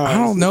 10 times. I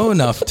don't know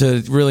enough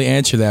to really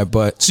answer that,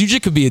 but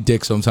Suja could be a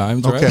dick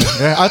sometimes, right? Okay,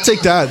 yeah, I'll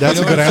take that. That's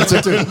a good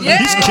answer too. Yeah.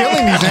 He's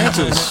killing these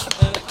answers.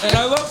 And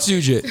I love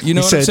Suja. You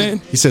know what I'm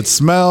saying? He said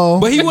smell.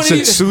 But he said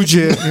wouldn't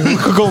Suja. What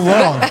could go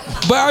wrong?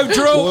 But I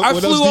drove. I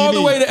flew all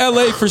the way to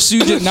LA for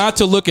Suja not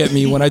to look at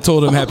me when I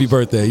told him happy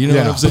birthday. You know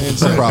what I'm saying?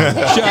 No problem.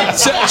 Shout out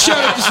to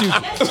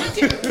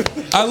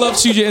Suja. I love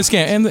Suja and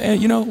Scam, and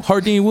you know,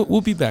 Hardin.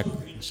 We'll be back.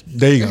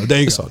 There you go.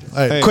 There you go. All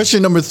right, Hey.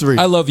 question number 3.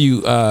 I love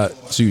you,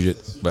 Suja.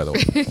 By the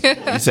way,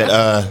 He said,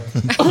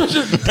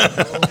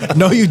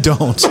 No, you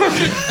don't. I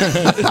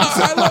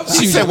love Suja.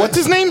 He said, "What's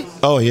his name?"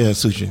 Oh yeah,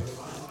 Sushi.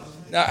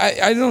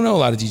 I don't know a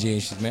lot of DJ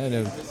agencies, man.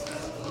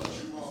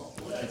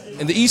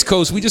 In the East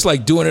Coast, we just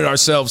like doing it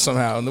ourselves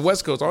somehow. In the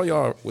West Coast, all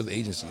y'all are with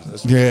agencies.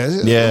 That's Yeah, Yeah, that's a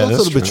that's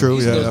little bit true.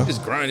 East Yeah. Coast,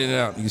 just grinding it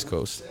out. East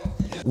Coast.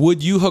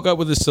 Would you hook up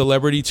with a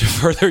celebrity to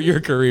further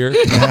your career?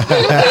 Yo,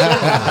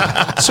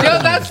 that's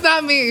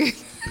not me.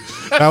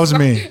 That was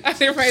me. I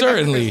didn't write that.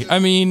 Certainly. I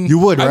mean, You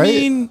would, right? I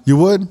mean, you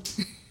would.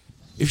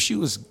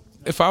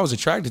 if I was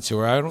attracted to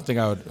her, I don't think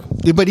I would.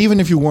 Yeah, but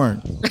even if you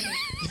weren't,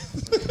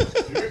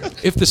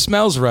 If the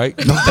smell's right.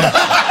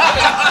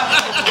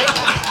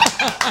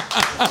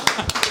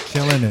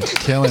 killing it.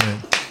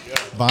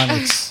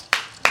 Bonix.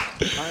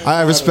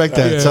 I respect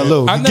that. Yeah.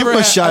 Salute. I've Give him never a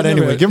had- shot I've never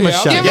anyway. had- Give him a yeah,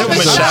 shot. I'll Give him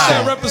a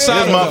shot. Reposado. This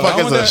I want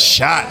motherfucker's that- a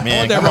shot, I man.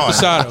 want that Come on.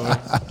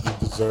 reposado.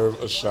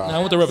 Deserve a shot. I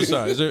want the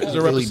reposado. Is there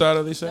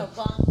reposado, they say?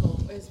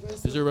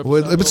 Is there Well,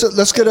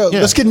 reposado?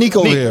 let's get Nick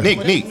over here. Nick.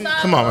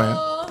 Come on, man.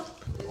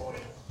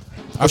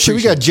 Oh shit,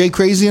 we got Jay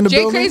Crazy in the Jay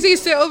building. Crazy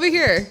sit over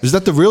here. Is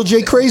that the real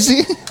Jay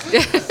Crazy?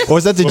 Or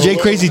is that the Jay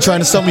Crazy trying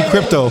to sell me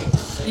crypto?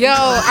 Yo,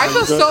 I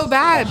feel so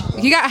bad.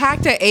 He got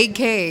hacked at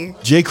 8K.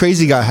 Jay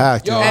Crazy got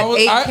hacked. Yo, At I was,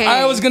 8K,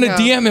 I was gonna yeah.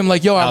 DM him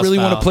like, yo, I was really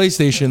want a foul.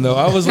 PlayStation though.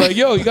 I was like,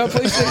 yo, you got a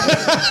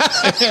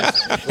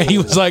PlayStation? And he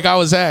was like, I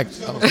was hacked.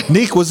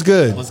 Neek was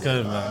good. What's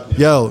good, man?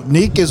 Yo,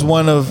 Neek is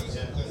one of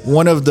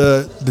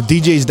the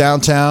DJs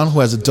downtown who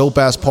has a dope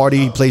ass party.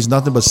 He plays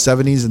nothing but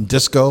 70s and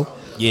disco.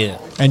 Yeah.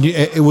 And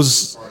it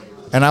was,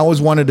 and I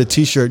always wanted a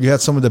T-shirt. You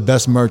had some of the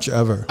best merch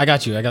ever. I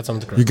got you. I got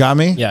something to You got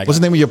me? Yeah. I What's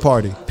the got name of your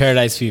party?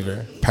 Paradise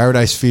Fever.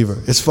 Paradise Fever.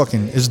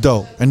 It's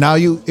dope. And now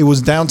it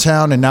was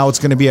downtown, and now it's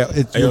gonna be at.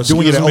 Hey, You're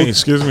doing it at.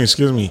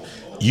 excuse me.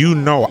 You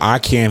know I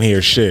can't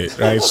hear shit,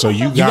 right? So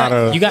you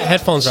gotta. You got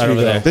headphones right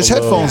over there. There's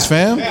headphones,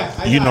 fam.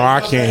 You know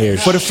I can't hear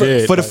For the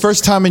shit. for the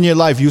first time in your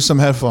life, use some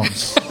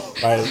headphones.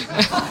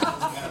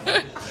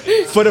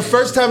 For the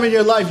first time in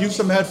your life, use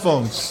some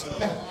headphones.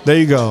 There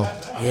you go.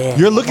 Yeah.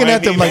 You're looking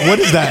at them like, what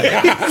is that?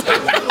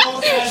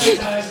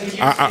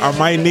 I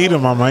might need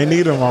them.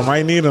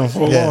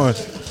 Hold on.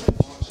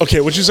 Okay,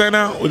 what you say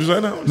now?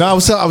 No, I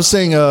was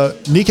saying,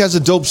 Neek has a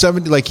dope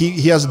 70. Like he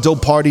has a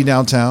dope party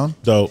downtown.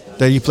 Dope.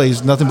 That he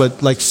plays nothing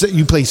but like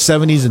you play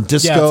 70s and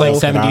disco. Yeah,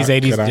 it's like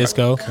 70s, 80s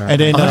disco.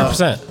 And then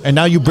 100%. And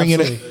now you bringing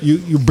it.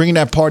 You bringing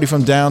that party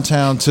from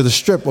downtown to the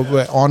strip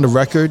on the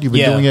record. You've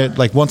been doing it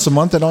like once a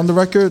month at On the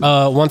Record.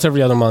 Once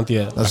every other month.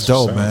 Yeah. That's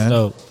dope, man.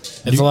 Dope.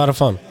 It's a lot of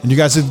fun. And you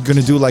guys are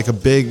gonna do like a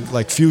big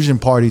like fusion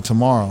party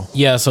tomorrow.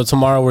 Yeah, so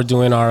tomorrow we're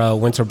doing our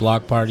winter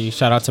block party.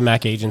 Shout out to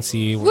Mac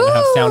Agency. We're gonna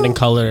have Sound and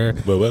Color.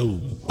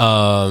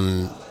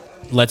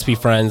 Let's Be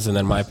Friends, and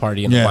then my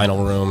party in the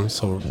vinyl room.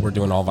 So we're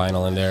doing all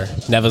vinyl in there.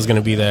 Neva's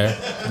gonna be there.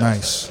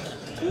 Nice.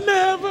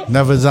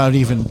 Never's not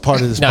even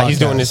part of this. No, podcast. he's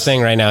doing his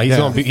thing right now.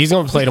 He's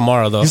gonna play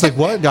tomorrow though. He's like,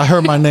 what? I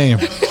heard my name.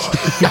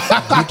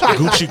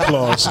 Gucci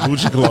claws.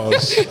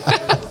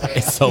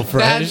 It's so Bad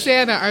fresh.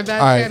 Santa, our bad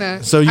All right,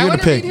 Santa. so you're I gonna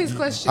wanna pick. read his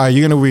question. All right,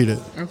 you're gonna read it.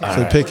 Okay.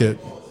 So pick it.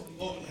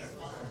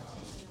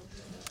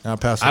 I'll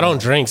pass it. I don't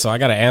drink, so I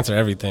gotta answer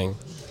everything.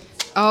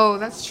 Oh,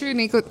 that's true.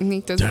 Nick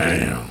doesn't.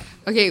 Damn.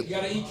 Okay. You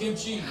gotta eat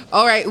kimchi.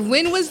 All right.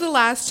 When was the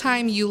last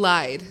time you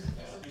lied?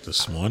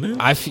 This morning?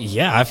 I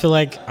feel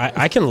like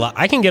I can lie.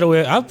 I can get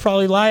away. I'll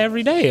probably lie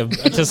every day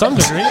to some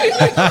degree.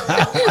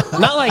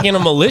 Not like in a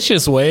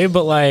malicious way,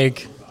 but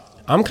like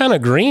I'm kind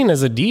of green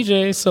as a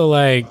DJ, so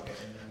like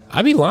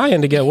I be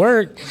lying to get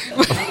work.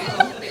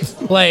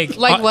 Like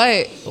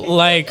what?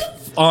 Like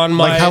on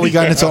my Like how we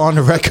got into On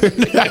the Record.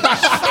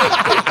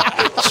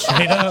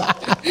 Straight up.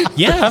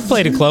 Yeah, I've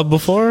played a club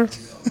before.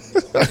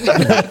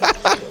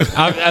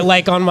 I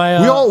like on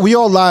my we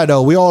all lie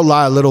though. We all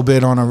lie a little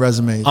bit on our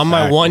resumes. on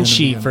my one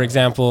sheet, for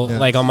example,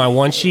 like on my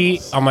one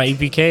sheet on my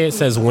EPK, it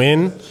says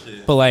win,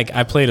 but like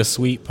I played a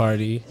sweet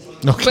party.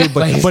 Okay,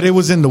 but it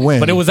was in the win.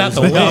 But it was at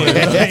the win.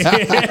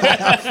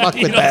 I fuck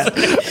with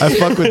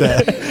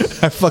that.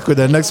 I fuck with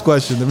that. Next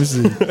question. Let me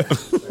see.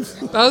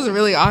 That was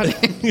really honest.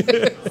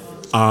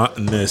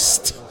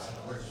 Honest.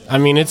 I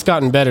mean, it's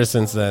gotten better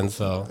since then.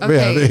 So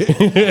Okay.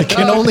 It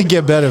can only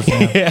get better,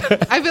 fam.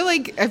 I feel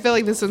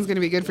like this one's gonna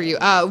be good for you.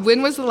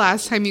 When was the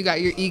last time you got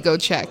your ego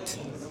checked?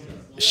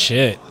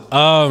 shit.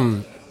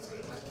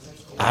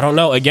 I don't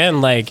know.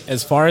 Again, like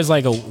as far as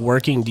like a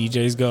working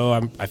DJs go,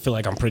 I feel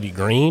like I'm pretty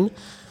green.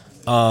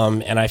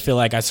 And I feel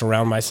like I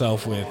surround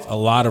myself with a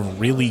lot of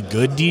really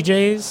good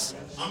DJs.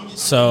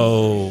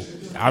 So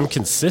I'm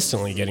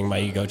consistently getting my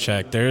ego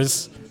checked.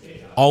 There's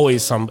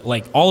always some,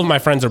 like, all of my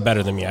friends are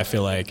better than me, I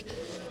feel like.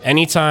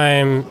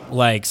 Anytime,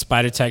 like,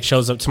 Spider Tech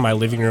shows up to my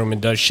living room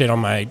and does shit on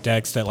my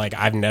decks that, like,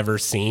 I've never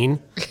seen.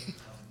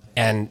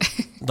 And,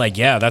 like,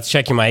 yeah, that's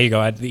checking my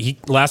ego.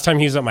 Last time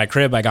he was at my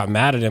crib, I got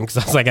mad at him because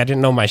I was like, I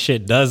didn't know my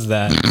shit does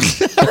that.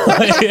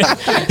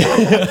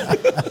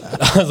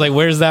 I was like,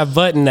 where's that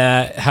button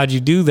at? How'd you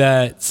do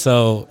that?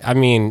 So, I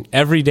mean,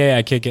 every day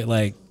I kick it,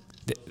 like,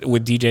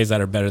 with DJs that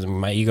are better than me.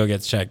 My ego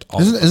gets checked all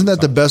the time. Isn't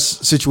that the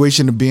best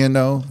situation to be in,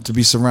 though? To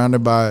be surrounded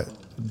by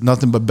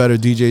nothing but better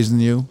DJs than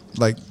you?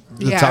 Like,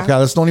 the top guy.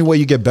 That's the only way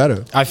you get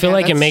better. I feel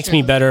like it makes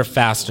me better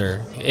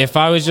faster. If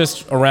I was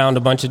just around a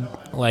bunch of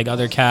like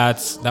other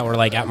cats that were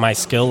like at my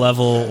skill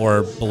level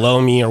or below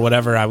me or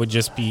whatever, I would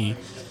just be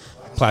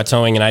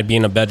plateauing and I'd be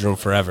in a bedroom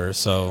forever.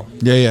 So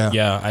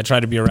yeah, I try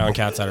to be around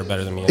cats that are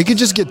better than me. It can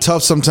just get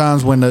tough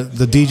sometimes when the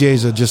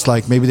DJs are just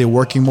like, maybe they're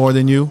working more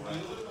than you.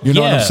 You know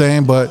what I'm Yeah.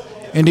 saying? But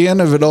in the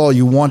end of it all,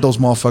 you want those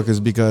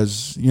motherfuckers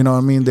because, you know what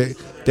I mean?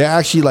 They're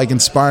actually like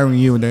inspiring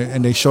you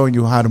and they're showing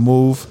you how to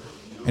move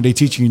and they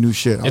teaching you new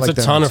shit. I It's like a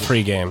that ton answer. of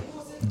free game.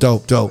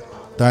 Dope. All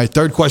right,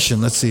 third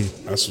question. Let's see.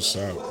 That's what's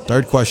up.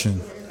 Third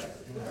question.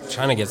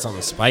 Trying to get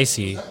something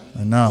spicy.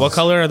 I know. What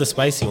color are the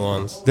spicy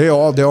ones? They're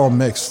all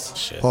mixed.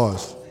 Shit.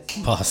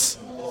 Pause.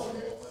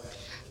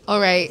 All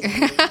right.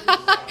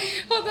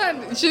 Hold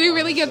on. Should we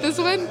really get this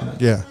one?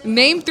 Yeah.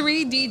 Name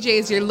 3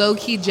 DJs you're low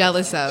key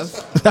jealous of.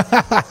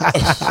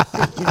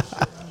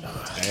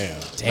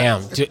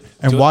 Damn.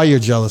 And why you're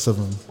jealous of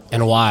them.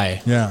 And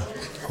why? Yeah.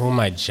 Who am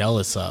I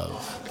jealous of?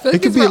 feel like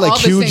It could these be were like all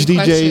the huge same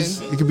DJs.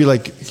 question. It could be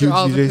like huge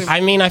all the DJs. same-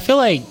 I mean, I feel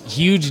like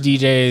huge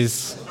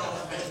DJs,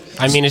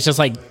 I mean, it's just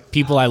like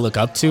people I look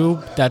up to.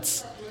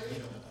 That's,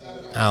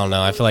 I don't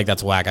know. I feel like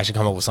that's whack. I should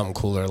come up with something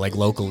cooler, like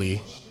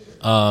locally.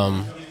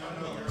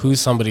 Who's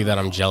somebody that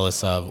I'm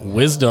jealous of?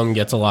 Wisdom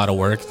gets a lot of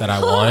work that I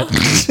want.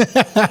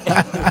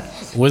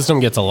 Wisdom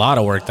gets a lot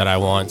of work that I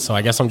want, so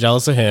I guess I'm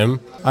jealous of him.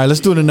 All right,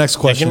 let's do the next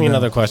question. Give me then.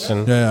 another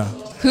question. Yeah.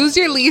 Who's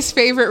your least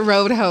favorite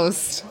road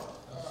host?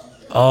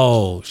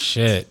 Oh,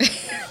 shit.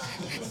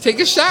 Take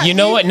a shot. You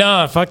know what?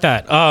 Nah, fuck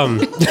that.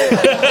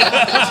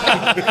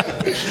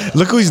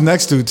 Look who he's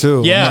next to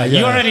too. Yeah, Oh my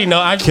you God. already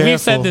know. We've Careful.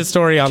 said this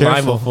story online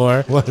Careful.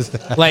 before. What is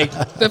that? Like,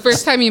 The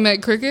first time you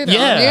met Crooked?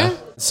 yeah. Omnia?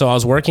 So I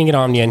was working at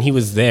Omnia and he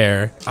was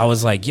there. I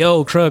was like,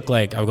 yo, Crook,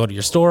 like, I'll go to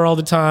your store all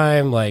the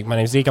time. Like, my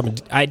name's Zeke.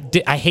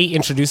 I hate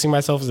introducing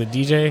myself as a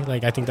DJ.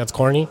 Like, I think that's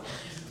corny.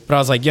 But I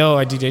was like, yo,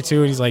 I DJ too.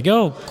 And he's like,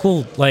 yo,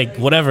 cool. Like,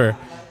 whatever.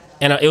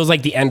 And it was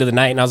like the end of the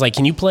night. And I was like,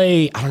 can you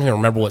play? I don't even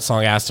remember what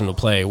song I asked him to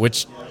play,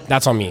 which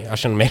that's on me. I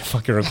shouldn't have made a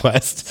fucking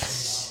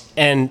request.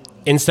 And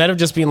instead of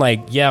just being like,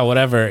 yeah,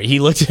 whatever, he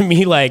looked at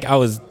me like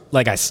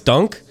I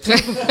stunk.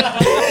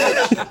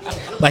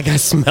 Like I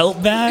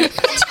smelled bad.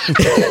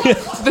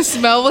 The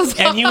smell was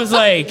And he was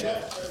like,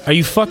 are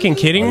you fucking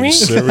kidding me?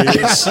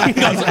 serious? he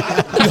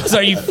goes,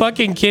 are you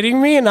fucking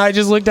kidding me? And I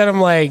just looked at him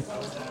like,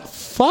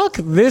 fuck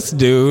this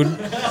dude.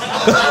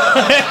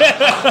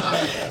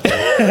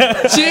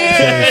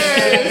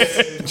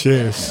 Cheers.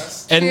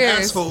 Cheers. And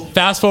Cheers.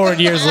 fast forward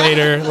years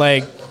later,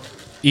 like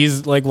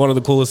he's like one of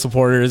the coolest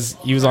supporters.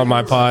 He was on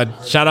my pod.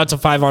 Shout out to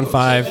 5 on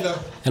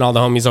 5 and all the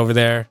homies over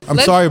there. I'm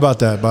sorry about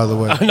that, by the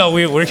way. No,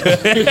 we're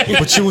good.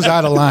 But you was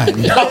out of line.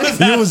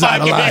 You was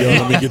out of line. Yo,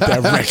 let me get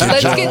that record.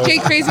 Let's Joe. get Jay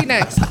Crazy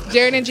next.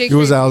 Darren and Jay You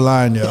was Crazy. out of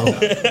line, yo.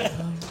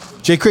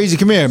 Jay Crazy,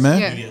 come here,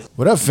 man. Yeah.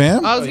 What up,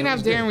 fam? I was going to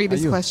have Darren read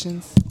his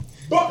questions.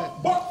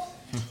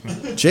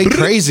 Jay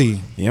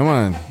Crazy, Yeah,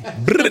 man.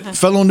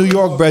 fellow New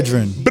York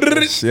brethren.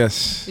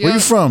 Yes. Where you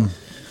from?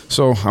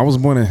 So I was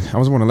born in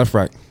Left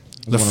Rack.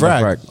 Left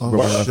Rack. Oh,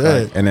 Grew up in Left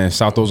shit. Rack. And then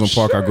South Ozone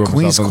Park. I grew up in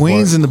South Ozone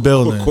Queens Park. in the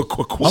building.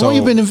 How long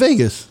you been in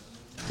Vegas?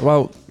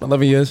 About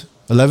 11 years.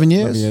 11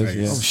 years? 11 years,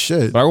 yeah. Oh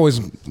shit! But I always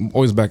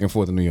back and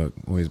forth to New York.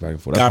 Always back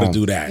and forth. Gotta Home.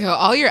 do that. Yo,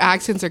 all your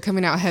accents are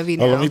coming out heavy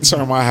now. Oh, let me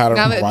turn my hat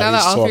Now on that- while now that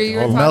he's all three talking. of you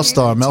are Hold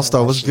on.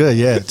 Melstar, what's good?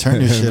 Yeah,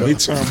 turn your shit Let me up.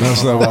 turn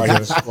my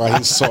hat while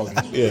he's talking.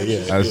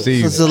 Yeah. I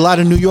see. There's a lot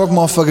of New York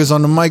motherfuckers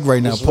on the mic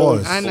right now.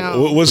 Pause. I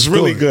know. What's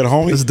really good,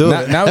 homie? Let's do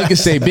it. Now we can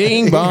say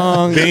bing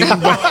bong. Bing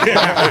bong.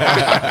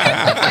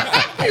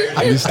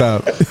 You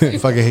stop. Fucking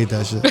hate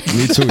that shit.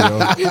 Me too,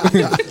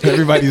 yo.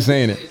 Everybody's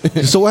saying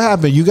it. So what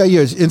happened? You got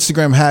your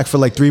Instagram hacked for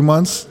like 3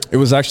 months? It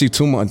was actually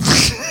 2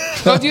 months.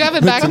 Oh, do you have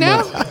it back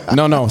now?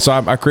 No. So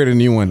I created a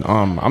new one.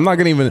 I'm not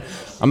gonna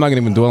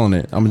even dwell on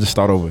it. I'm gonna just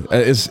start over.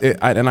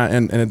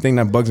 And the thing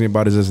that bugs me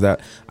about it is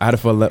that I had it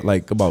for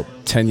like about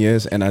 10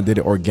 years, and I did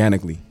it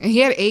organically. And he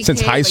had 8K.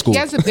 Since high school. He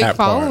has a big That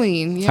part.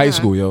 following. Yeah. High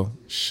school, yo.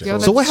 Yo,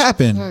 So what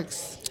happened?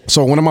 sucks.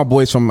 So one of my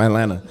boys from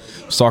Atlanta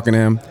was talking to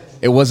him.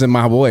 It wasn't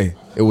my boy.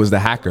 It was the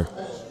hacker.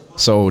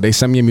 So they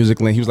sent me a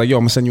music link. He was like, "Yo,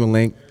 I'm gonna send you a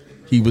link."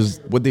 He was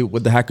what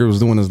the hacker was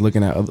doing is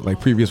looking at other,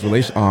 like previous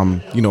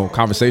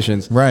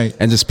conversations, right,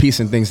 and just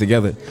piecing things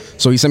together.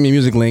 So he sent me a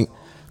music link.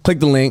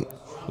 Clicked the link,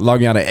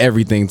 logged me out of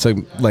everything.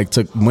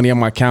 Took money on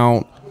my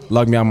account,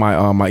 logged me out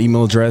my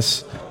email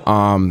address.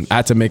 I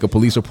had to make a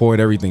police report.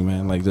 Everything,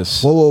 man. Like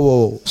this.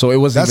 Whoa. So it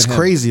wasn't. That's even him.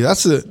 crazy.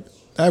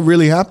 That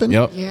really happened?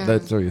 Yep. Yeah.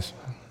 That's serious.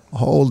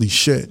 Holy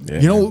shit. Yeah.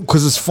 You know,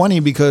 because it's funny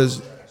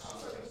because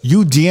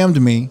you DM'd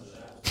me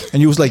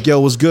and you was like, yo,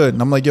 what's good?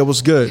 And I'm like, yo,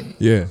 what's good?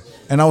 Yeah.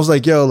 And I was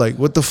like, yo, like,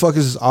 what the fuck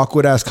is this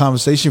awkward ass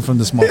conversation from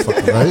this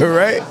motherfucker,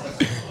 right?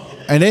 Right.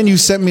 And then you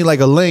sent me like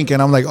a link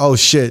and I'm like, oh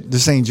shit,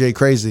 this ain't Jay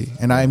Crazy.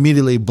 And I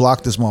immediately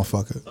blocked this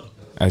motherfucker.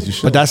 As you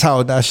should. But that's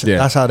how that shit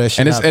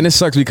happened. And it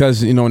sucks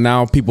because,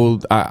 now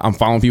I'm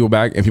following people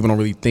back and people don't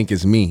really think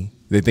it's me.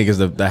 They think it's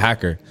the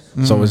hacker.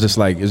 So it's just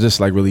like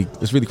really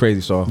crazy.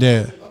 So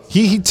Yeah.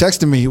 He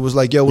texted me. He was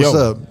like, yo, what's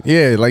up?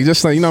 Yeah, like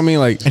just like, you know what I mean?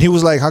 Like, and he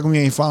was like, how come you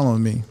ain't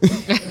following me?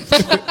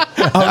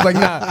 I was like,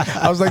 nah.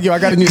 I was like, yo, I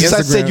got a new Because Instagram.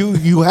 I said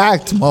you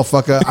hacked,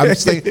 motherfucker.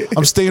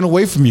 I'm staying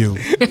away from you.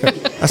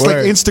 That's like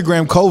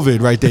Instagram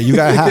COVID right there. You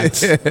got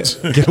hacked.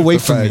 Get away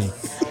from me.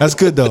 That's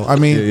good though. I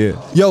mean,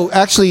 yo,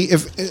 actually,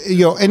 if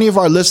any of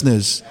our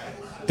listeners,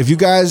 if you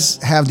guys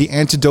have the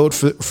antidote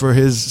for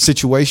his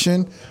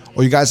situation,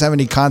 or you guys have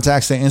any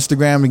contacts to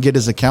Instagram and get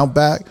his account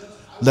back,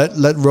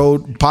 let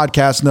Road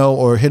Podcast know,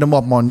 or hit him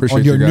up on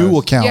your new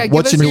account. Yeah,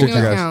 What's give your us new your new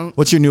account? account.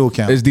 What's your new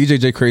account? It's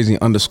DJ Crazy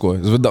 _.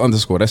 It's with the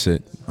underscore. That's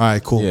it. All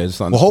right, cool. Yeah, just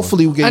well,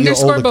 hopefully we get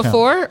Underscore your old account.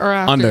 before or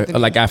after? Under the-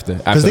 like after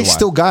Because they the Y.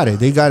 still got it.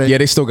 They got it. Yeah,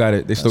 they still got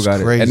it. They still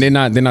got crazy. it, and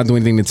they're not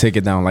doing anything to take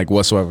it down, like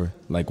whatsoever.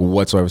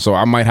 So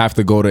I might have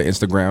to go to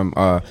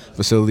Instagram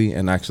facility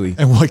and actually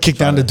kick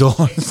down the door.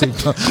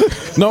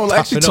 No,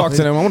 actually talk to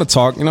them. I want to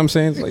talk. You know what I'm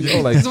saying? It's like,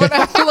 yo, like, It's what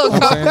I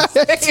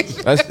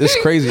feel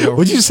it's crazy. Yo.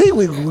 What'd you say?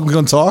 We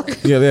gonna talk?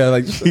 Yeah,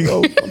 like,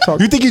 yo,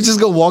 You think you just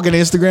go walk on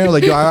Instagram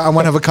like, yo, I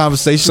want to have a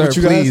conversation Sir, with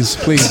you guys?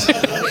 please.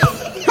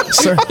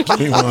 Sir,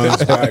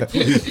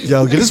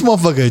 yo, get this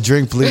motherfucker a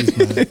drink, please,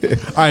 man.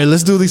 All right,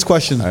 let's do these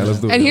questions. All right, let's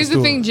do And here's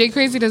the thing, Jay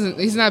Crazy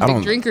he's not a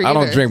big drinker I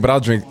don't either. drink, but I'll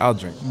drink. I'll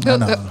drink.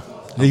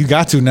 Yeah, you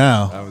got to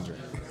now.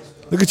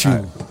 Look at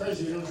you.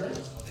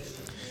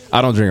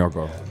 I don't drink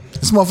alcohol.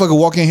 This motherfucker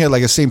walk in here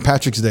like it's St.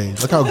 Patrick's Day.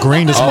 Look how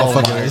green this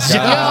motherfucker is.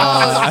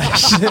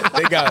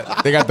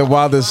 They got the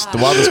wildest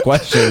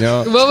question,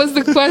 yo. What was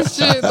the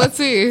question? Let's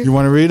see. You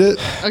want to read it?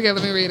 Okay,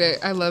 let me read it.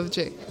 I love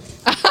Jay.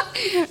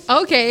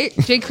 Okay,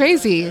 Jay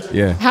Crazy.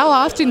 Yeah. How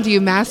often do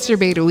you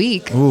masturbate a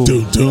week?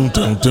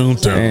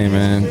 Hey,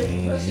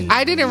 man.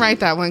 I didn't write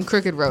that one.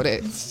 Crooked wrote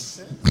it.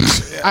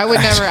 I would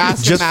never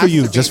ask Just him for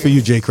you, masturbate. just for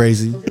you, Jay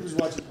Crazy.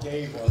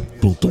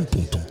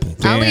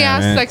 I only Damn,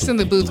 ask man. Sex in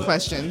the Booth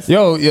questions.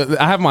 Yo,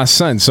 I have my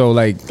son, so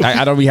like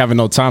I don't be having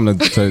no time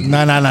to.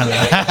 No.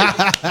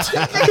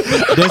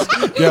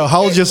 Yo,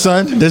 how old's your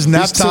son? There's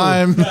nap He's two.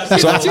 time.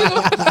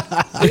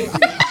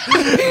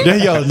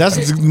 Yo,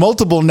 that's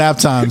multiple nap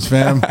times,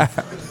 fam.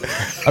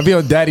 I be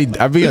on daddy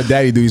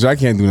duties, so I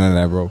can't do none of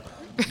that, bro.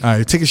 All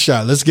right, take a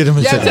shot. Let's get him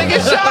a Yeah, shot. take a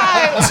shot.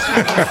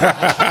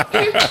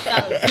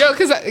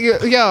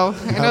 Yo,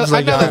 because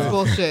I know that's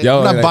bullshit. Yo,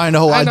 I'm not like, buying the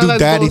whole I know do that's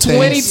daddy bullshit. thing.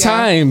 20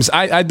 times.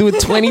 I do it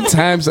 20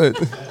 times.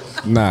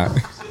 Nah.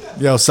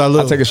 Yo, salute.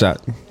 I'll take a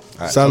shot. All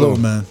right, Salute,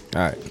 man.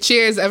 All right.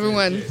 Cheers,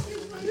 everyone.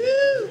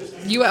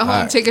 You at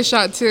home, take a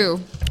shot too.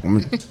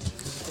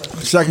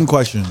 Second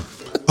question.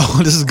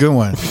 Oh, this is a good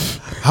one.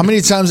 How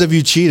many times have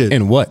you cheated?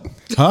 In what?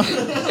 Huh?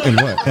 In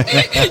what?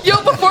 Yo,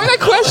 before that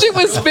question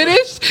was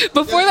finished,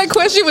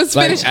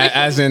 Like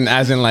as in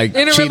like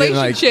in a cheating,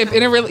 like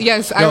relationship,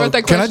 yes, I wrote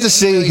that question. Can I just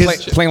say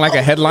playing like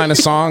a headliner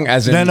song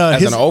as in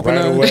as his, an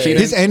opener? Right cheating?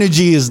 his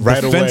energy is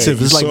Right defensive.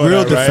 away. It's You like saw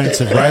real that, right?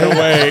 defensive, Right right?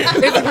 away.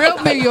 It's real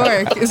New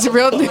York. It's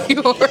real New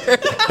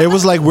York. It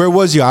was like, where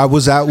was you? I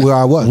was at where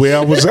I was. Where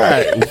I was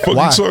at. What the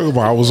Why? fuck you talking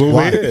about? I was over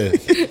Why? here.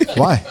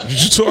 Why? What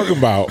you talking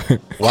about?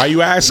 Why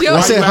you asking? Yo, Why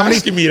I you said, how many-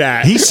 asking me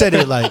that? He said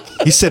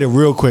it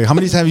real quick. How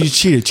many times have you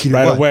cheated? Cheated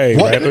right what? away.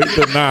 What?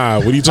 Right? Nah.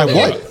 What are you talking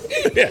Like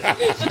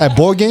about? At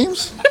board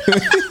games?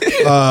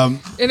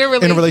 In a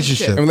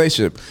relationship. In a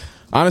relationship.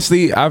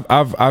 Honestly,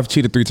 I've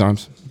cheated 3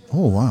 times.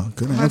 Oh wow,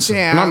 good answer.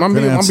 damn. I'm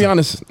Good be answer.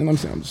 honest. You know what I'm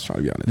saying? I'm just trying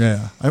to be honest.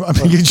 Yeah, I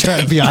mean, you're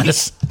trying to be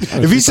honest.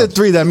 If he said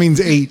 3, that means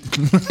 8.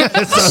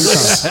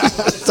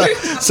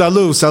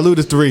 Salud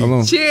to 3.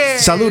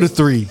 Cheers. Salud to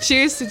 3.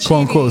 Cheers to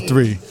Quote unquote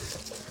 3.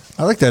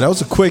 I like that. That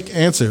was a quick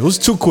answer. It was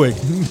too quick.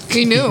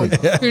 Who knew?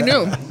 Who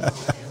knew?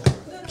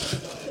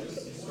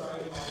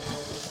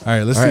 All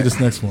right, let's do this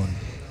next one.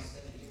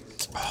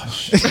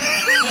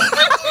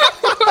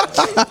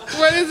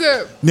 What is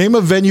it? Name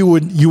a venue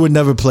you would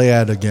never play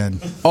at again.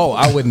 Oh,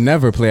 I would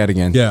never play it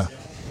again. Yeah.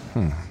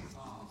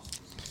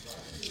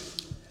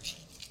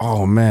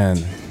 Oh man.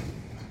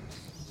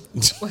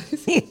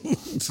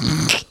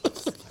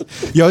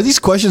 Yo, are these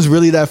questions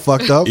really that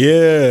fucked up?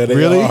 Yeah, they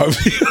really? are.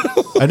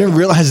 I didn't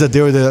realize that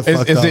they were that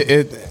fucked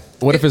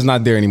up. What if it's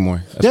not there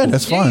anymore?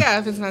 That's fine. Yeah,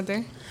 if it's not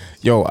there.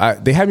 Yo,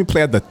 they had me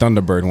play at the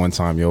Thunderbird one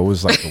time. Yo, it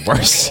was like the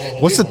worst.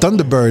 What's the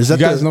Thunderbird? Is that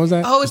you guys know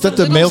that? Oh, it's that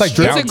the male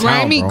strip? It's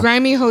a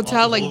grimy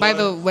hotel, like by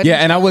the wedding. Yeah,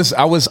 and I was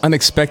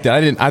unexpected.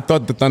 I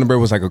thought the Thunderbird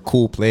was like a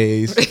cool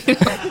place.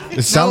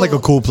 It sounds like a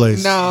cool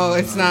place. No,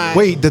 it's not.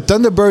 Wait, the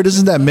Thunderbird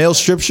isn't that male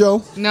strip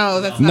show?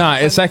 No, that's Nah,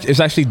 not. it's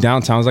actually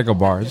downtown. It's like a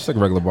bar, just like a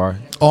regular bar.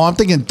 Oh, I'm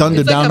thinking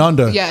Thunder It's like Down a-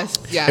 Under. Yes,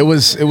 yeah. It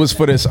was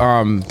for this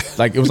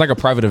like it was like a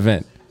private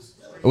event.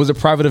 It was a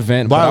private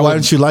event. but Why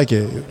didn't you like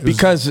it?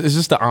 Because it's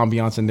just the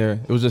ambiance in there.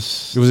 It was a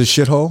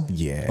shithole.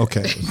 Yeah.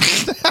 Okay.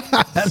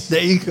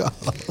 There you go.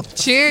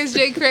 Cheers,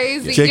 Jay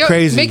Crazy. Jay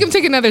Crazy. Make him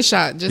take another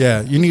shot. Just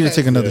Yeah, you need to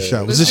take another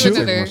shot. Was Let's this do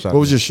you? another. What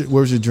was your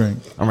Where was your drink?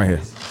 I'm right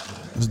here.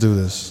 Let's do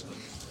this.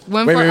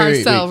 one Wait, for wait, wait,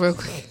 ourselves, wait. real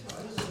quick.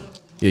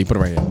 Yeah, you put it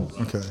right here.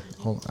 Okay,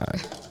 hold on. All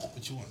right.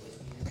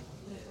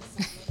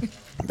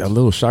 That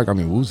little shot got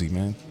me woozy,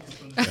 man.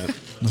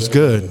 That's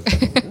good.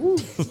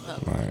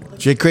 All right.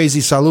 Jay Crazy,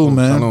 salud,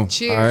 man. Salud.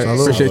 Cheers. All right.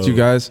 Salud. Appreciate you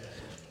guys.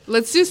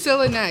 Let's do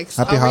Scylla next.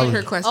 Happy I'll read holiday.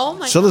 her question. Oh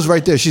my Scylla's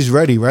right there. She's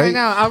ready, right? I know.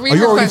 I'll read Are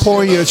you her already question.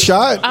 pouring your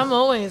shot? I'm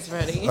always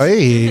ready.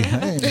 Hey.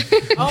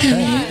 Oh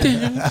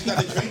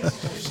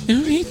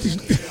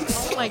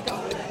my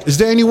god. Is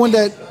there anyone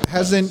that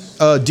hasn't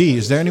D?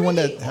 Is there anyone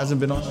that hasn't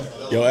been on?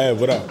 Yo, Ed,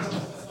 what up?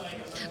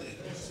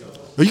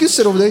 Or you can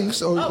sit over there. You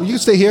can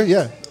stay here.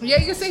 Yeah. Yeah,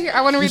 you can stay here.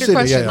 I want to You read her sit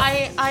there,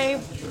 question.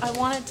 yeah. I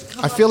wanted to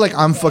come I feel like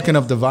I'm fucking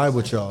up the vibe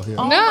with y'all here.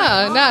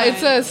 No,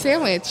 it's a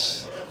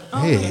sandwich.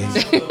 Hey.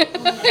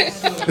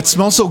 It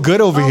smells so good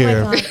over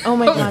here. Oh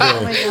my god.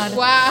 Oh my god.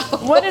 Wow.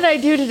 What did I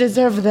do to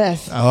deserve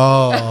this?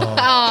 Oh.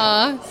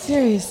 Aw.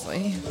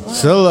 Seriously.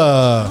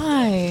 Scylla.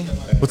 Hi.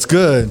 What's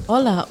good?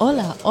 Hola,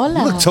 hola, hola.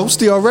 You look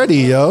toasty already,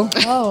 yo.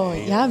 Oh,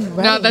 yeah, I'm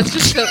ready. No, that's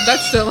just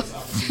that's still.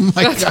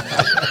 My God.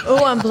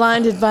 Oh, I'm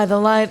blinded by the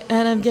light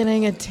and I'm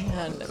getting a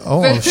tan.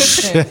 Oh, At the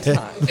same shit.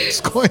 time.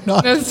 What's going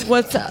on?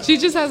 What's up? She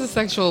just has a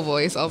sexual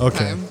voice all the Okay.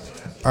 time.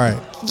 All right.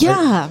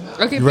 Yeah.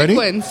 Okay, You ready?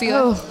 pick one. See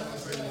Oh.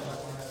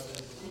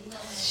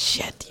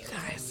 Shit, you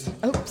guys.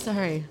 Oh,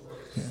 sorry.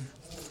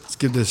 Let's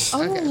give this.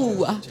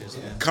 Oh.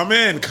 Come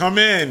in.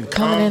 Coming in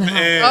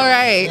hot. All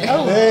right.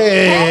 Oh.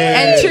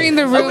 Hey. Entering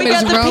the room we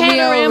is got the Romeo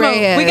panorama.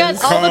 Reyes. We got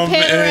all Come the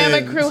panorama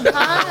in. crew.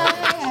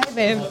 Hi,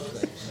 babe.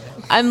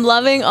 I'm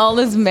loving all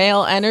this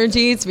male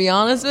energy, to be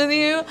honest with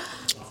you.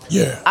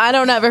 Yeah. I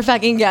don't ever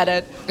fucking get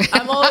it.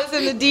 I'm always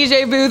in the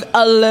DJ booth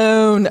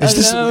alone. Is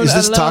this alone,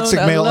 toxic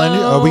male alone.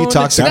 energy? Are we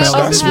toxic male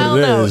That's energy? what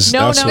it is. No,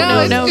 That's no, what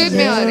no, it no, it's good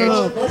male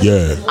energy.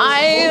 Yeah.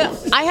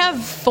 I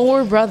have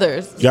 4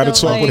 brothers. You got to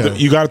so, talk like, with the,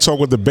 you got to talk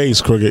with the bass,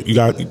 Cricket. You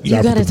got to put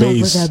gotta the talk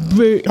with bass. that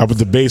bass. I put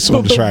the bass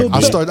on the track. I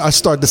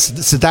start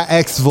that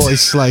X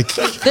voice like.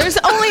 There's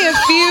only a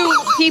few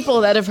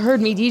people that have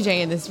heard me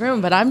DJ in this room,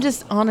 but I'm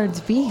just honored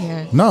to be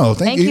here. No,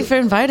 Thank you for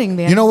inviting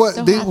me. You know I'm what?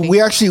 so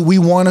happy. We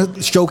want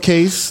to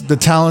showcase the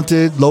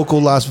talented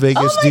local Las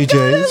Vegas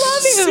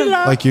DJs you.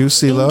 like you,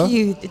 Sila. Thank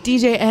you,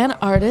 DJ and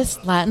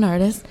artist, Latin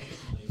artist,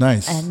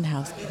 Nice. and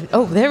house.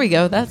 Oh, there we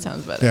go. That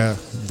sounds better. Yeah,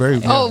 very.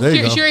 Oh, there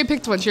you she go. already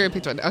picked one. She already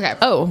picked one. Okay.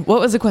 Oh,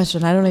 what was the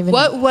question? I don't even.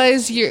 What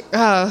was your?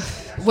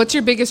 What's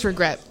your biggest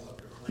regret?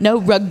 No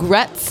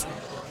regrets.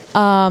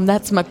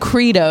 That's my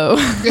credo.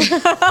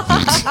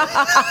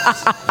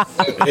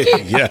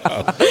 Yeah.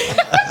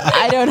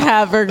 I don't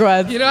have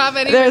regrets. You don't have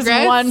any There's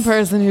regrets? one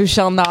person who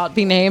shall not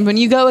be named. When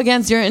you go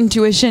against your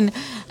intuition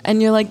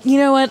and you're like, you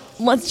know what?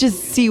 Let's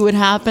just see what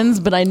happens,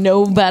 but I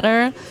know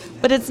better.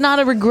 But it's not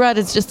a regret.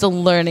 It's just a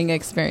learning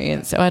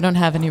experience. So I don't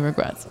have any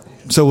regrets.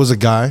 So it was a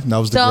guy. That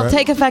was the. So I'll regret?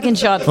 take a fucking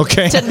shot.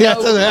 Okay. To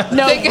no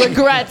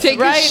regrets, Take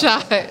right? a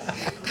shot.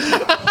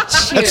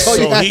 That's all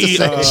you So have he,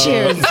 to say.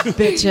 Cheers,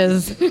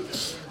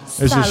 bitches.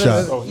 There's your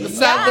shot.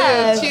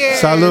 Salud.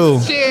 Cheers.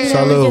 Salud. Cheers.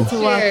 Salud.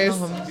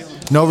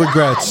 Cheers. No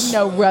regrets.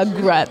 No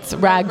regrets.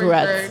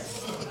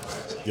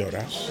 Regrets. Yo,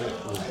 that shit.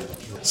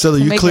 So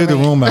you Make cleared it the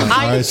rain. room out.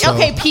 I- Right? So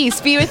okay,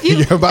 peace be with you.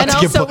 You're about and to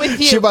get also pulled. with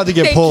you. She's about to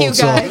get Thank pulled. You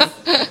So guys.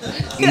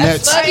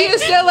 Next. Love you,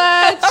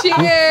 Scylla.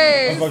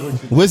 Cheers.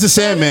 Where's the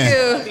Sandman?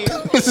 Thank you.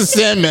 Where's the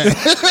Sandman?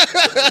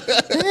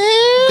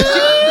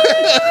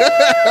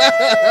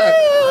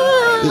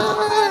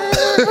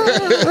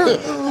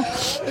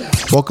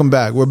 Welcome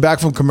back. We're back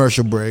from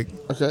commercial break.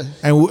 Okay.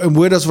 And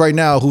with us right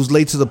now, who's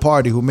late to the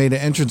party, who made an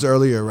entrance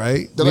earlier,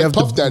 right? They're like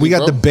Puff Daddy, we got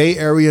bro. the Bay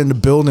Area in the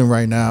building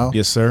right now.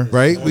 Yes, sir.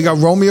 Right? We got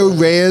Romeo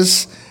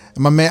Reyes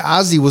and my man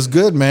Ozzy. Was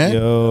good, man?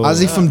 Yo.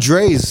 Ozzy from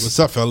Dre's. What's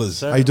up, fellas?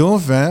 How you doing,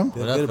 fam?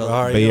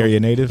 Bay Area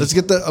native. Let's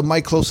get the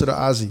mic closer to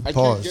Ozzy.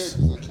 Pause.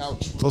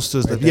 Close to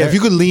his lip. Yeah, there? if you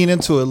could lean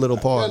into it a little,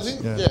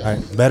 pause. Yeah. All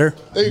right, better?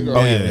 There you go.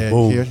 Oh, yeah.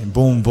 Boom. Here.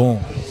 Boom, boom.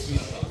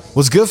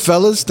 What's good,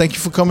 fellas? Thank you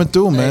for coming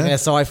through, man. Man,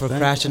 sorry for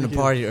crashing the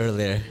party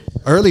earlier.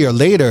 Earlier,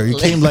 later. You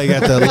came like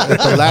at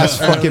the last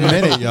fucking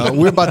minute, yo.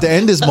 We're about to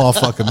end this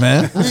motherfucker,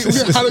 man. We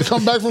had to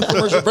come back from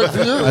commercial break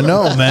for you. I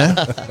know, man.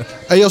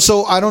 Hey, yo,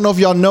 so I don't know if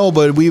y'all know,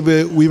 but we've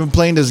been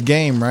playing this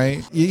game,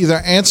 right? You either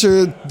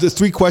answer the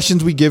 3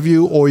 questions we give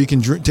you, or you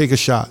can take a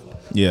shot.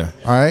 Yeah.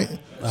 All right.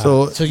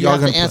 So you y'all have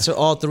to gonna answer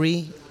all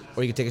 3,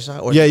 or you can take a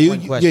shot. Or Yeah, just you-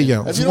 one question?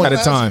 yeah. If you don't At a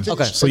wanna time. answer, you take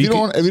a Okay. shot. So if you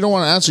you don't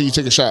want to answer, you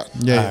take a shot.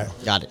 Yeah.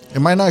 Got it.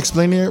 Am I not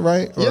explaining it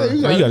right? Yeah, Or-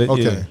 you got, you got it.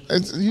 Okay.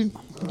 It's, you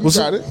What's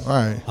got it. All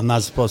right. I'm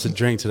not supposed to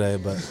drink today,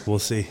 but we'll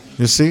see.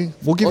 You see?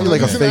 We'll give Well, you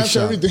like you a can fake answer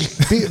shot.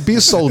 everything. Be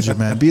a soldier,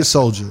 man. Be a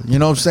soldier. You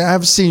know what I'm saying? I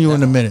haven't seen you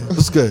in a minute.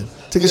 What's good?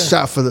 Take a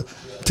shot for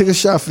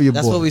your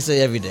That's boy. what we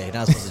say every day.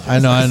 Not supposed to I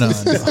know. every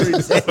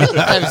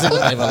single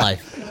day of my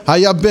life. How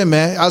y'all been,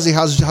 man? Ozzy,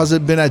 how's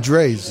it been at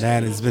Dre's?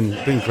 Man, it's been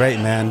great,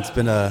 man. It's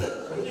been a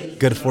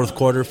good fourth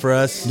quarter for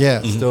us.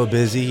 Yeah. Still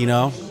busy, you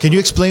know. Can you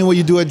explain what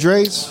you do at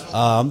Dre's?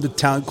 I'm the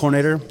talent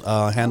coordinator.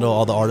 Handle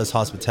all the artist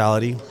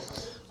hospitality,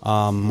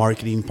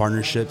 marketing,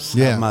 partnerships.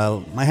 Yeah.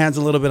 Have my hands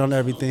a little bit on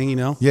everything, you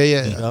know. Yeah.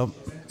 Yep.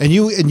 And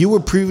you were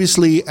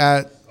previously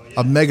at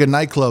a mega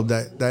nightclub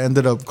that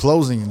ended up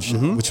closing and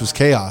shit, which was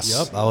Chaos.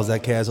 Yep. I was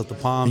at Chaos at the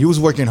Palm. You was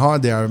working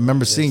hard there. I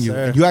remember seeing you.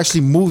 sir. You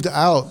actually moved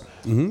out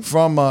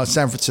from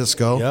San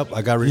Francisco. Yep.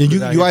 I got You, recruited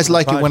you out guys here for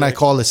like the it when I project.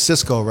 call it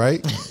Cisco,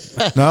 right?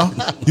 No,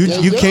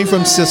 you came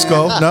from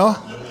Cisco. No,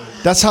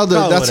 that's how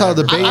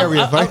the Bay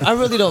Area, right? I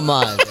really don't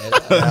mind.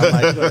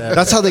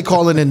 That's how they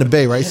call it in the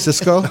Bay, right?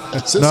 Cisco.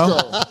 No,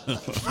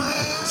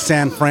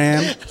 San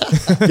Fran.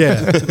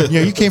 yeah.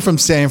 You came from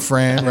San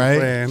Fran, right?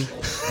 Fran.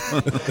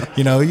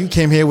 You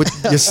came here with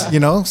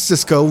your,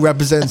 Cisco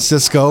representing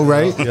Cisco,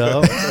 right?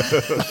 Yep.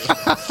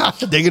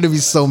 They're gonna be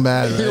so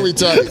mad, Here right? we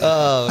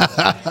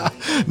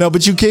talk. No,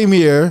 but you came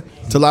here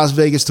to Las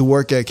Vegas to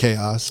work at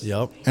Chaos.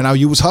 Yep. And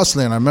you was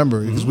hustling. I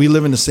remember because we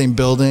live in the same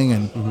building,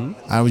 and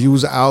you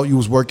was out. You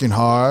was working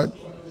hard,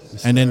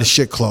 and then the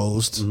shit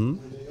closed, and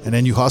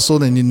then you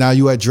hustled, and now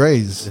you at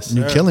Dre's. And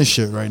you're sir. killing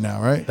shit right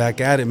now, right? Back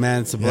at it,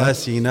 man. It's a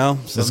blessing, you know.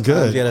 Sometimes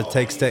good. You gotta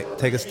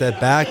take a step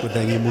back, but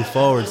then you move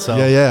forward. So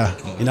Yeah.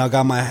 You know, I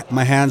got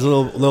my hands a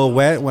little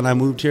wet when I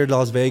moved here to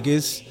Las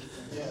Vegas.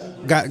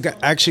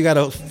 Actually got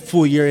a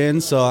full year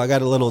in, so I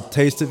got a little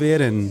taste of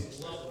it, and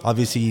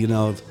obviously,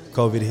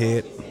 COVID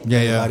hit. Yeah.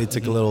 Everybody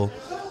took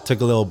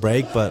a little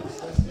break, but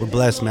we're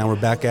blessed, man. We're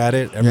back at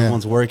it.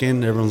 Everyone's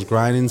working, everyone's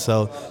grinding,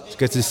 so it's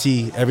good to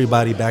see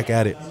everybody back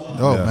at it.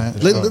 Oh man,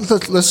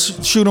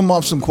 let's shoot them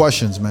off some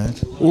questions, man.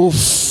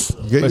 Oof.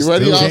 You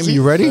ready, Jamie? Ozzy?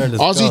 You ready?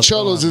 Ozzy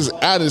Cholos is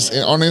at us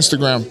on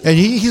Instagram. And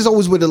he's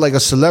always with like a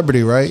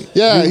celebrity, right?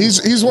 Yeah,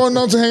 he's well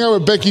known to hang out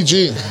with Becky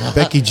G.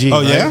 Becky G. Oh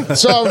yeah. right?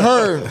 So I've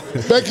heard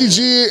Becky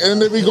G, and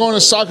they be going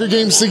to soccer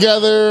games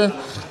together.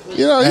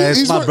 It's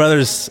he's my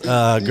brother's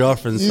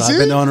girlfriend, You so see I've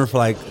been it? knowing her for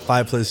like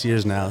 5+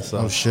 years now. So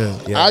Oh shit.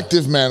 yeah.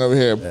 active man over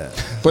here.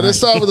 But let's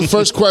start with the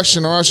first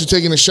question, or else you're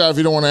taking a shot if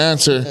you don't want to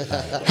answer.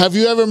 Have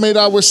you ever made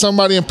out with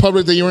somebody in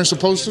public that you weren't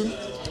supposed to?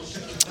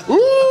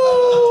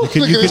 Ooh, look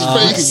at his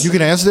face. You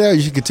can answer that, or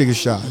you can take a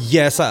shot.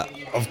 Yes,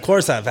 of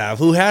course I have.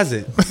 Who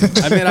hasn't?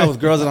 I made out with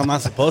girls that I'm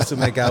not supposed to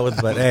make out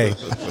with, but hey,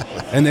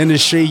 in the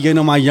industry,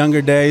 my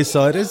younger days,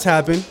 so it has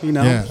happened,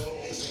 Yeah.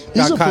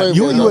 He's a playboy,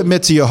 You though.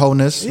 admit to your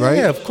wholeness, right?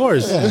 Yeah, of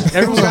course. Yeah.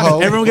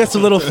 Everyone gets a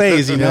little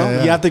phase,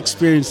 Yeah. You have to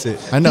experience it.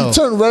 I know. He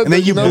turned red, And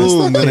then you noticed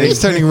boom, that? and then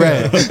He's turning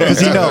red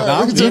because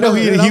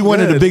he one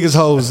of the biggest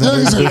hoes. Fam,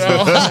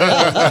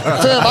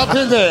 I've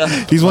been there.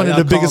 He's one of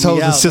the Y'all biggest call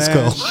me hoes in out,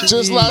 Cisco. man.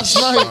 Just last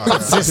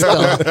night.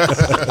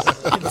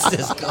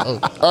 Cisco.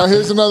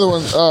 Here's another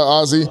one,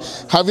 Ozzy.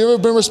 Have you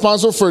ever been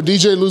responsible for a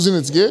DJ losing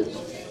its gig?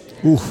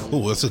 Ooh,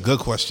 that's a good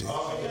question.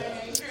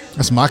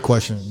 That's my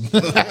question.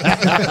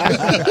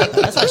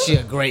 That's actually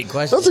a great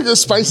question. That's a good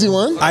spicy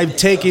one. I've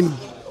taken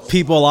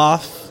people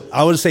off.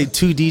 I would say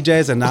 2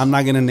 DJs, and I'm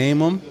not gonna name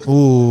them.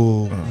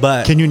 Ooh.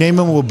 But Can you name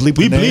him? We'll bleep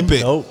We the name? bleep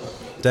it. Nope,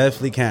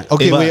 definitely can't.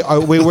 Okay, But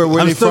wait, where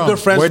I'm they still from? good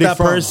friends Where with they that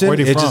from? person. Where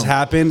they It from? just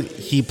happened.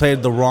 He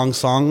played the wrong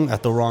song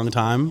at the wrong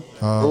time,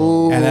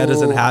 Oh. and that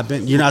doesn't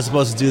happen. You're not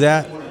supposed to do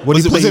that. What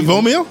Was did he it play?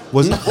 Vomeo?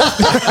 Was it?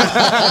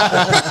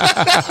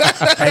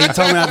 Hey, you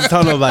told me not to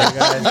tell nobody,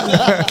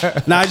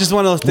 guys. Nah, I just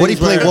one of those things. What did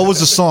he play? where- What was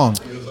the song?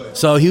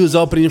 So he was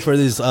opening for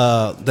this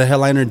the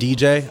headliner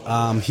DJ.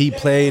 He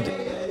played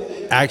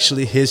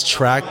actually his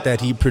track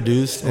that he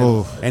produced,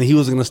 Oh. and he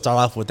was gonna start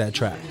off with that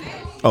track.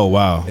 Oh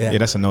wow. Yeah. Yeah,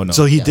 that's a no.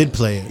 So he did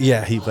play it.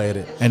 Yeah, he played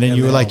it. And then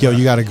you were like, yo,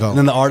 you gotta go. And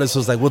then the artist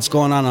was like, "What's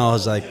going on?" And I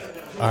was like,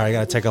 "All right, I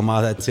gotta take him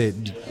out. That's it.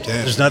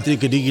 There's nothing you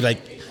could do."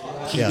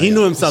 He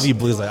knew himself. He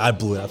blew. He's like, "I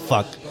blew it.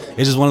 Fuck."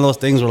 It's just one of those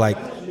things where like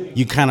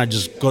you kind of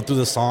just go through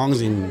the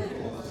songs and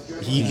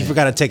you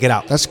forgot to take it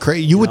out. That's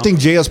crazy. You would think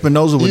Jay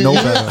Espinosa would know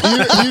better. You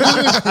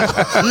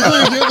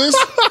didn't hear this?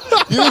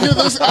 You didn't hear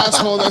this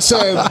asshole that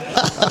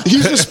said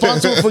he's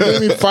responsible for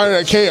getting me fired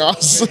at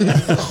Chaos.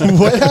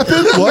 What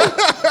happened? What?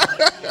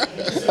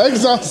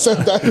 Exile said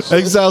that shit.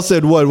 Exile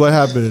said what? What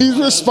happened? He's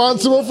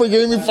responsible for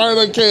getting me fired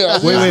at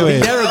Chaos. Wait. He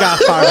never got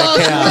fired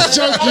at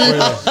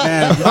Chaos.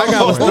 Man, my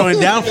guy was throwing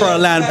down for a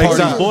LAN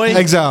party, boy.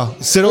 Exile,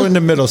 sit in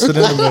the middle. Sit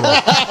in the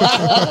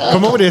middle.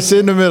 Come over there. Sit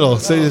in the middle.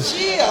 Say this.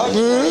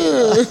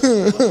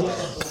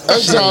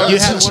 Exile. You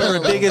had one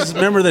of the biggest.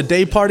 Remember the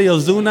day party of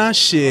Zuna?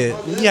 Shit,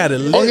 he had a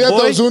lit, Oh, he had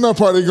boy. the Zuna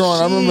party going.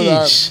 I remember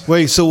that.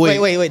 Wait. So wait.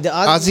 Wait.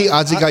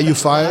 Ozzy got you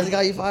fired. Ozzy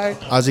got you fired.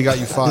 Ozzy got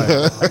you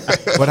fired.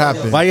 What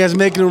happened? Why you guys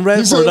making him red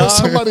He for said it was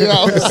dog? somebody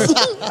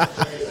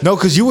else. No,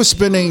 because you were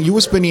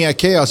spinning at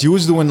Chaos. You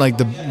was doing like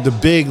the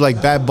big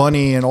like Bad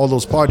Bunny and all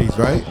those parties,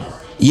 right?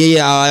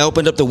 Yeah. I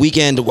opened up the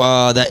weekend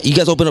that you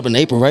guys opened up in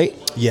April, right?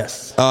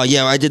 Yes.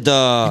 Yeah, I did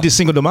the. You did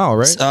Cinco de Mayo,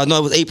 right? No,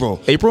 it was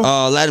April. April?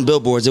 Latin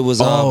Billboards. It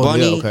was Oh,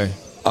 Bunny, yeah,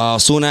 okay.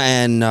 Suna,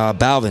 and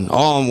Balvin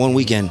all on one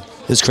weekend.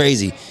 It was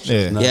crazy.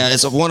 Yeah. Yeah,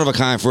 it's a one of a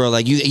kind for real.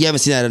 Like you haven't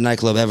seen that at a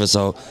nightclub ever,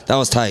 so that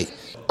was tight.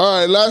 All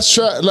right, last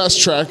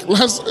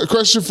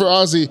question for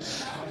Ozzy.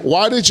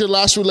 Why did your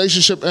last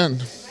relationship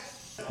end?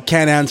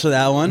 Can't answer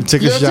that one.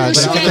 Take a shot.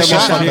 Take a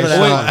shot.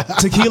 Wait,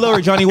 tequila or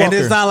Johnny Walker? And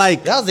it's not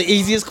like That was the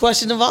easiest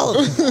question of all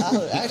of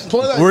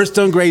them. we're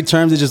still in great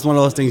terms. It's just one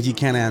of those things you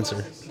can't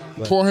answer.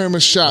 Pour him a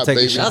shot, Take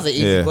a baby. That was an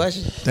easy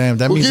question. Damn,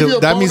 that We'll means give you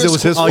a that means it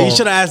was his Oh, fault. you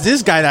should have asked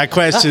this guy that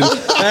question. Like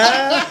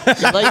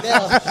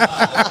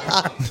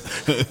that.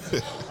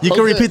 You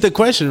can repeat the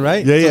question,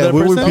 right? Yeah, To the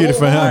we'll person? repeat it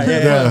for him. All right,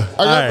 Yeah.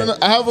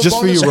 I have a Just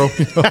for bonus, you,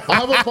 Romeo. I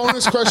have a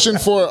bonus question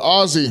for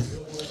Ozzy.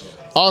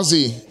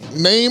 Ozzy,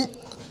 name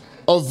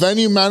a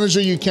venue manager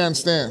you can't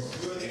stand.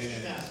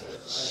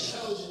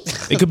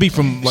 It could be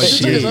from like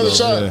Take another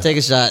shot. Take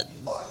a shot.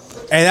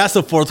 Hey, that's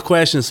the fourth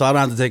question, so I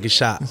don't have to take a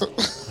shot.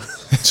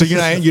 So you're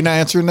not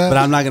answering that? But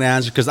I'm not going to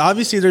answer because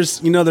obviously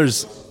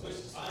there's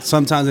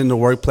sometimes in the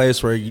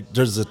workplace where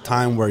there's a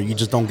time where you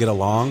just don't get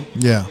along.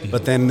 Yeah.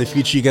 But then in the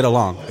future you get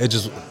along. It's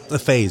just a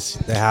phase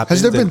that happens.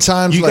 Has there been And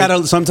times you like-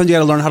 gotta sometimes you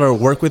gotta learn how to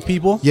work with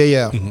people?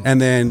 Yeah. And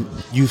then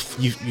you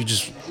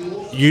just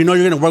you're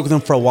gonna work with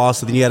them for a while,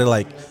 so then you gotta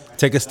like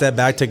take a step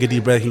back, take a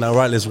deep breath, and like, all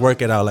right, let's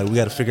work it out. Like we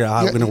gotta figure out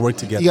how we're gonna work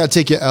together. You gotta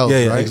take your L's,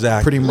 yeah, right?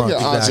 exactly. Pretty much. Yeah,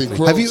 Ozzy, Exactly.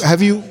 gross.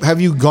 Have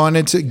you gone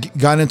into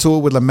it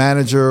with a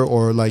manager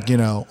or like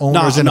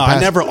owners in the No, past? I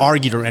never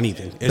argued or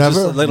anything. It's Never?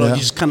 just a little. Yeah. You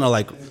just kind of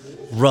like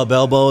rub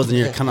elbows, and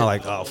you're kind of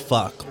like, oh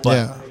fuck. But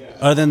Yeah.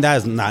 other than that,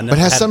 it's not. But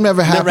has something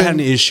ever Never had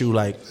happened? an issue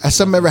like. Has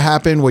something ever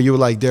happened where you were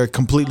like they're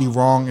completely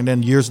wrong, and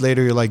then years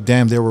later you're like,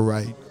 damn, they were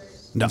right?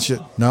 No. And shit.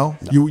 No?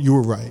 You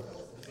were right.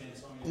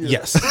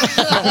 Yes.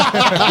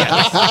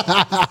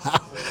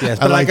 Yes,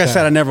 I but like I that.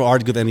 said, I never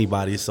argued with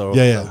anybody. So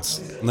Yeah. that's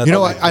You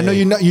know what? I know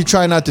you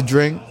try not to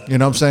drink. You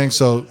know what I'm saying?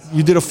 So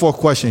you did a fourth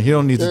question. You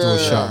don't need to do a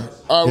shot.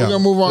 All right, we're Yeah.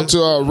 gonna move on to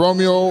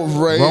Romeo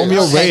Reyes.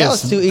 Romeo Hey, that Reyes.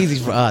 was too easy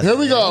for us. Here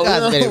we go. You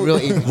guys made it real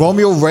easy.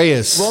 Romeo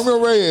Reyes. Romeo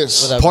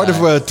Reyes. What up, Part of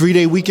guys? a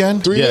 3-day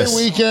weekend. 3-day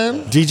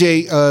weekend.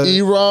 DJ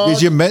E-Rock,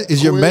 is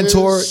your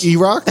mentor Quiz.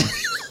 E-Rock?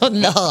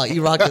 No,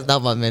 E-Rock is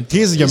not my mentor.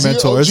 He is your Is he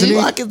mentor, OG? isn't he?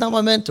 E-Rock is not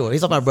my mentor.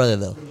 He's not my brother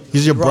though.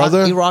 He's your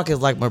brother? E-Rock is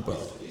like my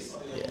brother.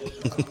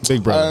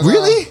 Big brother.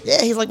 Really?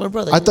 Yeah, he's like my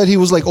brother. I thought he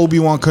was like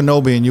Obi-Wan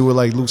Kenobi and you were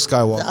like Luke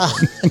Skywalker.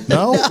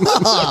 No?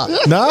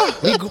 No?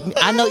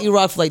 I know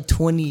E-Rock for like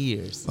 20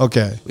 years.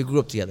 Okay. We grew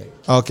up together.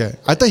 Okay.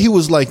 I thought he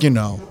was like, you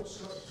know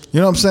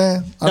what I'm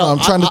saying? I'm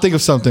trying to think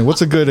of something.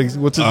 What's a good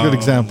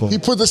example? He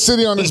put the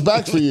city on his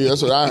back for you.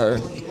 That's what I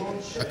heard.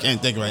 I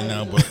can't think right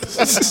now, but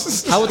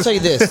I will tell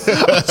you this.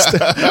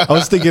 I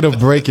was thinking of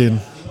breaking.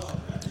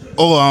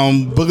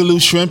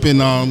 Boogaloo Shrimp and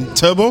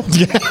Turbo.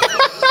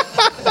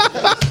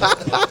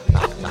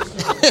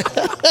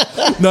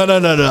 No.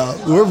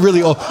 We're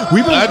really old.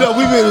 I know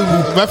we've been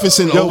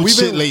referencing old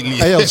shit lately.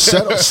 Hey, yo,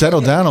 settle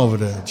down over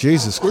there.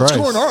 Jesus Christ.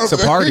 going on It's a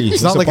over there? party.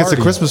 It's not like it's a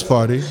Christmas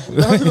party.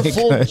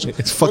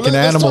 It's fucking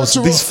animals.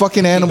 These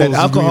fucking animals. That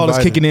alcohol is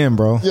kicking in,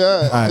 bro.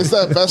 Yeah, it's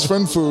that best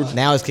friend food.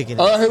 Now it's kicking in.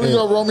 All right, here we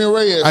go. Romeo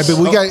Reyes. I bet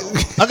we got.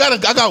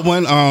 I got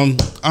one.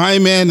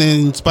 Iron Man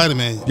and Spider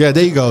Man. Yeah,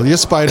 there you go. You're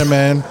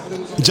Spider-Man.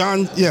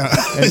 John, yeah.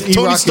 And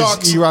Tony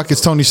Stark. E-Rock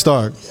is Tony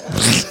Stark.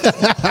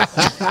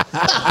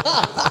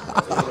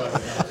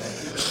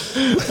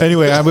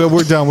 Anyway,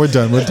 we're done.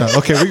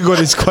 Okay, we can go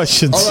to these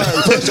questions. All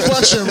right, first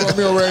question,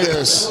 Romeo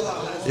Reyes.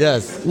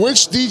 Yes.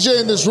 Which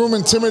DJ in this room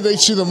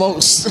intimidates you the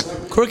most?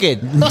 Crooked.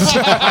 Crooked,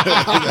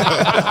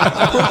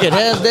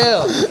 hands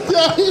down.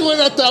 Yeah, he went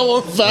at that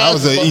one fast. That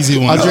was an easy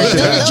one. I'll drink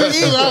Yeah, to drink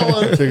to that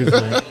one.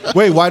 that.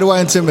 Wait, why do I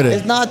intimidate?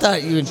 It's not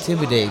that you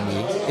intimidate me.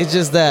 It's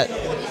just that,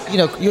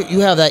 you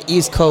have that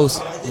East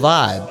Coast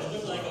vibe.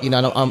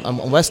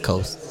 I'm West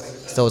Coast.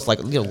 So it's like,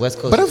 West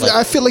Coast. But is like,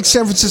 I feel like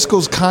San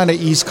Francisco's kind of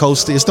East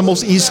Coasty. It's the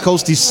most East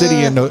Coasty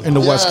city in the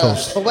West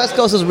Coast. But West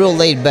Coast is real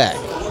laid back.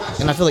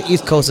 And I feel like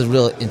East Coast is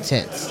real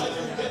intense.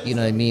 You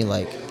know what I mean?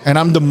 Like, And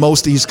I'm the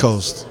most East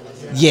Coast.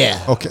 Yeah.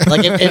 Okay.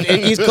 Like if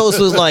East Coast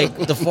was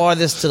like the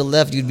farthest to the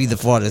left, you'd be the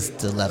farthest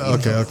to the left.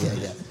 Okay. Yeah.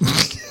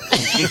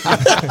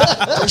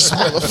 This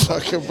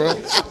motherfucker, bro.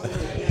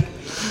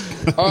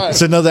 All right.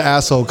 It's another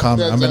asshole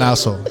comment. Yeah, I'm an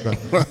asshole.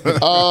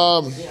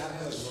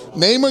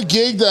 Name a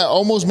gig that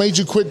almost made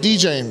you quit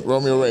DJing,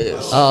 Romeo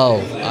Reyes.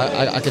 Oh,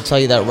 I could tell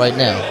you that right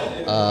now.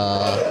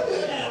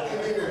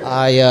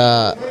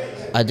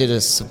 I did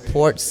a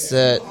support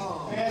set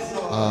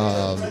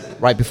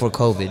right before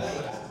COVID,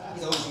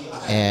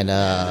 and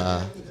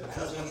I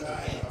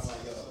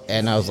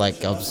was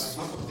like, I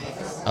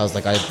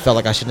felt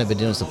like I shouldn't have been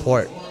doing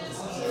support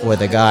for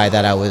the guy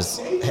that was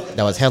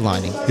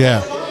headlining.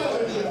 Yeah.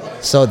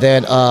 So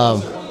then I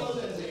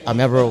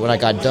remember when I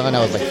got done, I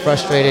was like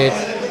frustrated.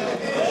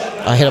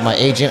 I hit up my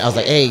agent. I was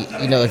like, "Hey,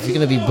 if you're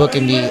gonna be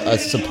booking me a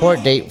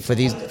support date for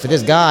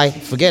this guy,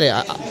 forget it.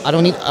 I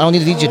don't need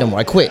to DJ no more.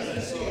 I quit.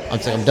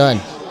 I'm done.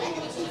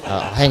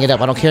 Hang it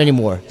up. I don't care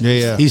anymore."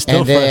 Yeah. He's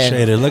still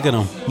frustrated. Look at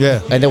him.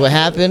 Yeah. And then what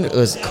happened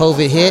was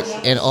COVID hit,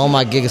 and all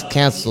my gigs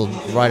canceled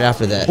right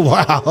after that.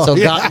 Wow. So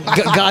Yeah.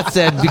 God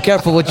said, "Be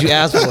careful what you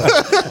ask for."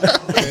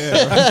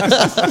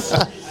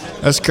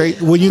 That's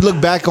great. When you look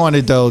back on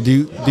it, though,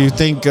 do you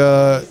think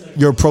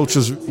your approach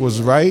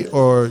was right,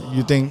 or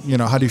you think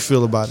how do you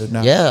feel about it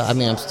now? Yeah, I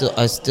mean,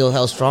 I still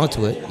held strong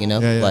to it.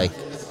 Like,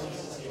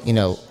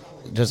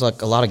 there's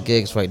like a lot of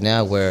gigs right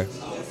now where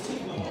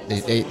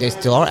they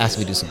still are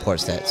asking me to do support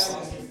sets,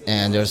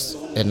 and it's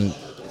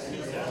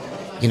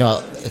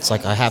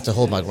like I have to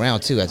hold my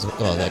ground too. As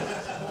well, like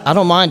I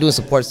don't mind doing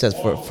support sets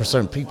for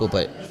certain people,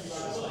 but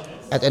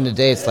at the end of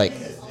the day, it's like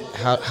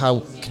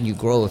how can you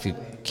grow if you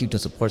keep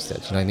doing support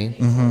sets? You know what I mean?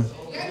 Mm-hmm.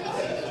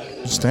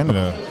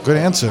 Understandable. Good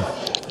answer.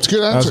 It's a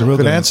good answer. That was a real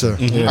good answer.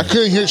 Mm-hmm. I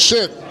couldn't hear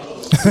shit.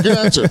 Good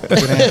answer.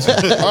 Good answer.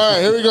 All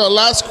right, here we go.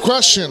 Last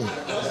question.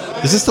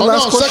 Is this the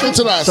last question? Second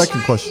to last.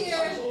 Second question.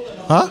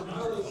 Huh?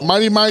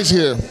 Mighty Mice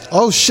here.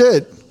 Oh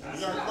shit!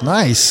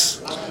 Nice.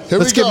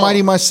 Let's get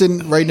Mighty Mice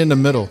sitting right in the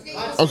middle.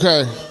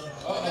 Okay.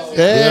 Hey,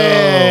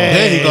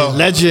 there you go.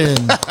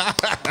 Legend.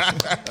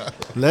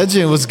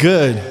 Legend was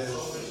good.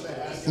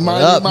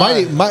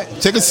 Mighty.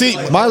 Take a seat.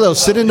 Milo,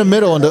 sit in the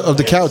middle of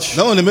the couch.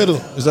 No, in the middle.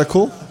 Is that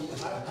cool?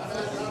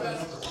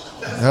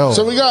 No.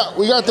 So we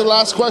got the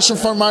last question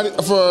for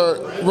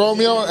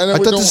Romeo, and then I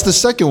thought this is the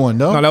second one.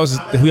 No, that was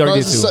we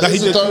already did this two.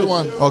 is the third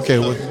one. Okay,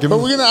 well, But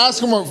we're gonna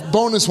ask him a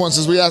bonus one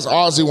since we asked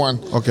Ozzy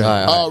one. Okay.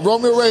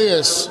 Romeo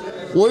Reyes,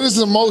 what is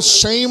the most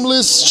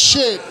shameless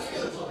shit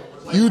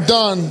you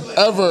done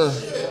ever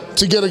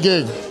to get a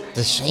gig?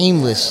 The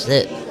shameless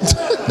shit.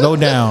 Low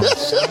down.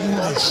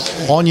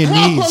 On your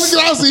knees. Look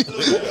at Ozzy.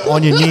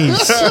 On your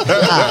knees.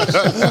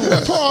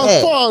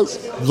 Pause.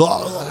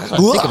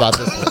 Think about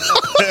this.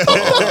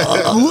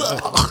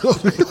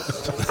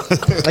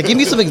 Like, give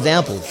me some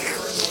examples.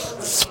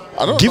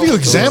 I don't Give know you what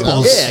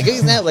examples. Yeah, give me an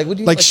example. Like, what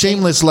do you Like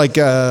shameless, like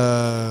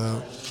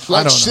I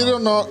Like don't shit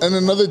know. on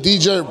another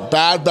DJ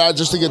bad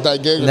just to get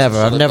that gig. Never.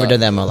 I've never done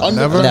that in my life.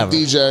 Never. Never.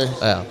 DJ.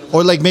 Yeah.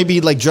 Or like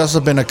maybe like dress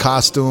up in a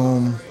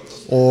costume,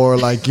 or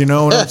like you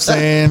know what I'm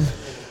saying.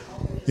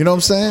 You know what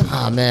I'm saying?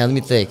 Oh man, let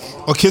me think.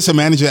 Or kiss a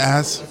manager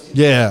ass.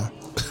 Yeah.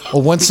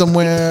 Or went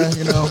somewhere,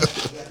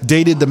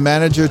 dated the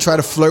manager, try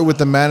to flirt with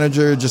the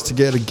manager just to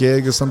get a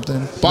gig or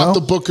something. Bought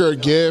the booker a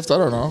gift. I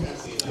don't know.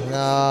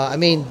 I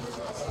mean,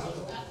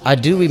 I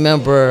do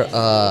remember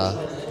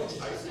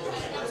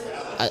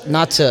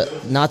not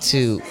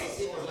to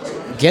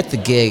get the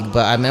gig,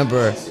 but I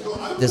remember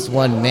this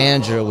one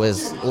manager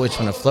was always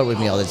trying to flirt with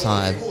me all the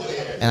time,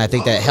 and I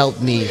think that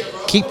helped me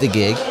keep the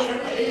gig,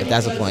 if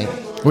that's the point.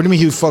 What do you mean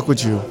he would fuck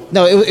with you?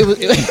 No, it was.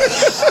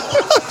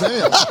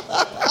 Damn.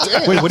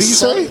 Wait, what did you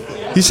say?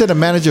 He said a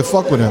manager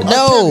fuck with him.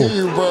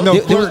 No, No,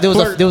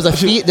 there was a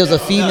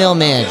female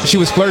man. She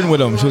was flirting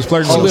with him. She was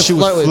flirting. Oh, with him. she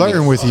was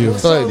flirting with you.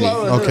 Flirt with me.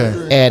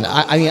 Okay. And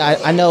I mean,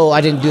 I know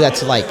I didn't do that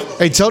to like.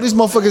 Hey, tell these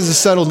motherfuckers to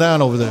settle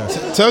down over there.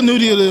 Tell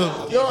Nudie to.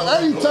 Yo,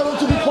 hey, tell them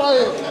to be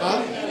quiet.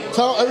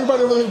 Tell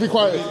everybody over here to be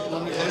quiet.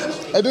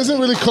 It isn't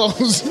really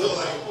close.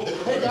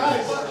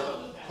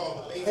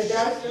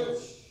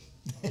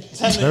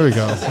 There we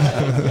go.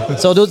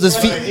 So there was this.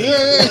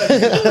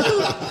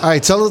 All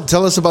right,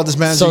 tell us about this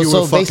manager you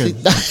were fucking.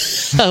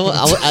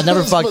 I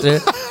never fucked her.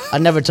 I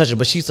never touched her,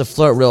 but she used to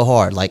flirt real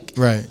hard. Like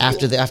right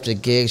after the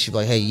gig, she'd be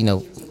like, "Hey,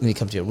 let me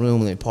come to your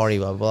room, let me party,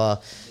 blah blah."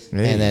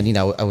 Hey. And then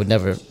I would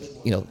never,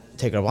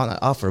 take her on that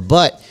offer.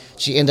 But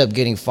she ended up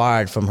getting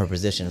fired from her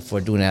position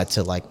for doing that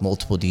to like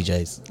multiple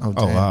DJs. Oh,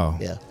 wow.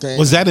 Yeah.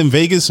 Was that in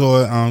Vegas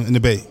or in the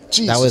Bay?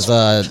 That was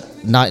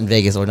not in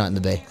Vegas or not in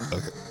the Bay.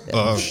 Okay.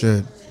 Oh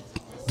shit.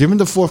 Give me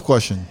the fourth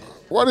question.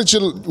 Why did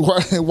your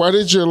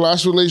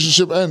last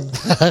relationship end?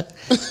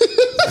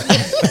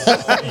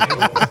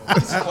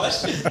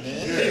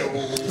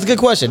 It's a good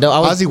question. No,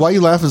 Ozzy, why are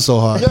you laughing so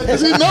hard? Yeah,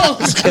 because he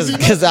knows. Because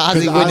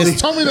Ozzy witnessed.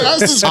 Tell me to ask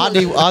this.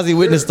 Ozzy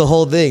witnessed the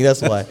whole thing.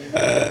 That's why.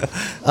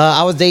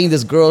 I was dating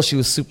this girl. She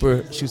was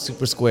super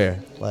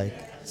square. Like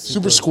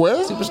super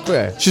square. Super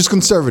square. She's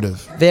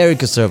conservative. Very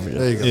conservative.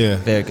 There you go. Yeah.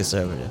 Very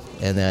conservative.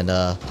 And then,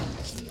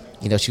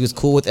 she was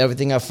cool with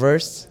everything at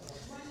first,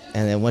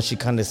 and then once she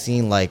kind of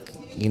seen like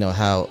you know,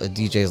 how a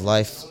DJ's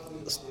life,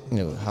 you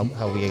know,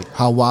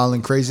 how wild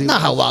and crazy.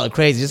 Not how wild and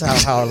crazy,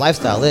 just how our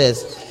lifestyle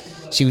is.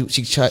 She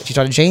tried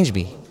to change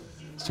me.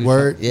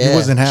 Word, yeah. He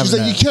wasn't having She's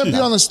like, that. you can't be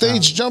on the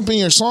stage jumping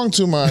your song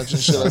too much and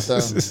shit like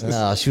that.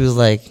 No, she was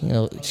like, you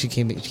know, she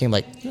came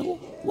like, you know,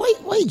 why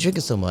are you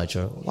drinking so much,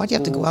 or why do you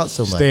have to go out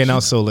so much? Staying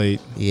out so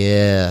late.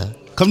 Yeah.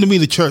 Come to me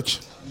to church.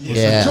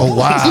 Yeah. Oh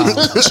wow.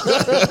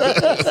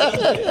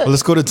 Well,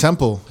 let's go to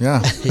temple.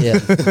 Yeah. Yeah.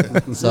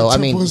 So I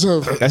mean,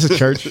 That's a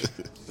church.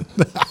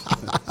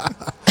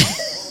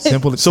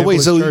 Temple. So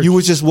wait, so you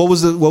was just what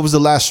was the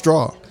last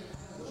straw?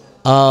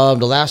 The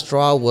last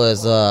straw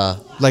was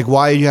like,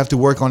 why you have to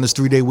work on this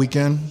 3-day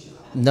weekend?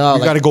 No,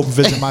 you got to go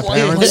visit my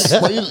parents.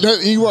 Why you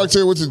let Ewok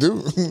tell you what to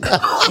do?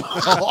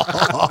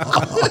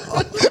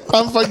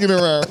 I'm fucking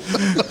around.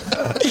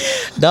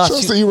 No,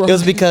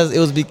 it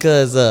was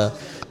because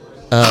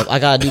I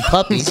got a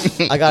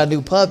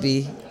new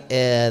puppy.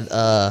 And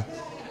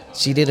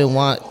she didn't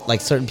want like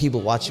certain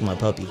people watching my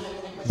puppy.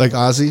 Like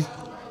Ozzy.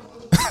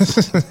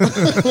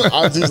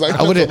 Ozzy's like,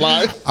 I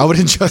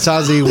wouldn't trust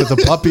Ozzy with a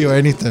puppy or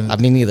anything. I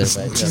mean, neither.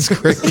 But, It's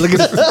crazy. Look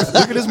at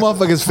this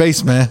motherfucker's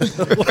face, man.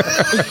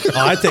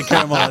 I take care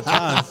of him all the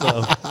time.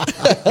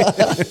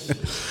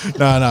 So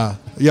Nah.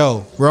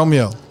 Yo,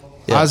 Romeo,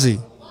 Ozzy,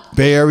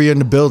 Bay Area in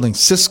the building,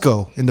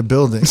 Cisco in the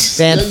building,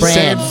 San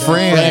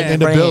Fran in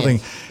the building,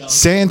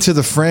 San to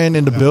the friend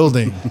in the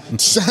building.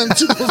 San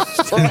to the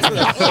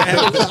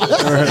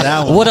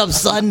What up,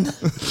 son?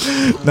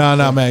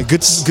 Nah, man.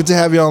 Good to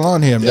have y'all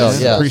on here, man.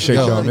 Yeah. Appreciate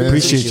y'all, man.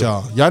 Appreciate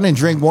y'all. Y'all didn't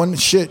drink one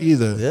shit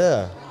either.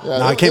 Yeah. No,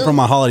 I came from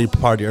my holiday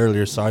party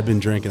earlier, so I've been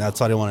drinking.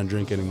 That's why I didn't want to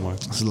drink anymore.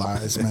 It's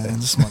lies, man.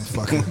 This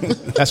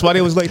motherfucker. That's why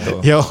they was late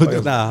though. Yo,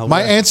 Nah,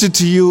 my answer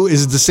to you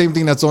is the same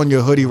thing that's on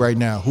your hoodie right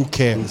now. Who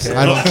cares?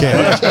 I don't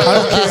care.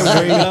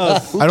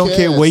 I don't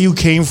care where you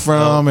came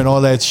from and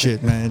all that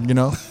shit, man. You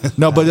know?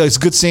 No, but it's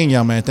good seeing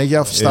y'all, man. Thank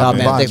y'all for stopping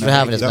man, by. thanks for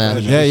having us,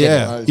 man.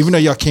 Yeah. Even though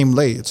y'all came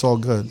late, it's all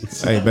good.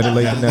 Hey, better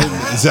late than never.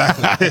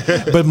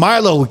 Exactly. But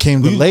Milo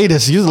came the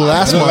latest. You're the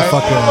last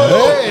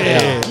motherfucker.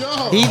 Hey.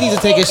 He needs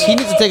to take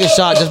a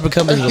shot just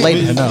becoming the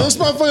latest. This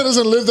motherfucker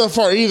doesn't live that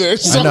far either.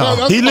 So I know.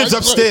 that's He lives my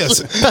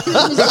upstairs. place. He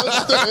lives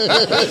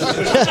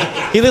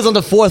upstairs. He lives on the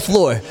 4th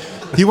floor.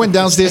 He went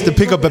downstairs to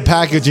pick up a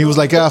package. He was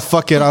like,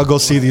 fuck it. I'll go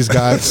see these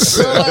guys.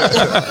 He's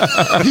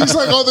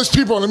like, oh, there's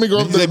people. Let me go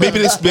up there.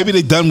 Maybe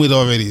they done with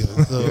already.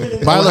 So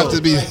Milo. have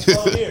to be.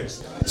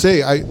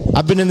 Say,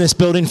 I've been in this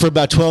building for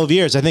about 12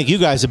 years. I think you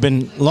guys have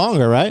been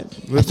longer, right?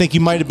 I think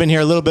you might have been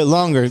here a little bit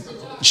longer.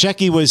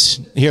 Shecky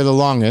was here the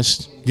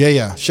longest.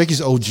 Yeah.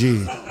 Shecky's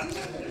OG.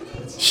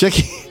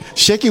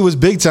 Shecky was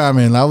big time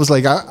in. I was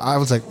like, I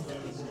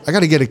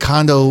got to get a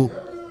condo,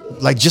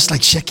 like just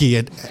like Shecky,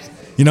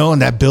 in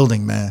that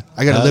building, man.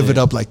 I got to live it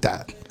up like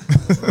that.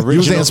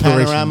 Original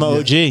Panorama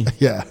OG.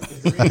 Yeah.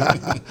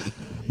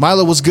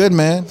 Milo was good,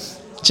 man.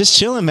 Just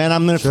chilling, man.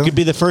 I'm going to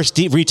be the first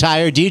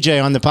retired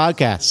DJ on the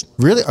podcast.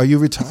 Really? Are you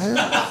retired?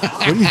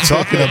 What are you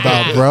talking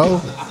about,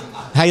 bro?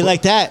 How you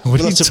like that? What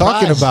are you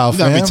talking about,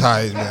 You're fam? not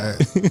retired, man.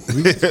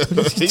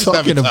 What are you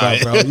talking about,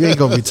 bro? You ain't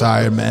gonna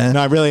retire, man.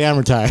 No, I really am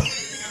retired.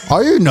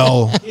 Are you?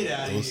 No.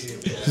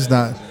 It's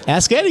not.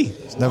 Ask Eddie.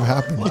 It's never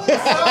happened.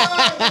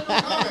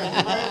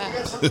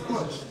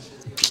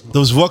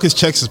 Those Walker's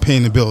checks is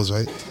paying the bills,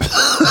 right?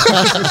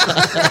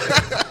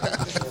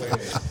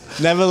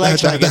 Never like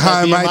trying to get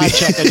High that and BMI Mighty.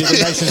 check. I do the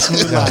nice and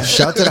smooth line.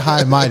 Shout to the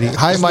High and Mighty.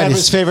 High and Mighty.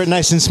 Never's favorite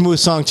nice and smooth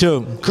song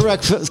too.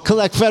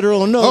 Collect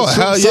federal notes.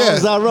 Oh, hell yeah.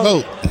 Songs I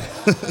wrote.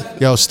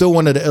 Yo, still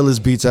one of the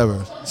illest beats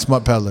ever.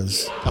 Smut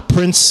Pellers. A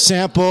Prince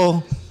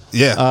sample.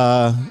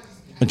 Yeah.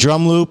 A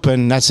drum loop,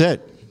 and that's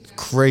it.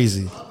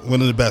 Crazy. One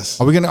of the best.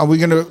 Are we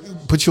gonna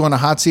put you on a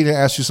hot seat and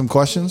ask you some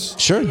questions?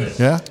 Sure.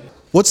 Yeah.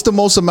 What's the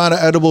most amount of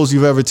edibles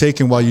you've ever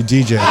taken while you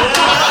DJ?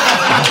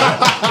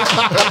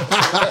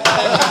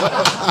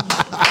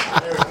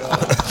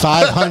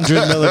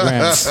 500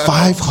 milligrams.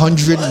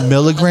 500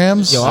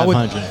 milligrams? Yo, I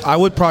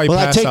would probably Well,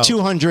 I pass take out.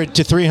 200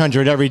 to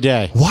 300 every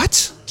day. What?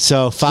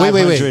 So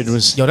 500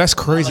 was. Yo, that's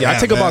crazy. I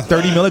take about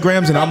 30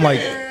 milligrams and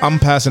I'm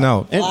passing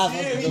out.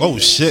 Oh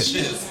shit.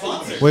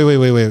 Wait.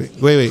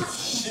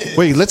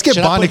 Wait, let's get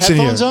Should I put Bonix in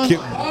here. headphones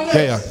on?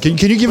 Yeah. Can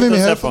you give him a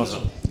headphones?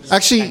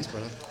 Actually,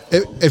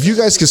 if you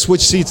guys could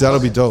switch seats,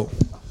 that'll be dope.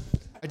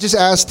 I just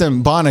asked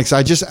him, Bonix,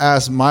 I just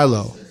asked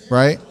Milo,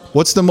 right?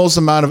 What's the most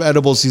amount of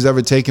edibles he's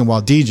ever taken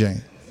while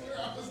DJing?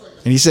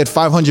 And he said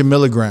 500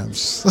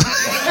 milligrams.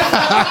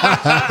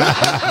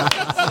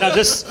 Now,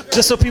 just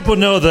so people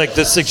know, like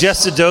the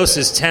suggested dose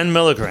is 10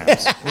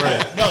 milligrams.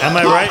 Right. Am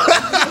I right?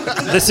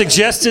 The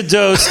suggested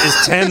dose is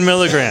 10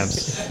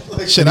 milligrams.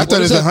 Shit, I thought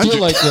it was 100.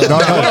 No,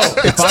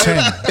 it's 10.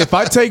 If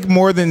I take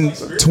more than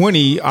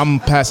 20, I'm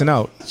passing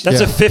out.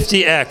 That's a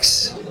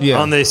 50x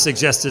on the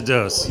suggested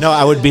dose. No,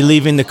 I would be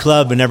leaving the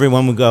club and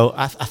everyone would go,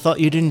 I thought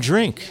you didn't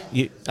drink.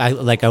 I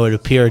would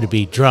appear to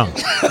be drunk.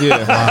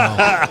 Yeah.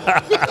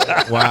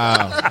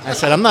 Wow. I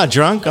said, I'm not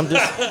drunk. I'm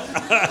just.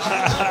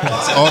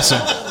 That's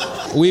awesome.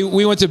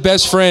 We went to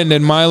Best Friend,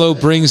 and Milo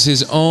brings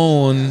his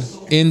own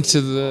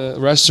into the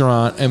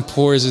restaurant and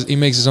he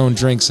makes his own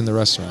drinks in the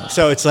restaurant.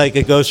 So it's like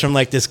it goes from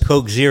like this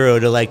Coke Zero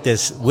to like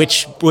this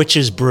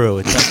witch's brew.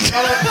 It's like,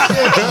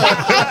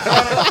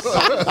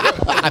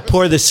 I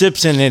pour the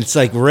sips in and it's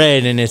like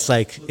red, and it's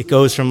like it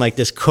goes from like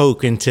this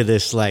Coke into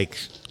this like.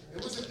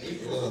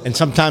 And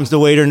sometimes the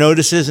waiter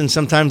notices, and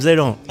sometimes they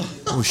don't.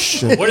 Oh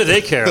shit! What do they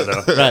care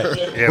though?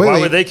 Right? Yeah, why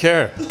would they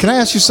care? Can I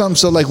ask you something?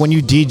 So, like, when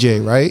you DJ,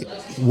 right?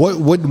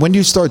 When do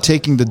you start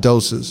taking the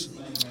doses?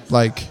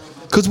 Like,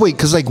 cause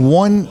like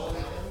one,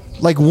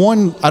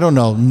 I don't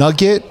know,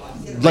 nugget,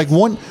 like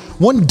one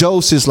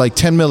dose is like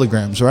 10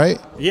 milligrams,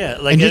 right? Yeah,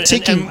 like and you're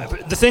taking. And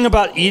the thing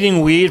about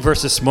eating weed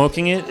versus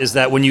smoking it is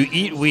that when you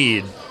eat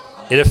weed,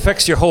 it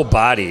affects your whole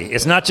body.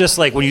 It's not just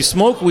like when you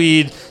smoke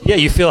weed, yeah,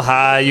 you feel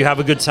high, you have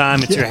a good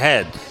time, it's your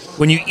head.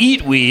 When you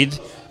eat weed,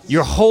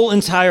 your whole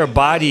entire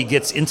body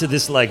gets into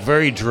this like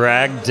very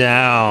dragged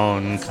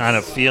down kind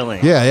of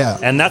feeling. Yeah.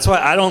 And that's why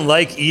I don't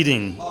like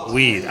eating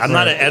weed. I'm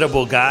not an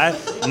edible guy.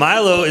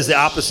 Milo is the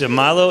opposite.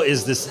 Milo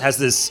has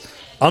this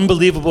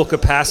unbelievable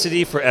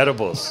capacity for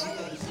edibles.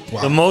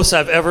 Wow. The most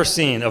I've ever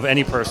seen of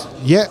any person.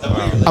 Yeah.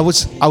 Wow.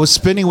 I was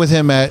spinning with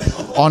him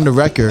on the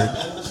record,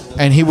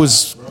 and he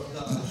was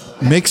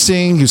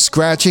mixing, he was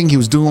scratching, he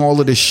was doing all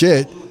of this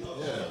shit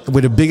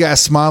with a big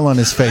ass smile on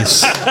his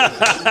face.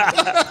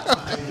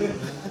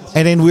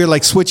 And then we were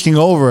like switching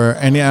over,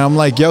 and I'm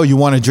like, yo, you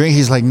want a drink?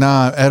 He's like,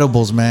 nah,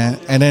 edibles, man.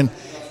 And then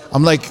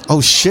I'm like, oh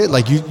shit,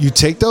 like you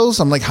take those?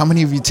 I'm like, how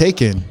many have you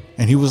taken?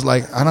 And he was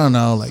like, I don't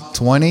know, like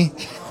 20.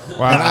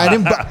 Wow. And I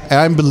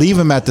didn't believe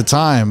him at the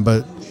time,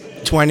 but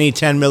 20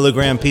 10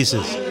 milligram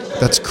pieces.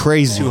 That's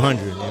crazy.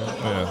 200.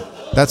 Yeah.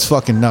 That's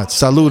fucking nuts.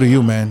 Salute to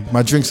you, man.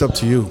 My drink's up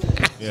to you.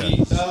 Yeah.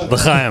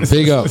 L'chaim.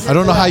 Big up. I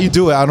don't know how you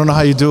do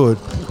it.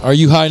 Are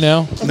you high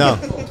now? No.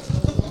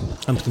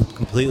 I'm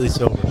completely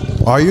sober.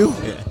 Are you?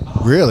 Yeah.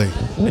 Really?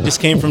 I just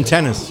came from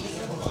tennis.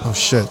 Oh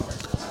shit.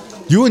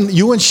 You and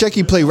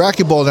Shecky play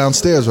racquetball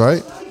downstairs,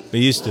 right? We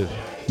used to.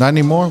 Not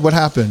anymore? What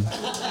happened?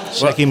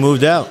 Shecky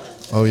moved out.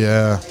 Oh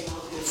yeah.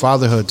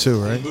 Fatherhood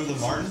too, right?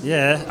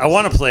 Yeah, I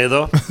want to play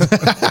though.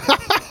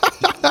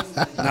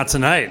 Not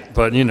tonight,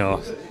 but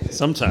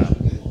sometime.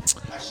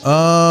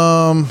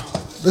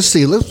 Let's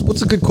see.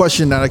 What's a good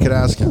question that I could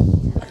ask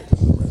him?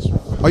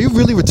 Are you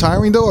really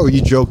retiring though, or are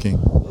you joking?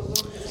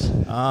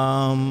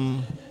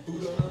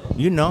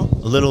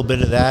 A little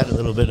bit of that, a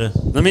little bit of.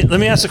 Let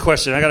me ask a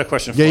question. I got a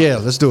question for you. Yeah,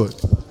 let's do it.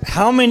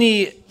 How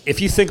many,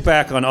 if you think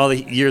back on all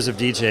the years of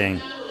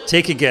DJing,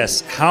 take a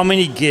guess, how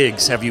many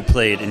gigs have you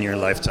played in your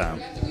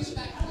lifetime?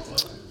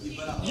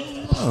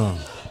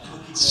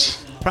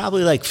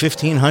 Probably like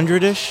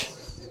 1,500-ish.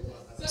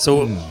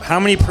 So how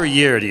many per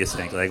year do you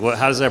think? Like,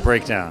 how does that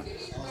break down?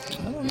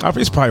 I think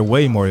it's probably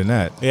way more than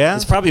that. Yeah?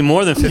 It's probably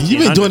more than 1,500.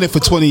 You've been doing it for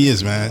 20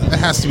 years, man. It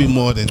has to be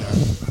more than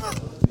that.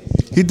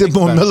 He did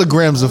more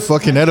milligrams of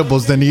fucking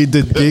edibles than he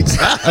did gigs.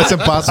 That's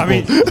impossible. I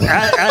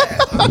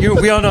mean,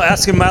 we all know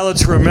asking Milo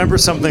to remember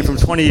something from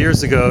 20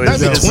 years ago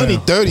is 20,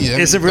 30.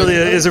 Isn't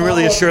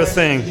really a sure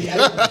thing.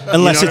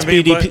 Unless it's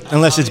BDP.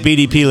 Unless it's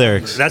BDP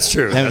lyrics. That's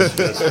true.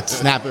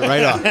 Snap it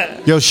right off.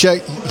 Yo,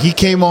 Shaq, he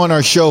came on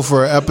our show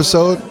for an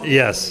episode.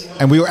 Yes.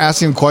 And we were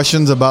asking him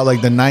questions about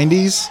like the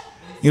 90s.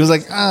 He was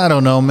like, I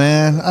don't know,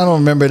 man. I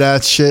don't remember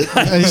that shit.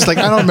 And he's like,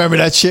 I don't remember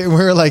that shit. And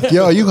we were like,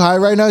 yo, are you high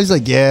right now? He's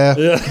like, yeah.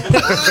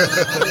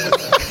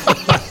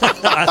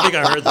 I think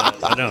I heard that.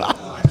 I know.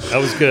 That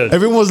was good.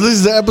 Everyone was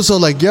listening to the episode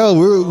like, yo,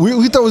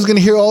 we thought we was going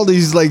to hear all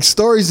these like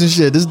stories and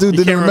shit. This dude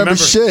didn't remember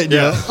shit.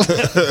 Yeah.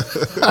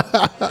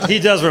 He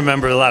does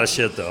remember a lot of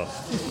shit, though.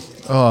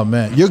 Oh,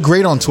 man. You're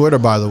great on Twitter,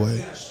 by the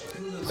way.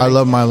 I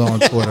love Milo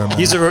on Twitter, man.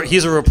 He's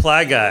a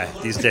reply guy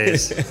these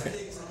days.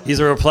 He's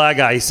a reply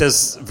guy. He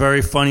says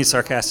very funny,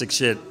 sarcastic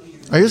shit.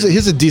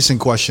 Here's a decent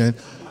question.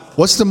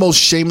 What's the most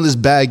shameless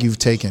bag you've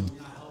taken?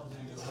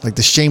 Like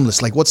the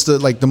shameless. Like what's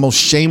the most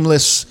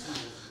shameless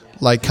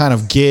like kind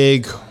of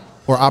gig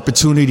or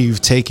opportunity you've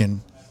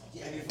taken?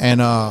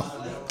 And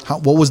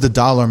what was the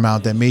dollar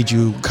amount that made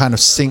you kind of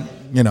sink,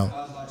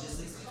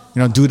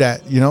 do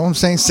that, you know what I'm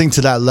saying? Sink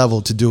to that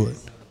level to do it.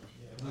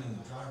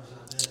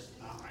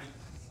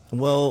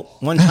 Well,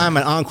 one time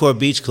at Encore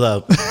Beach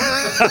Club,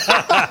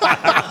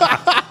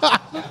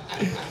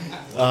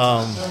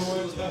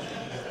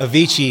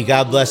 Avicii,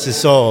 God bless his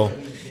soul,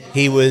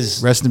 he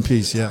was... Rest in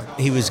peace, yeah.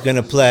 He was going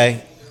to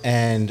play,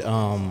 and,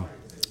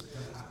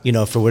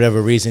 for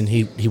whatever reason,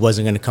 he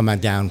wasn't going to come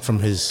down from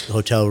his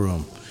hotel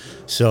room.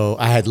 So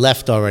I had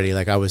left already,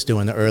 like I was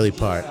doing the early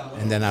part,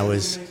 and then I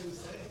was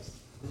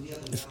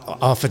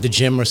off at the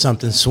gym or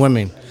something,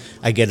 swimming.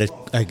 I get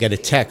a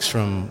text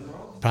from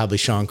probably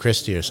Sean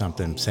Christie or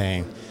something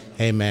saying,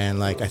 hey man,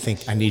 like I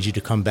think I need you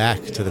to come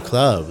back to the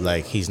club,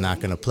 like he's not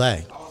gonna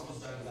play.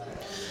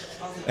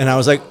 And I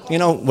was like,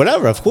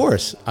 whatever, of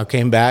course. I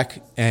came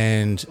back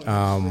and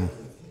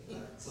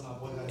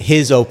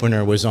his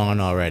opener was on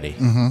already.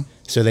 Mm-hmm.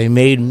 So they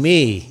made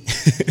me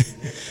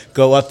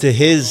go up to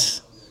his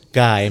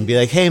guy and be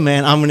like, hey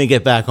man, I'm gonna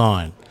get back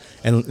on.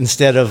 And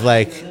instead of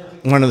like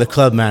one of the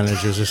club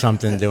managers or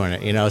something doing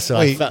it, you know. So I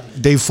Wait, felt,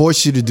 they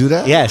forced you to do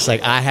that? yes,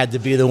 like I had to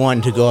be the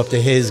one to go up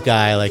to his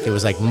guy, like it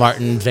was like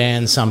Martin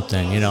Van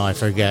something, you know, I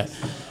forget,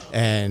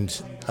 and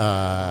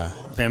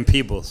Van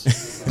Peebles.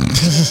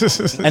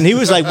 and he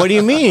was like, "What do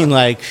you mean?"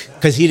 Like,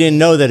 because he didn't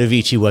know that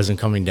Avicii wasn't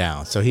coming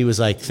down, so he was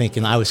like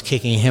thinking I was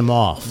kicking him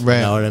off. Right.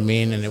 You know what I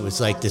mean? And it was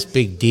like this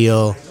big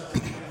deal,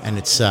 and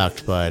it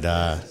sucked. But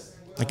I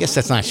guess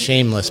that's not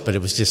shameless, but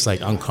it was just like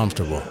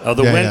uncomfortable. Oh,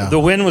 the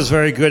Win was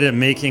very good at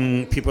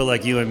making people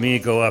like you and me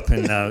go up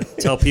and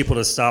tell people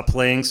to stop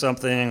playing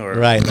something, or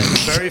Right.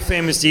 very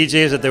famous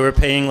DJs that they were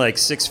paying like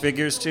 6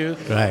 figures to.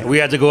 Right. We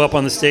had to go up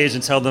on the stage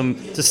and tell them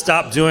to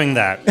stop doing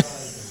that.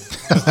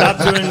 Stop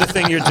doing the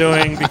thing you're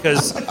doing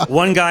because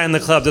one guy in the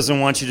club doesn't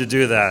want you to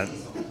do that.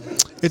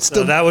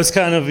 So that was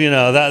kind of, you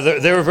know,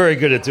 that they were very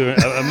good at doing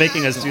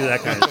making us do that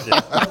kind of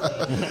shit.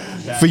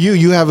 For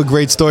you have a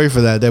great story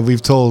for that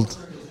we've told.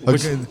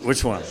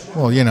 Which one?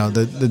 Well, you know,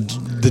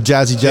 the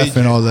Jazzy Jeff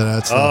and all of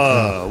that stuff.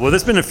 Oh, well,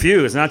 there's been a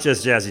few. It's not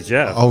just Jazzy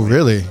Jeff. Oh,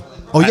 really?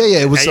 Oh,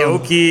 yeah. It was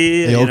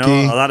Aoki, you know,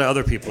 Aoki. a lot of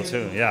other people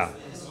too. Yeah.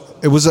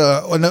 It was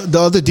the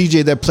other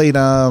DJ that played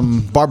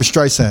Barbra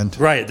Streisand.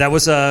 Right. That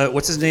was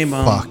what's his name?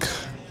 Fuck.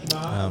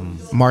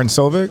 Martin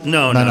Solveig?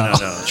 No.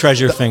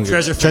 Treasure Fingers.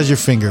 Treasure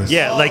Fingers.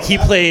 Yeah, like he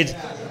played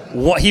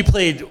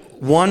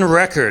one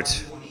record.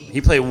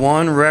 He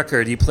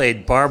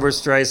played Barbra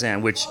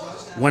Streisand, which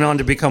went on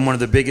to become one of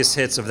the biggest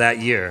hits of that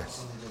year.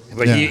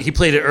 But Yeah. he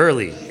played it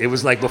early. It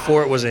was like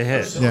before it was a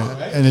hit. Yeah,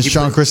 and then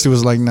Sean Christie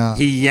was like, nah.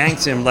 He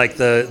yanked him like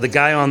the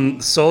guy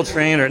on Soul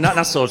Train, or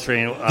not Soul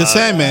Train. The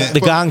Sandman.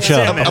 The Gong Show.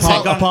 Sandman.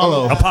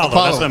 Apollo. Apollo.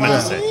 That's what I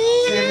meant to say.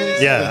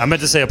 Yeah, I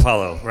meant to say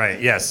Apollo. Right.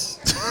 Yes.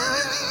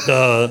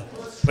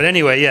 But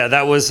anyway, yeah,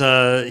 that was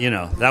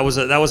that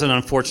was an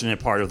unfortunate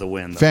part of the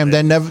win. Though. Fam,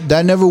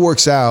 that never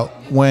works out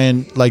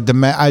when like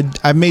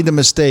I made the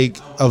mistake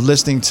of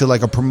listening to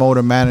like a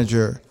promoter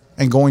manager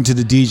and going to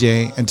the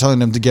DJ and telling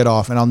them to get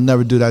off, and I'll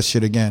never do that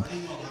shit again.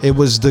 It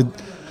was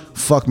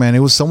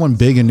it was someone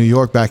big in New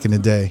York back in the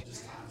day.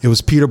 It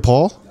was Peter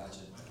Paul.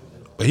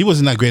 But he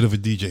wasn't that great of a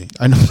DJ.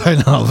 I know.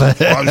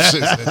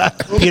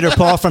 Peter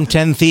Paul from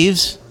 10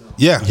 Thieves.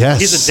 Yeah. Yes.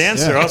 He's a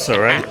dancer also,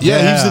 right?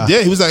 Yeah,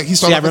 he was like he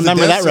started. I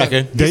remember that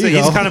record.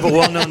 He's kind of a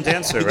well-known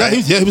dancer, right?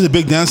 He was a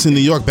big dancer in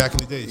New York back in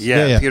the days.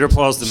 Yeah, Peter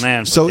Paul's the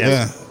man. So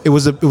it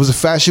was a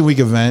Fashion Week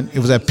event. It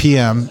was at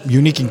PM.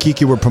 Unique and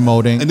Kiki were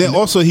promoting, and then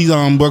also he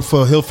worked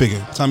for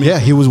Hilfiger.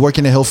 He was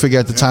working at Hilfiger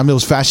at the time. It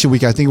was Fashion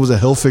Week. I think it was a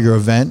Hilfiger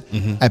event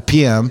at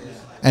PM,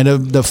 and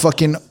the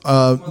fucking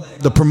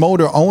the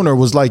promoter owner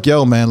was like,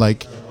 "Yo, man,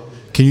 like,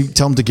 can you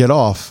tell him to get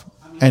off?"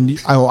 And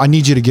I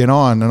need you to get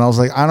on. And I was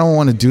like, I don't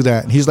want to do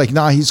that. And he's like,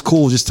 nah, he's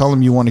cool. Just tell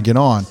him you want to get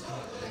on.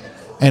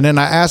 And then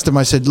I asked him,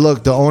 I said,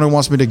 look, the owner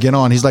wants me to get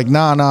on. He's like,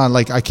 nah,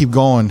 like I keep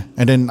going.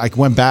 And then I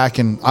went back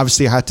and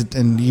obviously I had to,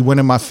 and he went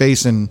in my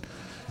face and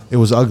it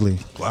was ugly.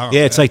 Wow.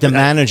 Yeah, it's like the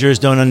managers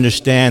don't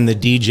understand the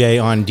DJ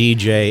on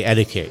DJ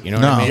etiquette. You know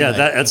what I mean? Yeah,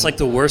 that's like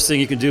the worst thing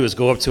you can do is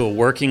go up to a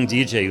working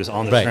DJ who's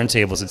on the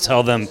turntables and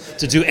tell them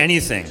to do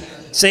anything.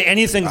 Say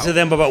anything to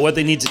them about what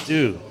they need to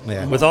do.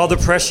 Yeah. With all the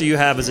pressure you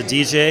have as a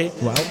DJ,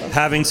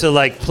 having to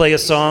like play a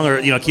song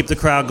or keep the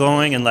crowd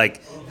going and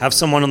like have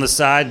someone on the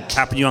side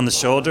tapping you on the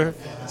shoulder.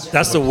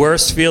 That's the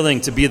worst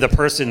feeling, to be the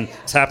person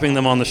tapping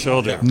them on the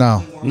shoulder.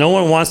 No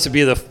one wants to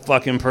be the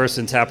fucking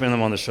person tapping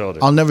them on the shoulder.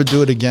 I'll never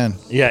do it again.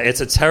 Yeah, it's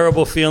a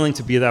terrible feeling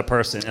to be that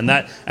person, and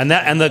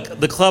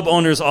the club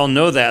owners all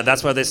know that.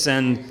 That's why they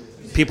send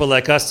people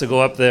like us to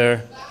go up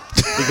there,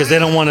 because they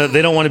don't want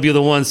to be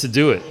the ones to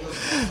do it.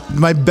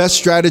 My best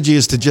strategy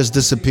is to just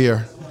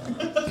disappear.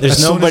 There's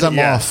as soon as nobody.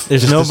 I'm off.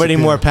 There's just nobody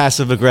disappear. more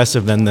passive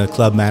aggressive than the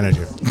club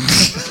manager.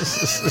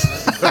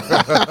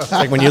 It's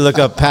like when you look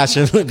up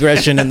passive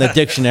aggression in the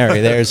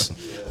dictionary, there's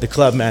the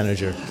club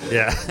manager.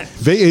 Yeah.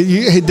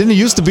 It didn't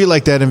used to be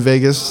like that in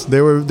Vegas.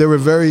 They were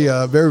very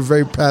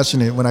very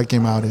passionate when I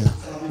came out here.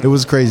 It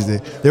was crazy.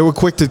 They were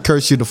quick to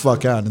curse you the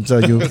fuck out and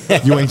tell you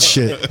you ain't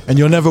shit and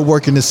you'll never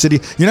work in the city.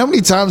 You know how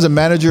many times a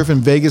manager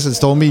from Vegas has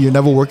told me you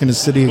never work in the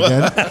city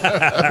again?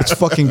 It's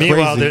fucking crazy.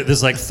 Meanwhile,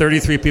 there's like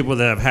 33 people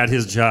that have had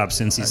his job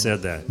since he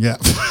said that. Yeah.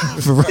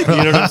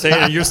 You know what I'm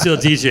saying? And you're still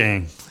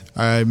DJing.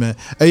 All right, man.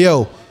 Hey,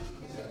 yo,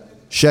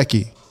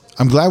 Shecky.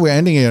 I'm glad we're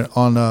ending it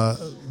on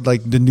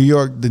like the New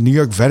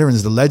York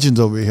veterans, the legends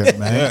over here,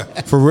 man.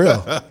 For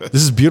real.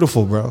 This is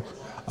beautiful, bro.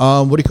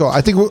 What do you call it?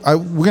 I think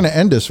we're gonna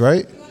end this,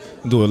 right?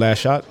 Do a last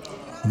shot.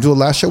 Do a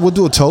last shot. We'll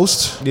do a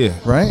toast. Yeah.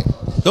 Right?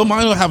 Don't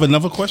mind. I'll have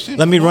another question.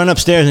 Let me run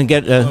upstairs and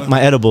get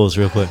my edibles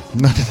real quick.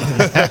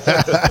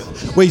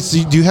 Wait,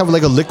 so do you have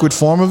like a liquid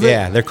form of it?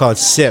 Yeah, they're called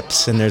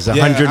sips, and there's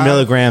 100 Yeah,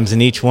 milligrams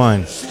in each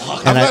one.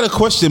 I've got a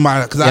question,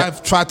 Maya, because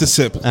I've tried to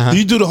sip. Do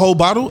you do the whole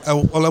bottle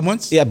all at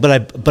once? Yeah,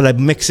 but I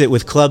mix it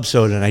with club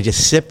soda and I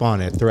just sip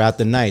on it throughout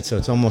the night, so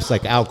it's almost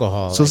like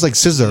alcohol. So it's like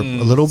scissor a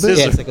little bit?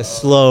 Yeah, it's like a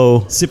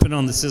slow sipping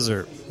on the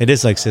scissor. It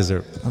is like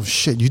scissor. Oh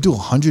shit! You do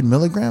 100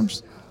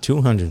 milligrams?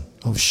 200.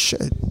 Oh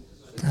shit!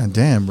 God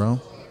damn, bro.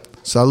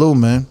 Salud,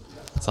 man.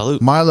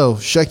 Salute. Milo,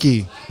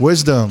 Shecky,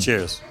 Wisdom.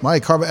 Cheers.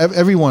 Mike, Carver,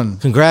 everyone.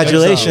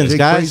 Congratulations, Big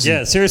guys. crazy.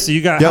 Yeah, seriously,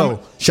 you got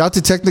Yo, shout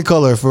to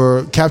Technicolor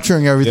for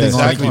capturing everything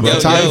on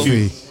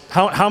photography.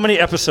 How many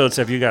episodes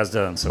have you guys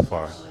done so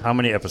far? How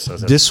many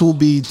episodes? This will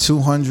be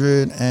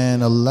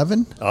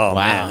 211. Oh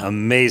man,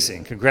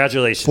 amazing!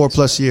 Congratulations.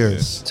 4+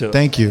 years. To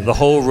Thank you. The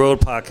whole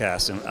Road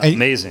podcast,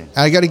 amazing.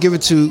 I got to give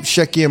it to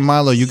Shecky and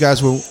Milo. You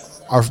guys were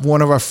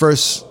one of our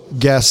first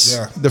guests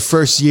the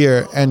first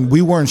year, and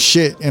we weren't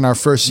shit in our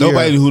first year.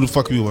 Nobody knew who the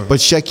fuck we were. But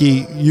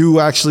Shecky, you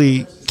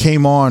actually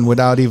came on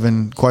without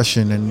even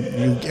question,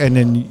 and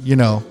then you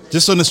know,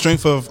 just on the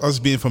strength of us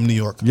being from New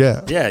York.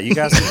 Yeah, you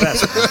guys are the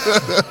best.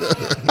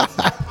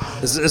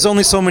 There's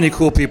only so many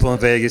cool people in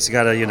Vegas. You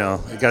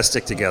gotta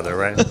stick together,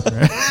 right?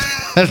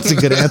 That's a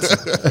good answer.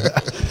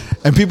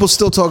 And people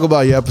still talk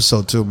about your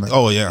episode too, man.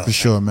 Oh yeah, for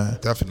sure, man.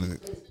 Definitely.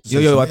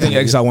 Yo, I think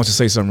Exile wants to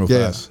say something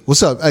real fast.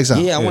 What's up,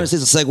 Exile? Yeah, I want to say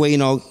it's a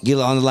segue, get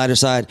on the lighter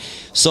side.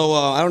 So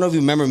I don't know if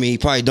you remember me, you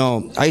probably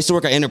don't. I used to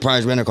work at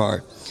Enterprise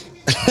Rent-A-Car.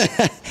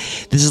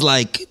 This is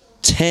like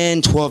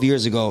 10, 12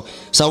 years ago.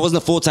 So I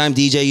wasn't a full-time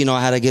DJ,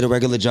 I had to get a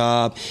regular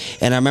job.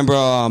 And I remember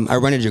I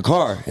rented your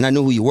car, and I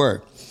knew who you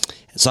were.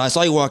 So I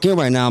saw you walk in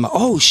right now. I'm like,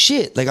 oh,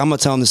 shit. Like, I'm going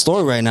to tell him the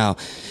story right now.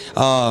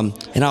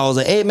 And I was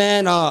like, hey,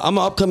 man, I'm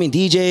an upcoming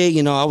DJ.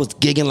 I was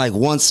gigging like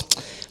once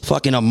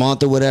fucking a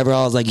month or whatever.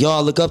 I was like, yo, I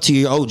look up to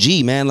you. You're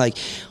OG, man. Like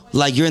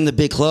you're in the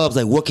big clubs.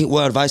 Like,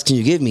 what advice can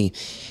you give me?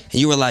 And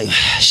you were like,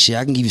 shit,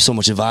 I can give you so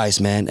much advice,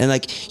 man. And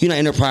like,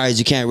 Enterprise,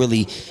 you can't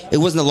really, it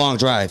wasn't a long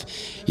drive.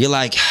 You're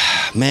like,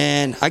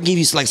 man, I can give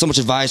you like so much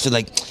advice for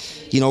like,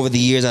 over the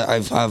years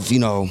I've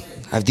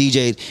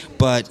DJ'd,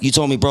 but you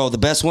told me, bro, the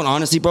best one,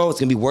 honestly, bro, it's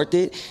gonna be worth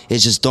it.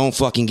 It's just don't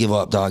fucking give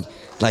up, dog.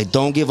 Like,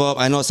 don't give up.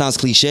 I know it sounds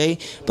cliche,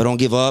 but don't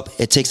give up.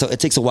 It takes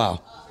a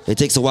while. It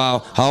takes a while.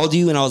 How old are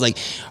you? And I was like,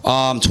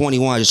 I'm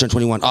 21. I just turned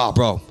 21. Oh,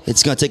 bro,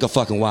 it's going to take a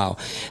fucking while.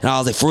 And I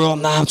was like, for real?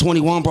 Nah, I'm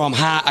 21, bro. I'm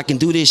hot. I can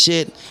do this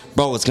shit.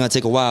 Bro, it's going to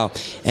take a while.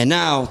 And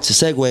now, to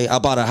segue, I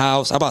bought a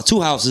house. I bought 2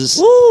 houses.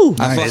 Woo!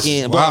 I Nice.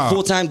 fucking bought a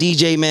full-time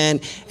DJ, man.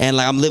 And,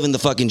 like, I'm living the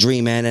fucking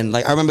dream, man. And,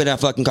 like, I remember that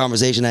fucking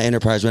conversation at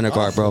Enterprise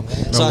Rent-A-Car, bro.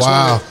 So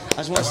I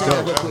just want to say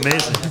that real quick.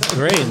 Amazing.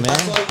 Great, man. I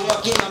saw you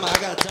walk in. I'm like,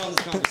 I got to tell him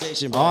this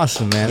conversation, bro.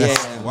 Awesome, man.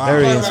 That's Yeah.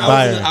 very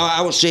inspiring.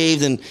 I was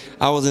shaved, and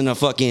I was in a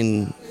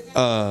fucking...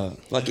 so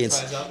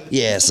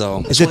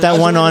Is it that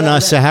one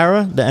on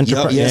Sahara? The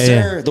Enterprise? Yes,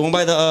 sir. The one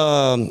by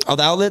the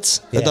outlets.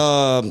 Right.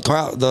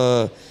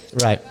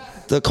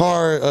 The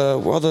car,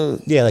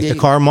 the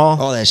car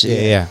mall. All that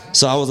shit. Yeah.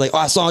 So I was like,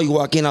 I saw you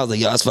walk in. I was like,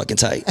 yo, that's fucking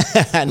tight.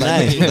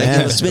 Nice,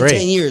 man. It's been Great.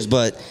 10 years,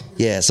 but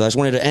yeah. So I just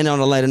wanted to end on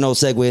a lighter note,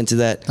 segue into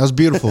that. That was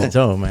beautiful.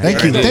 Oh man.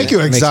 Thank you,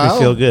 Exile. Makes me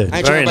feel good. I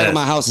ain't trying to back up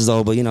my houses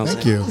though, but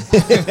Thank you.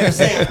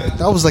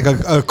 That was like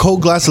a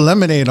cold glass of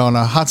lemonade on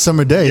a hot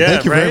summer day. Yeah,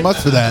 Thank you very right?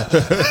 much for that.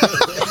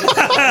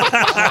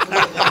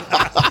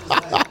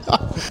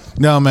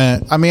 No,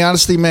 man. I mean,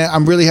 honestly, man,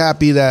 I'm really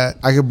happy that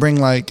I could bring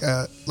like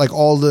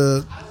all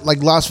the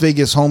Las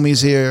Vegas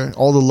homies here,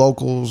 all the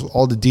locals,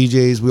 all the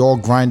DJs. We all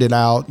grind it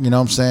out. You know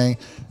what I'm saying?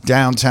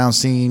 Downtown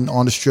scene,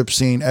 on the strip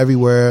scene,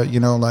 everywhere.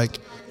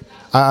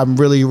 I'm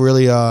really,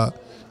 really.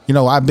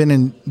 I've been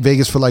in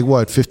Vegas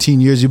for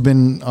 15 years. You've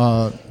been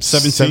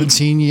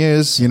 17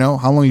 years.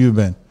 How long have you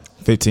been?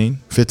 15.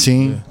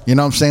 15. Yeah. You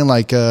know what I'm saying?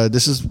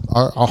 This is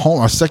our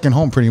home, our second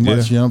home, pretty much.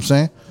 Yeah. You know what I'm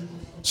saying?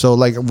 So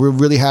we're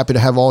really happy to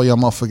have all y'all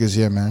motherfuckers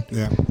here, man.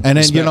 Yeah. And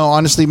then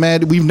honestly,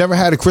 man, we've never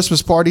had a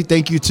Christmas party.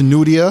 Thank you to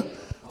Nudia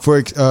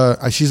for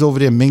she's over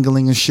there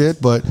mingling and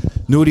shit. But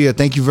Nudia,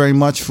 thank you very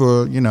much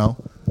for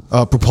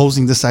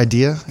proposing this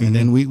idea, and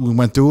then we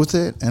went through with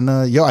it. And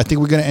I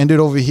think we're gonna end it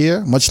over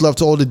here. Much love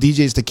to all the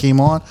DJs that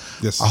came on.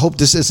 Yes. I hope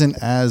this isn't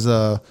as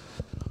I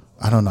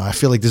don't know. I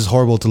feel like this is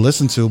horrible to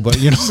listen to, but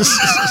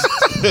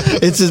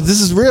this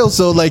is real.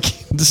 So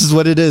this is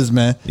what it is,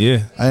 man.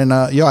 Yeah. And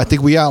I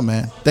think we out,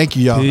 man. Thank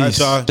you, y'all. Peace.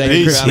 Thank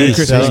you, Chris. Merry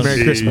Christmas.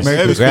 Merry Christmas.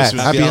 Merry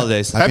Christmas. Happy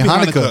holidays. Happy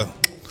Hanukkah.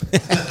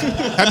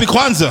 Happy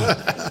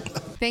Kwanzaa.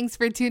 Thanks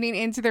for tuning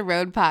into the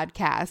Road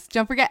Podcast.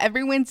 Don't forget,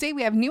 every Wednesday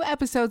we have new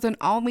episodes on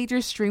all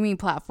major streaming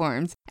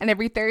platforms. And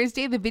every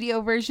Thursday, the video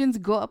versions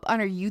go up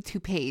on our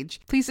YouTube page.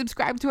 Please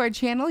subscribe to our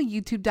channel,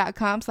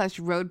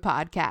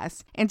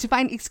 youtube.com/roadpodcast. And to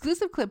find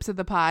exclusive clips of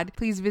the pod,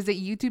 please visit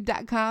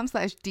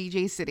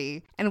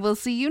youtube.com/DJCity. And we'll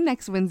see you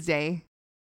next Wednesday.